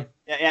 Cheers. Bye.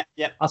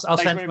 Yeah. I'll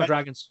send my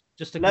dragons.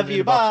 Just to love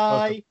you.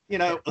 Bye.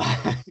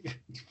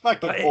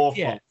 Fucking awful.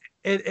 Yeah.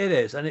 It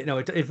is, and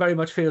it very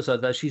much feels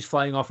like that she's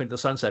flying off into the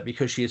sunset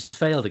because she has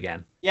failed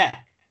again. Yeah,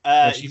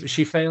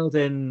 she failed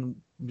in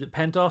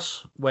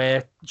Pentos,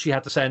 where she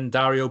had to send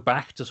Dario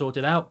back to sort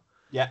it out.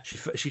 Yeah,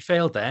 she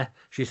failed there.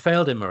 She's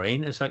failed in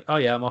Meereen. It's like, oh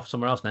yeah, I'm off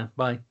somewhere else now.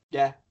 Bye.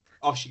 Yeah,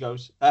 off she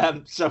goes.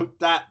 So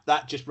that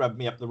just rubbed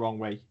me up the wrong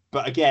way.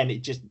 But again,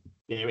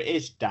 there it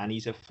is.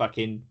 Dany's a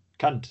fucking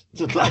cunt.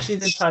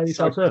 She's entirely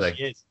self-serving.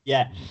 She is.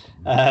 Yeah,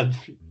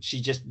 she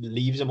just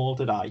leaves them all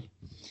to die.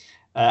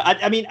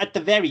 I mean, at the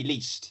very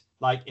least,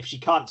 like, if she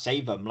can't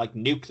save them, like,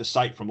 nuke the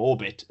site from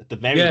orbit. At the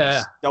very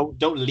least,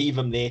 don't leave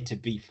them there to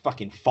be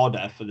fucking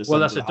fodder for the. Well,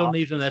 that's it. Don't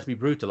leave them there to be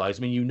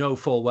brutalized. I mean, you know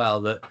full well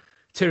that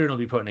Tyrion will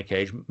be put in a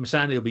cage.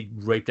 Missandei will be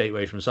raped 8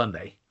 ways from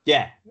Sunday.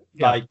 Yeah,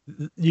 like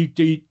you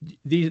do.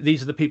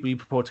 These are the people you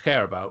purport to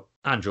care about,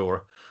 and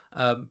Jorah.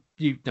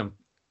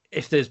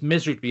 If there's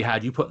misery to be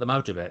had, you put them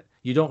out of it.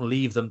 You don't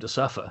leave them to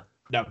suffer.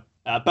 No,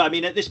 but I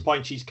mean, at this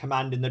point, she's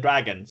commanding the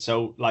dragon,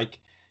 so like.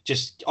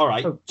 Just all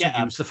right.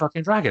 Use the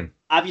fucking dragon.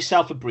 Have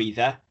yourself a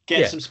breather,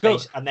 get some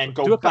space, and then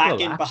go back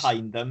in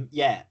behind them.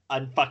 Yeah,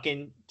 and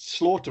fucking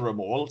slaughter them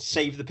all.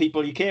 Save the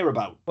people you care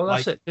about. Well,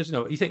 that's it. Because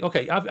you think,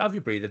 okay, have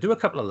your breather, do a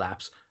couple of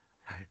laps,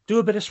 do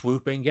a bit of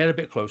swooping, get a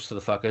bit close to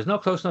the fuckers.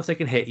 Not close enough they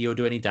can hit you or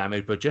do any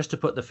damage, but just to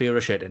put the fear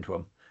of shit into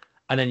them.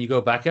 and then you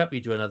go back up, you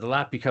do another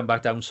lap, you come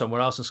back down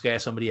somewhere else and scare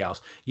somebody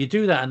else. You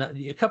do that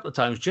a couple of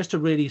times just to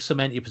really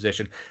cement your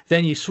position.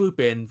 Then you swoop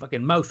in,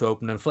 fucking mouth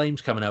open and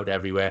flames coming out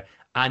everywhere,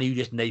 and you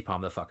just napalm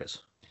the fuckers.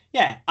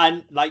 Yeah,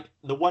 and like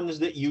the ones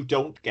that you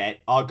don't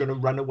get are going to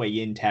run away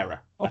in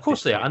terror. Of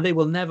course they are, and they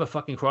will never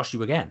fucking cross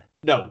you again.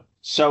 No.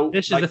 So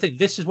this is the thing.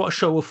 This is what a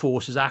show of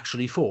force is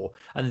actually for,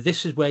 and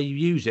this is where you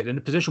use it in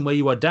a position where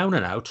you are down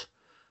and out,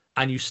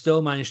 and you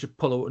still manage to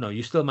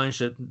you still manage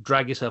to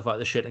drag yourself out of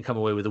the shit and come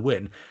away with a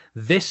win.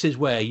 This is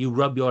where you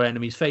rub your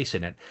enemy's face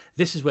in it.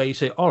 This is where you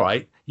say, all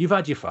right, you've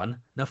had your fun,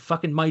 now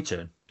fucking my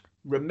turn.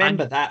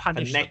 Remember that for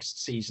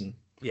next season.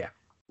 Yeah.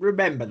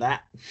 Remember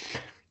that.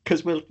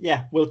 Because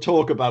we'll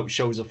talk about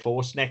shows of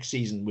force next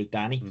season with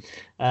Danny.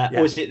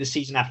 Or is it the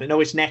season after? No,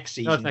 it's next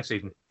season. No, it's next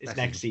season. It's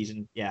next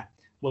season. Yeah.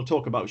 We'll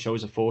talk about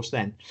shows of force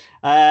then.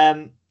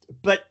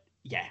 But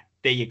yeah,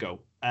 there you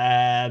go.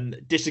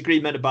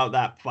 Disagreement about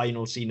that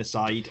final scene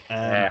aside.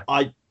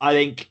 I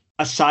think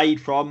aside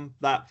from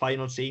that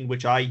final scene,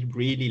 which I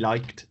really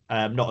liked,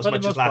 not as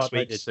much as last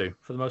week,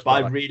 for the most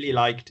part, I really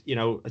liked.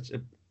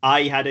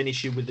 I had an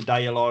issue with the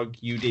dialogue.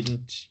 You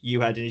didn't.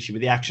 You had an issue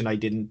with the action. I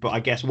didn't. But I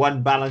guess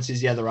one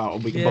balances the other out,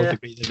 and we can both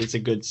agree that it's a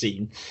good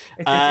scene.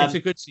 It's a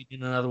good scene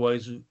in an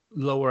otherwise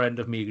lower end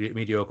of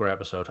mediocre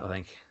episode, I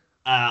think.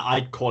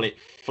 I'd call it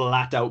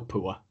flat out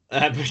poor.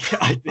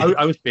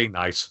 I was being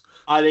nice.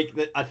 I think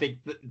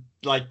that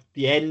like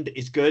the end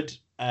is good.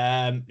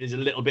 There's a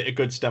little bit of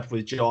good stuff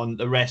with Jon.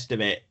 The rest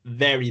of it,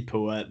 very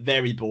poor,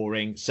 very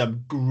boring.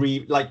 Some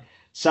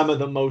of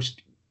the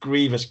most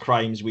grievous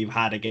crimes we've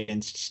had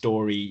against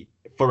story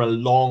for a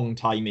long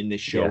time in this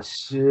show.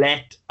 Yes.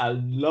 Let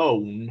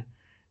alone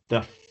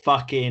the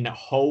fucking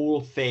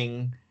whole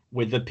thing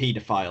with the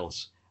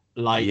pedophiles.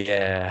 One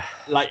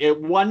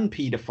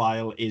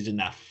pedophile is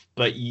enough,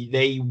 but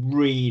they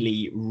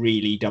really,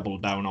 really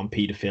doubled down on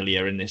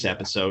pedophilia in this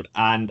episode,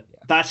 and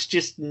that's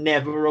just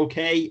never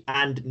okay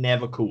and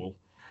never cool.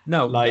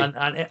 No,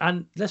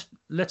 and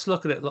let's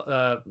look at it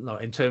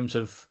in terms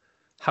of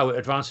how it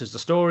advances the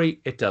story.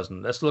 It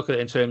doesn't. Let's look at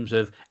it in terms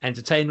of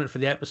entertainment for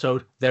the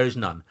episode. There is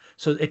none.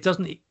 So it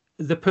doesn't.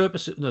 The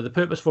purpose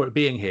for it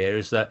being here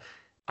is that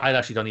I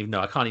actually don't even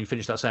know. I can't even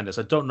finish that sentence.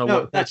 I don't know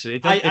what.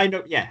 I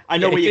know. Yeah, I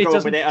know where you're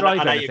going with it, and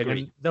I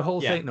agree. And the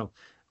whole thing. No,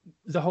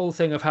 the whole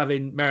thing of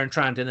having Meryn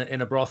Trant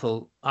in a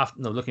brothel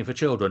looking for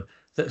children.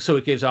 So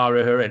it gives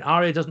Arya her in.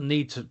 Arya doesn't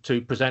need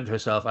to present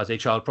herself as a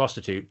child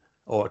prostitute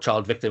or a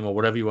child victim or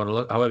whatever you want to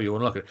look. However you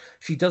want to look at it,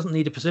 she doesn't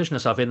need to position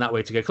herself in that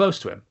way to get close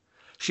to him.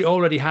 She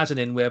already has an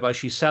in whereby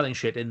she's selling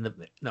shit in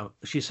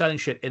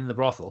the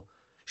brothel.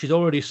 She's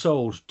already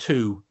sold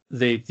to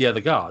the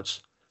other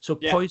guards. So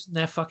poison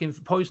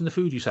the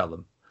food you sell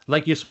them,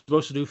 like you're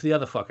supposed to do for the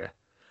other fucker.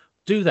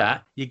 Do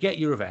that, you get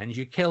your revenge,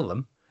 you kill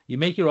them, you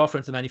make your offer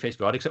into the many-faced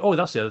god, except,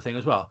 that's the other thing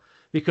as well.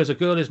 Because a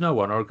girl is no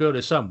one, or a girl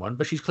is someone,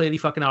 but she's clearly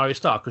fucking Arya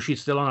Stark, because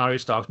she's still on Arya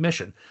Stark's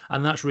mission.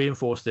 And that's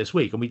reinforced this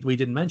week, and we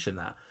didn't mention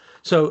that.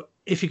 So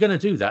if you're going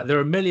to do that, there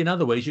are a million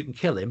other ways you can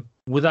kill him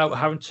without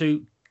having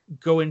to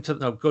go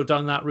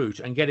down that route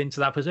and get into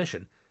that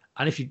position.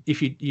 And if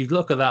you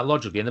look at that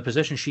logically, in the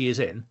position she is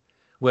in,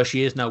 where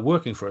she is now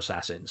working for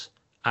assassins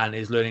and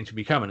is learning to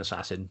become an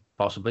assassin,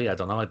 possibly, I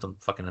don't know, I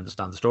don't fucking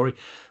understand the story,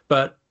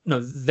 but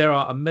there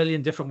are a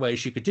million different ways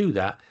she could do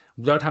that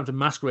without having to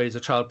masquerade as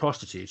a child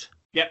prostitute.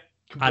 Yep,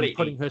 completely. And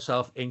putting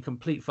herself in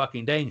complete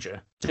fucking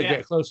danger to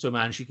get close to a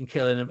man she can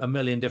kill in a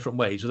million different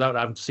ways without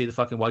having to see the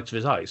fucking whites of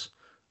his eyes.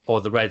 Or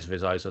the reds of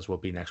his eyes, as will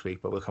be next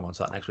week, but we'll come on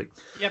to that next week.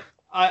 Yep,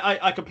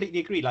 I completely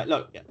agree. Like,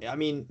 look, I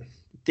mean,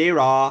 there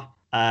are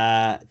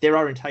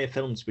entire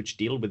films which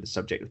deal with the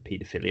subject of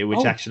paedophilia,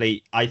 which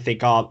actually I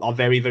think are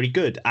very, very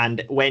good.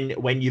 And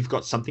when you've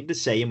got something to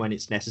say and when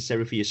it's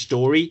necessary for your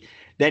story,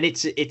 then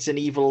it's an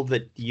evil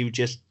that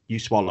you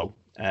swallow.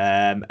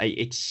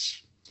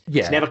 It's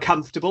never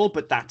comfortable,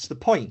 but that's the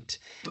point.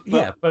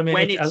 But I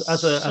mean,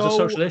 as a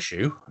social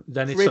issue,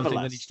 then it's something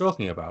that he's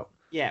talking about.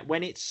 Yeah,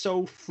 when it's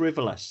so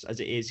frivolous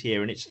as it is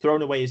here, and it's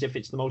thrown away as if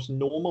it's the most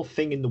normal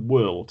thing in the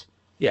world.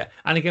 Yeah,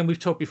 and again, we've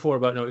talked before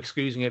about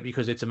excusing it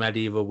because it's a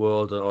medieval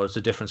world or it's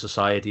a different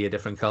society, a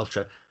different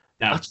culture.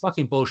 No. That's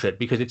fucking bullshit,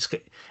 because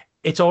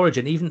its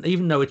origin,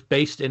 even though it's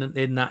based in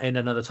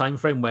another time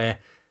frame where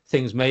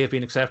things may have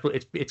been acceptable,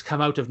 it's come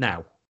out of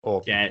now,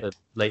 or the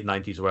late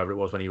 90s or whatever it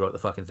was when he wrote the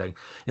fucking thing.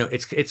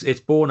 It's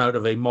born out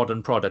of a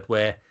modern product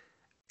where,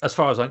 as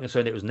far as I'm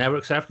concerned, it was never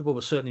acceptable,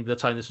 but certainly by the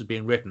time this was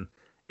being written,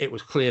 it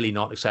was clearly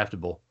not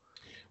acceptable.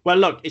 Well,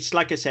 look, it's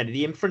like I said,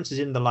 the inference is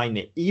in the line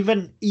there.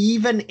 Even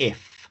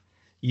if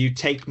you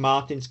take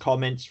Martin's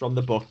comments from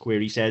the book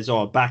where he says,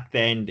 back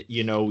then,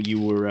 you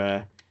were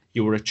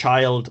a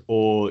child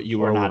or you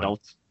were an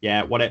adult.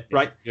 Yeah, whatever,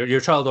 right? You're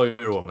a child or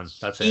you're a woman.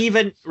 That's it.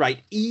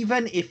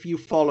 Even if you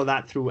follow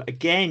that through,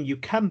 again, you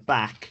come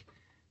back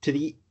to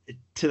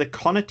the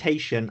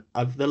connotation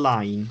of the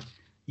line,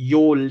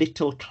 your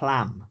little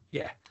clam.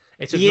 Yeah.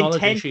 It's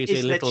acknowledging she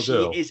is a little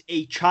girl. She is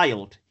a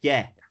child.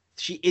 Yeah.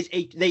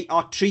 They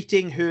are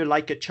treating her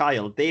like a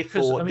child.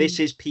 Therefore,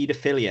 this is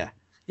paedophilia.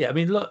 Yeah, I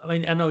mean, look, I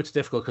know it's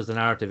difficult because the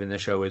narrative in the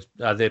show is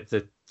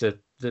the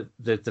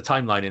the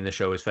timeline in the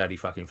show is fairly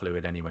fucking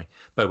fluid anyway,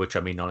 by which I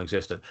mean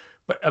non-existent.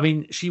 But I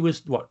mean, she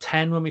was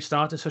 10 when we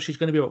started, so she's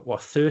going to be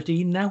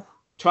 13 now?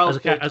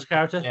 12 as a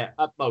character? Yeah,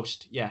 at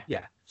most, yeah.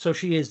 Yeah. So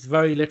she is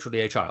very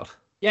literally a child.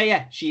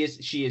 Yeah. She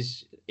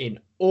is in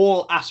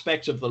all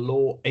aspects of the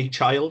law a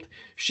child.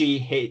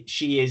 She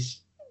is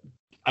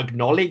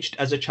acknowledged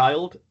as a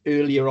child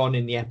earlier on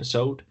in the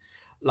episode.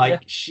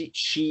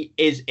 She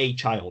is a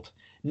child.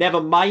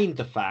 Never mind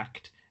the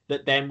fact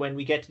that then when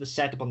we get to the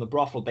setup on the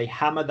brothel, they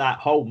hammer that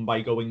home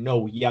by going,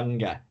 no,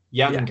 younger,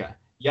 to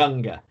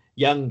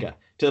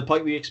the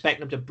point where you expect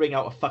them to bring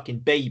out a fucking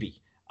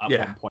baby at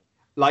one point.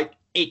 Like,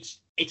 it's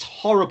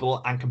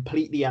horrible and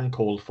completely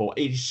uncalled for.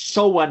 It is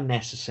so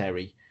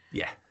unnecessary.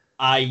 Yeah.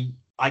 I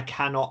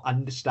cannot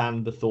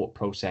understand the thought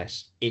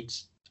process.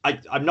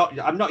 I'm not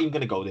even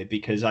going to go there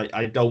because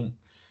I don't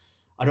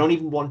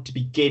even want to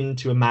begin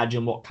to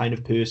imagine what kind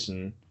of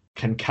person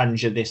can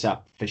conjure this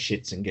up for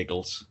shits and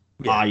giggles.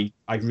 Yeah.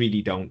 I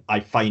really don't. I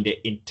find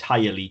it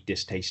entirely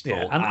distasteful.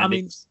 Yeah, and I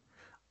mean,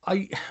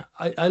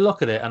 I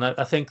look at it and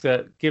I think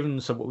that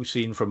given what we've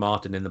seen from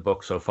Martin in the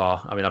book so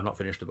far, I mean, I've not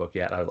finished the book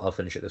yet. I'll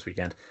finish it this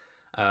weekend.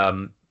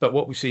 But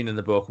what we've seen in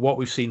the book, what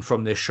we've seen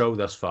from this show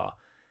thus far,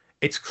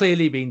 it's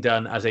clearly been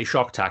done as a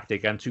shock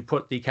tactic and to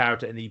put the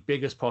character in the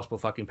biggest possible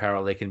fucking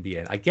peril they can be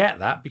in. I get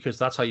that because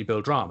that's how you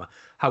build drama.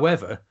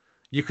 However,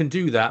 you can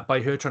do that by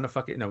her trying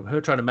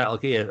to Metal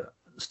Gear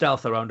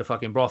stealth around a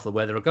fucking brothel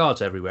where there are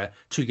guards everywhere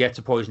to get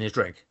to poison his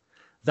drink.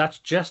 That's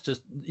just as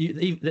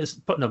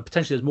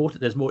potentially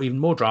there's even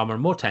more drama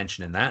and more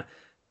tension in that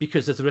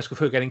because there's the risk of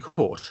her getting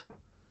caught.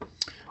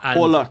 And,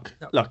 or look,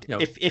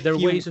 if there are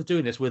ways of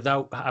doing this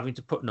without having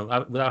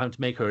to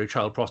make her a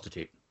child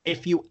prostitute.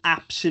 If you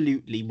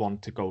absolutely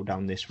want to go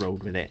down this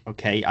road with it,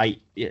 okay,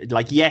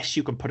 yes,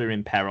 you can put her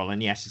in peril,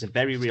 and yes, it's a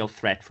very real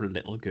threat for a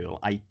little girl.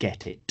 I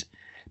get it.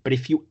 But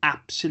if you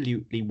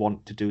absolutely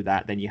want to do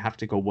that, then you have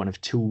to go one of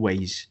two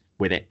ways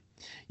with it.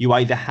 You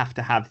either have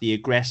to have the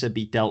aggressor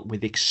be dealt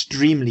with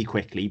extremely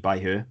quickly by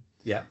her.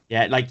 Yeah.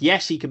 Yeah,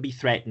 yes, he can be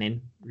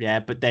threatening,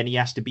 but then he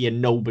has to be a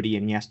nobody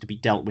and he has to be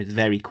dealt with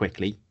very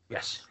quickly.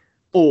 Yes.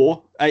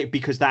 Or,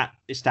 because that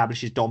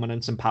establishes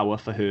dominance and power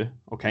for her,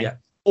 okay? Yeah.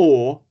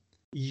 Or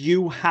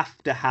you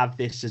have to have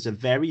this as a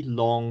very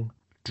long,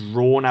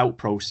 drawn-out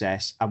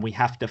process, and we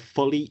have to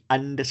fully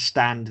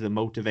understand the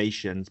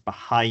motivations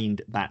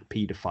behind that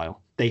paedophile.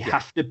 They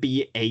have to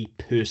be a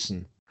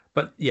person.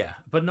 But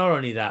not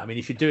only that. I mean,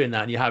 if you're doing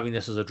that and you're having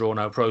this as a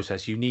drawn-out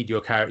process, you need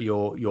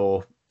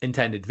your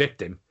intended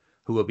victim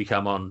who will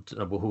come on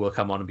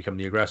and become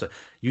the aggressor.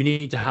 You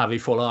need to have a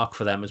full arc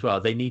for them as well.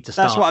 They need to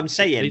start. That's what I'm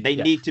saying. They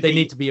need to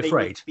be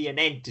afraid. They need to be an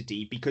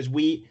entity because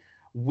we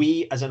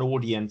as an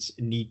audience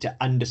need to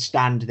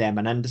understand them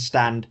and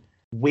understand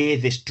where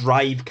this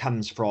drive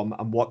comes from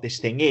and what this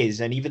thing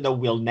is. And even though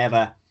we'll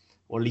never,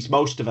 or at least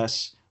most of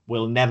us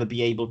will never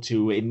be able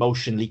to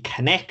emotionally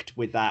connect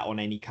with that on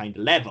any kind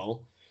of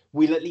level,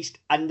 we'll at least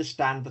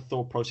understand the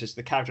thought process of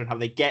the character and how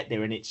they get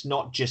there. And it's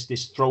not just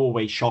this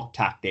throwaway shock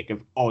tactic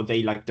of,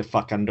 they like to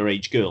fuck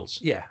underage girls.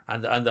 Yeah,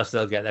 and thus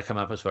they'll get their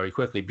comeuppance very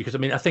quickly. Because, I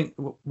mean, I think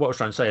what I was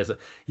trying to say is that,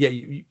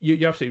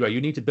 you're absolutely right.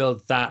 You need to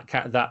build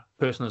that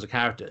person as a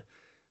character.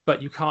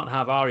 But you can't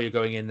have Arya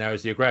going in there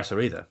as the aggressor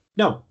either.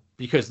 No.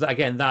 Because,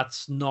 again,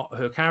 that's not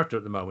her character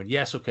at the moment.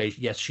 Yes,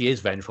 she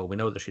is vengeful. We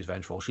know that she's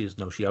vengeful. She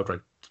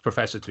outright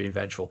professes to be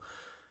vengeful.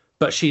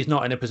 But she's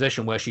not in a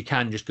position where she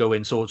can just go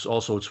in all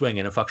sword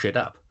swinging and fuck shit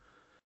up.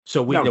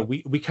 So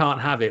we can't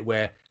have it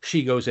where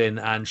she goes in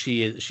and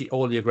she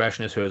all the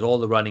aggression is hers, all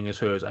the running is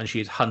hers, and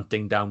she's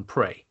hunting down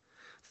prey.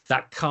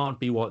 That can't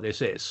be what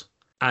this is.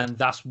 And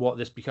that's what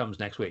this becomes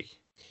next week.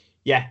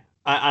 Yeah.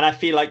 And I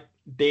feel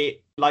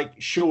like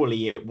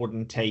surely it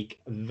wouldn't take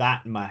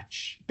that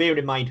much. Bear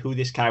in mind who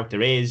this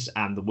character is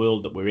and the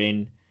world that we're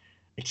in.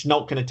 It's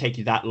not going to take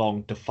you that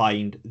long to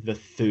find the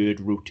third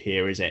route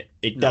here, is it?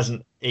 It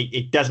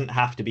doesn't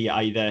have to be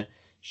either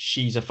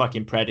she's a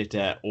fucking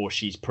predator or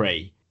she's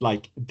prey.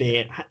 Like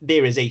there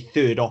is a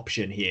third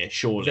option here,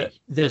 surely.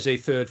 There's a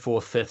third,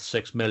 fourth, fifth,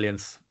 sixth,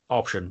 millionth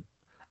option.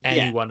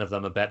 Any one of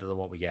them are better than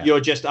what we get. You're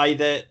just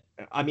either,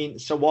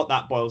 so what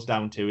that boils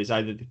down to is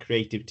either the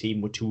creative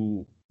team were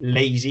too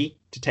lazy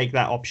to take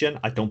that option.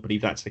 I don't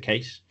believe that's the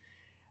case.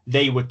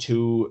 They were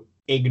too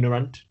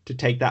ignorant to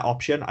take that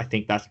option.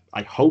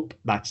 I hope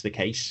that's the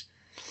case.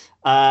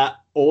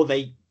 Or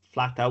they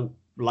flat out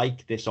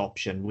like this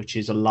option, which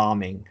is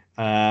alarming.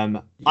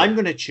 I'm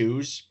going to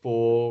choose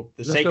for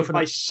the sake of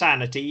my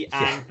sanity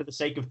and for the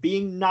sake of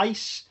being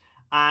nice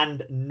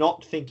and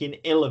not thinking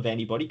ill of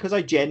anybody, because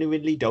I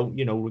genuinely don't,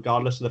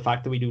 regardless of the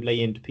fact that we do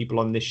lay into people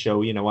on this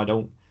show,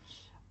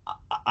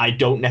 I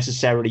don't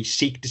necessarily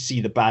seek to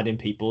see the bad in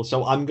people.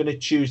 So I'm going to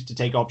choose to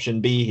take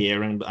option B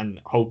here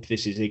and hope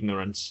this is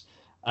ignorance.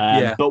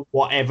 But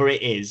whatever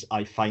it is,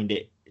 I find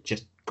it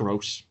just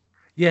gross.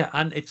 Yeah,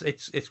 and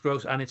it's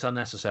gross and it's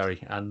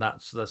unnecessary, and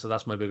that's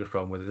my biggest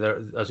problem with it.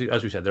 There,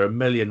 as we said, there are a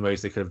million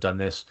ways they could have done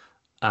this,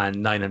 and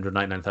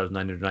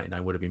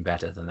 999,999 would have been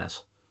better than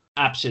this.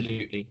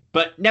 Absolutely,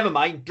 but never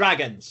mind.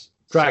 Dragons.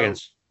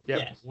 Yeah,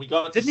 Yeah, we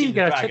got. Didn't even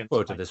get a tip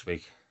quota this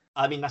week.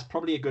 I mean, that's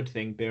probably a good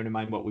thing, bearing in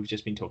mind what we've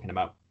just been talking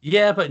about.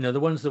 Yeah, but the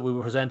ones that we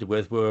were presented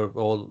with were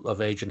all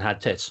of age and had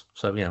tits.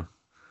 So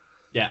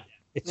Yeah.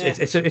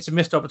 It's a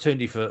missed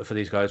opportunity for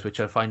these guys, which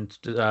I find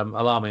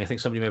alarming. I think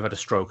somebody may have had a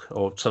stroke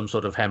or some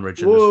sort of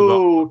hemorrhage.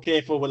 Whoa,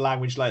 careful with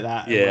language like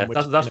that. Yeah,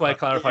 that's why I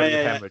clarified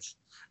with hemorrhage.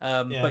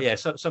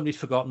 But somebody's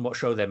forgotten what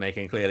show they're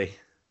making, clearly.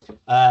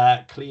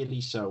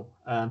 Clearly so.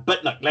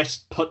 But look, let's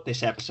put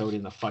this episode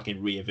in the fucking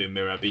rearview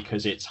mirror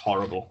because it's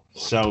horrible.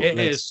 So it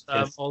is.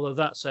 Although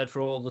that said,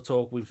 for all the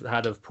talk we've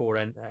had of poor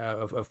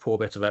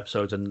bits of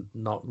episodes and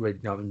not really,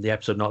 the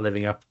episode not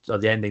living up, or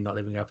the ending not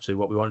living up to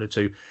what we wanted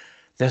to,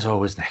 there's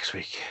always next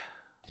week.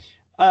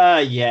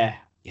 Yeah.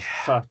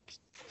 Fuck.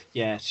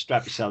 Yeah,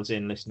 strap yourselves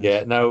in, listeners.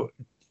 Yeah, no,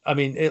 I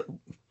mean,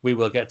 we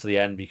will get to the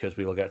end because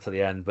we will get to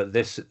the end. But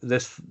this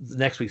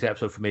next week's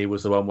episode for me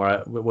was one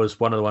of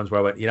the ones where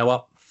I went, you know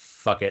what?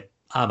 Fuck it,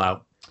 I'm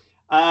out.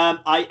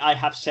 I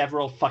have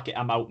several fuck it,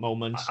 I'm out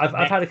moments.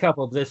 I've had a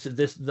couple. This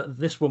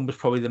one was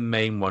probably the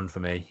main one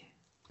for me.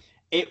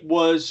 It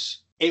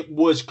was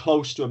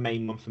close to a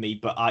main one for me,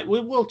 but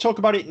we'll talk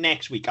about it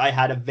next week. I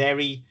had a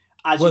very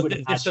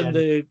this and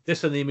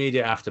the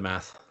immediate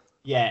aftermath.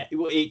 Yeah,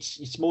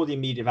 it's more the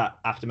immediate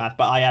aftermath,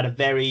 but I had a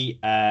very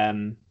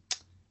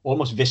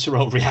almost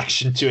visceral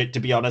reaction to it. To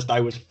be honest, I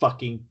was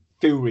fucking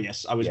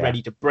furious. I was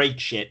ready to break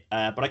shit,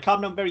 but I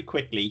calmed down very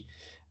quickly.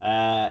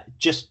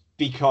 Just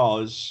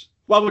because,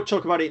 well, we'll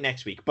talk about it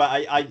next week.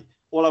 But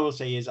all I will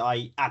say is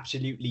I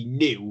absolutely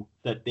knew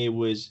that there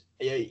was,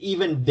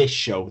 even this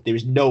show, there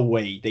was no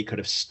way they could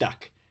have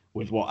stuck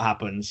with what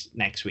happens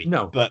next week.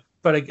 No,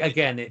 but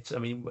again, it's. I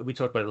mean, we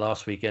talked about it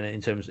last week, and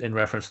in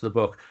reference to the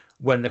book,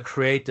 when the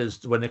creator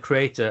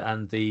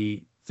and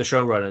the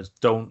showrunners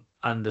don't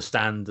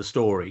understand the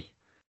story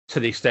to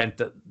the extent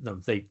that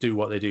they do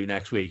what they do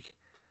next week,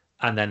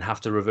 and then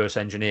have to reverse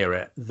engineer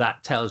it,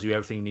 that tells you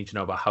everything you need to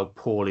know about how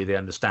poorly they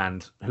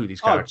understand who these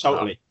characters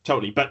are.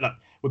 Totally. But look,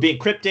 we're being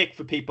cryptic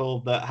for people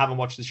that haven't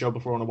watched the show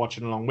before and are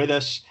watching along with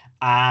us,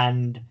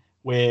 and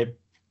we're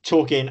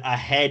talking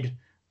ahead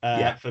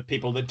for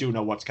people that do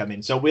know what's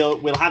coming. So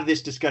we'll have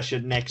this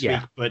discussion next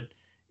week. But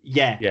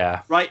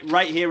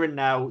right here and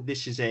now,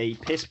 this is a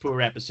piss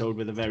poor episode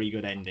with a very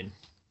good ending.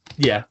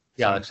 Yeah,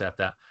 I'll accept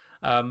that.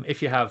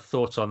 If you have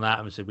thoughts on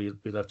that, we'd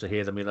love to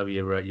hear them. We love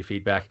your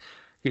feedback.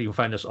 You can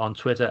find us on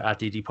Twitter at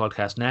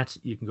ddpodcastnet.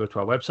 You can go to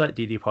our website,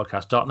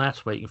 ddpodcast.net,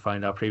 where you can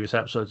find our previous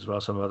episodes as well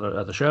as some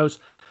other shows.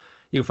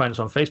 You can find us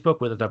on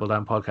Facebook with the Double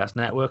Down Podcast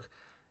Network.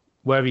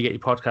 Wherever you get your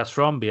podcasts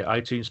from, be it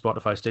iTunes,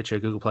 Spotify, Stitcher,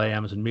 Google Play,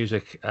 Amazon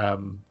Music,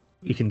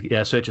 you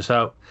can search us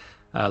out,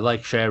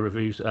 like, share,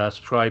 review,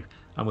 subscribe,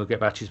 and we'll get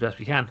back to you as best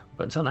we can.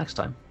 But until next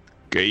time.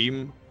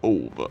 Game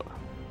over.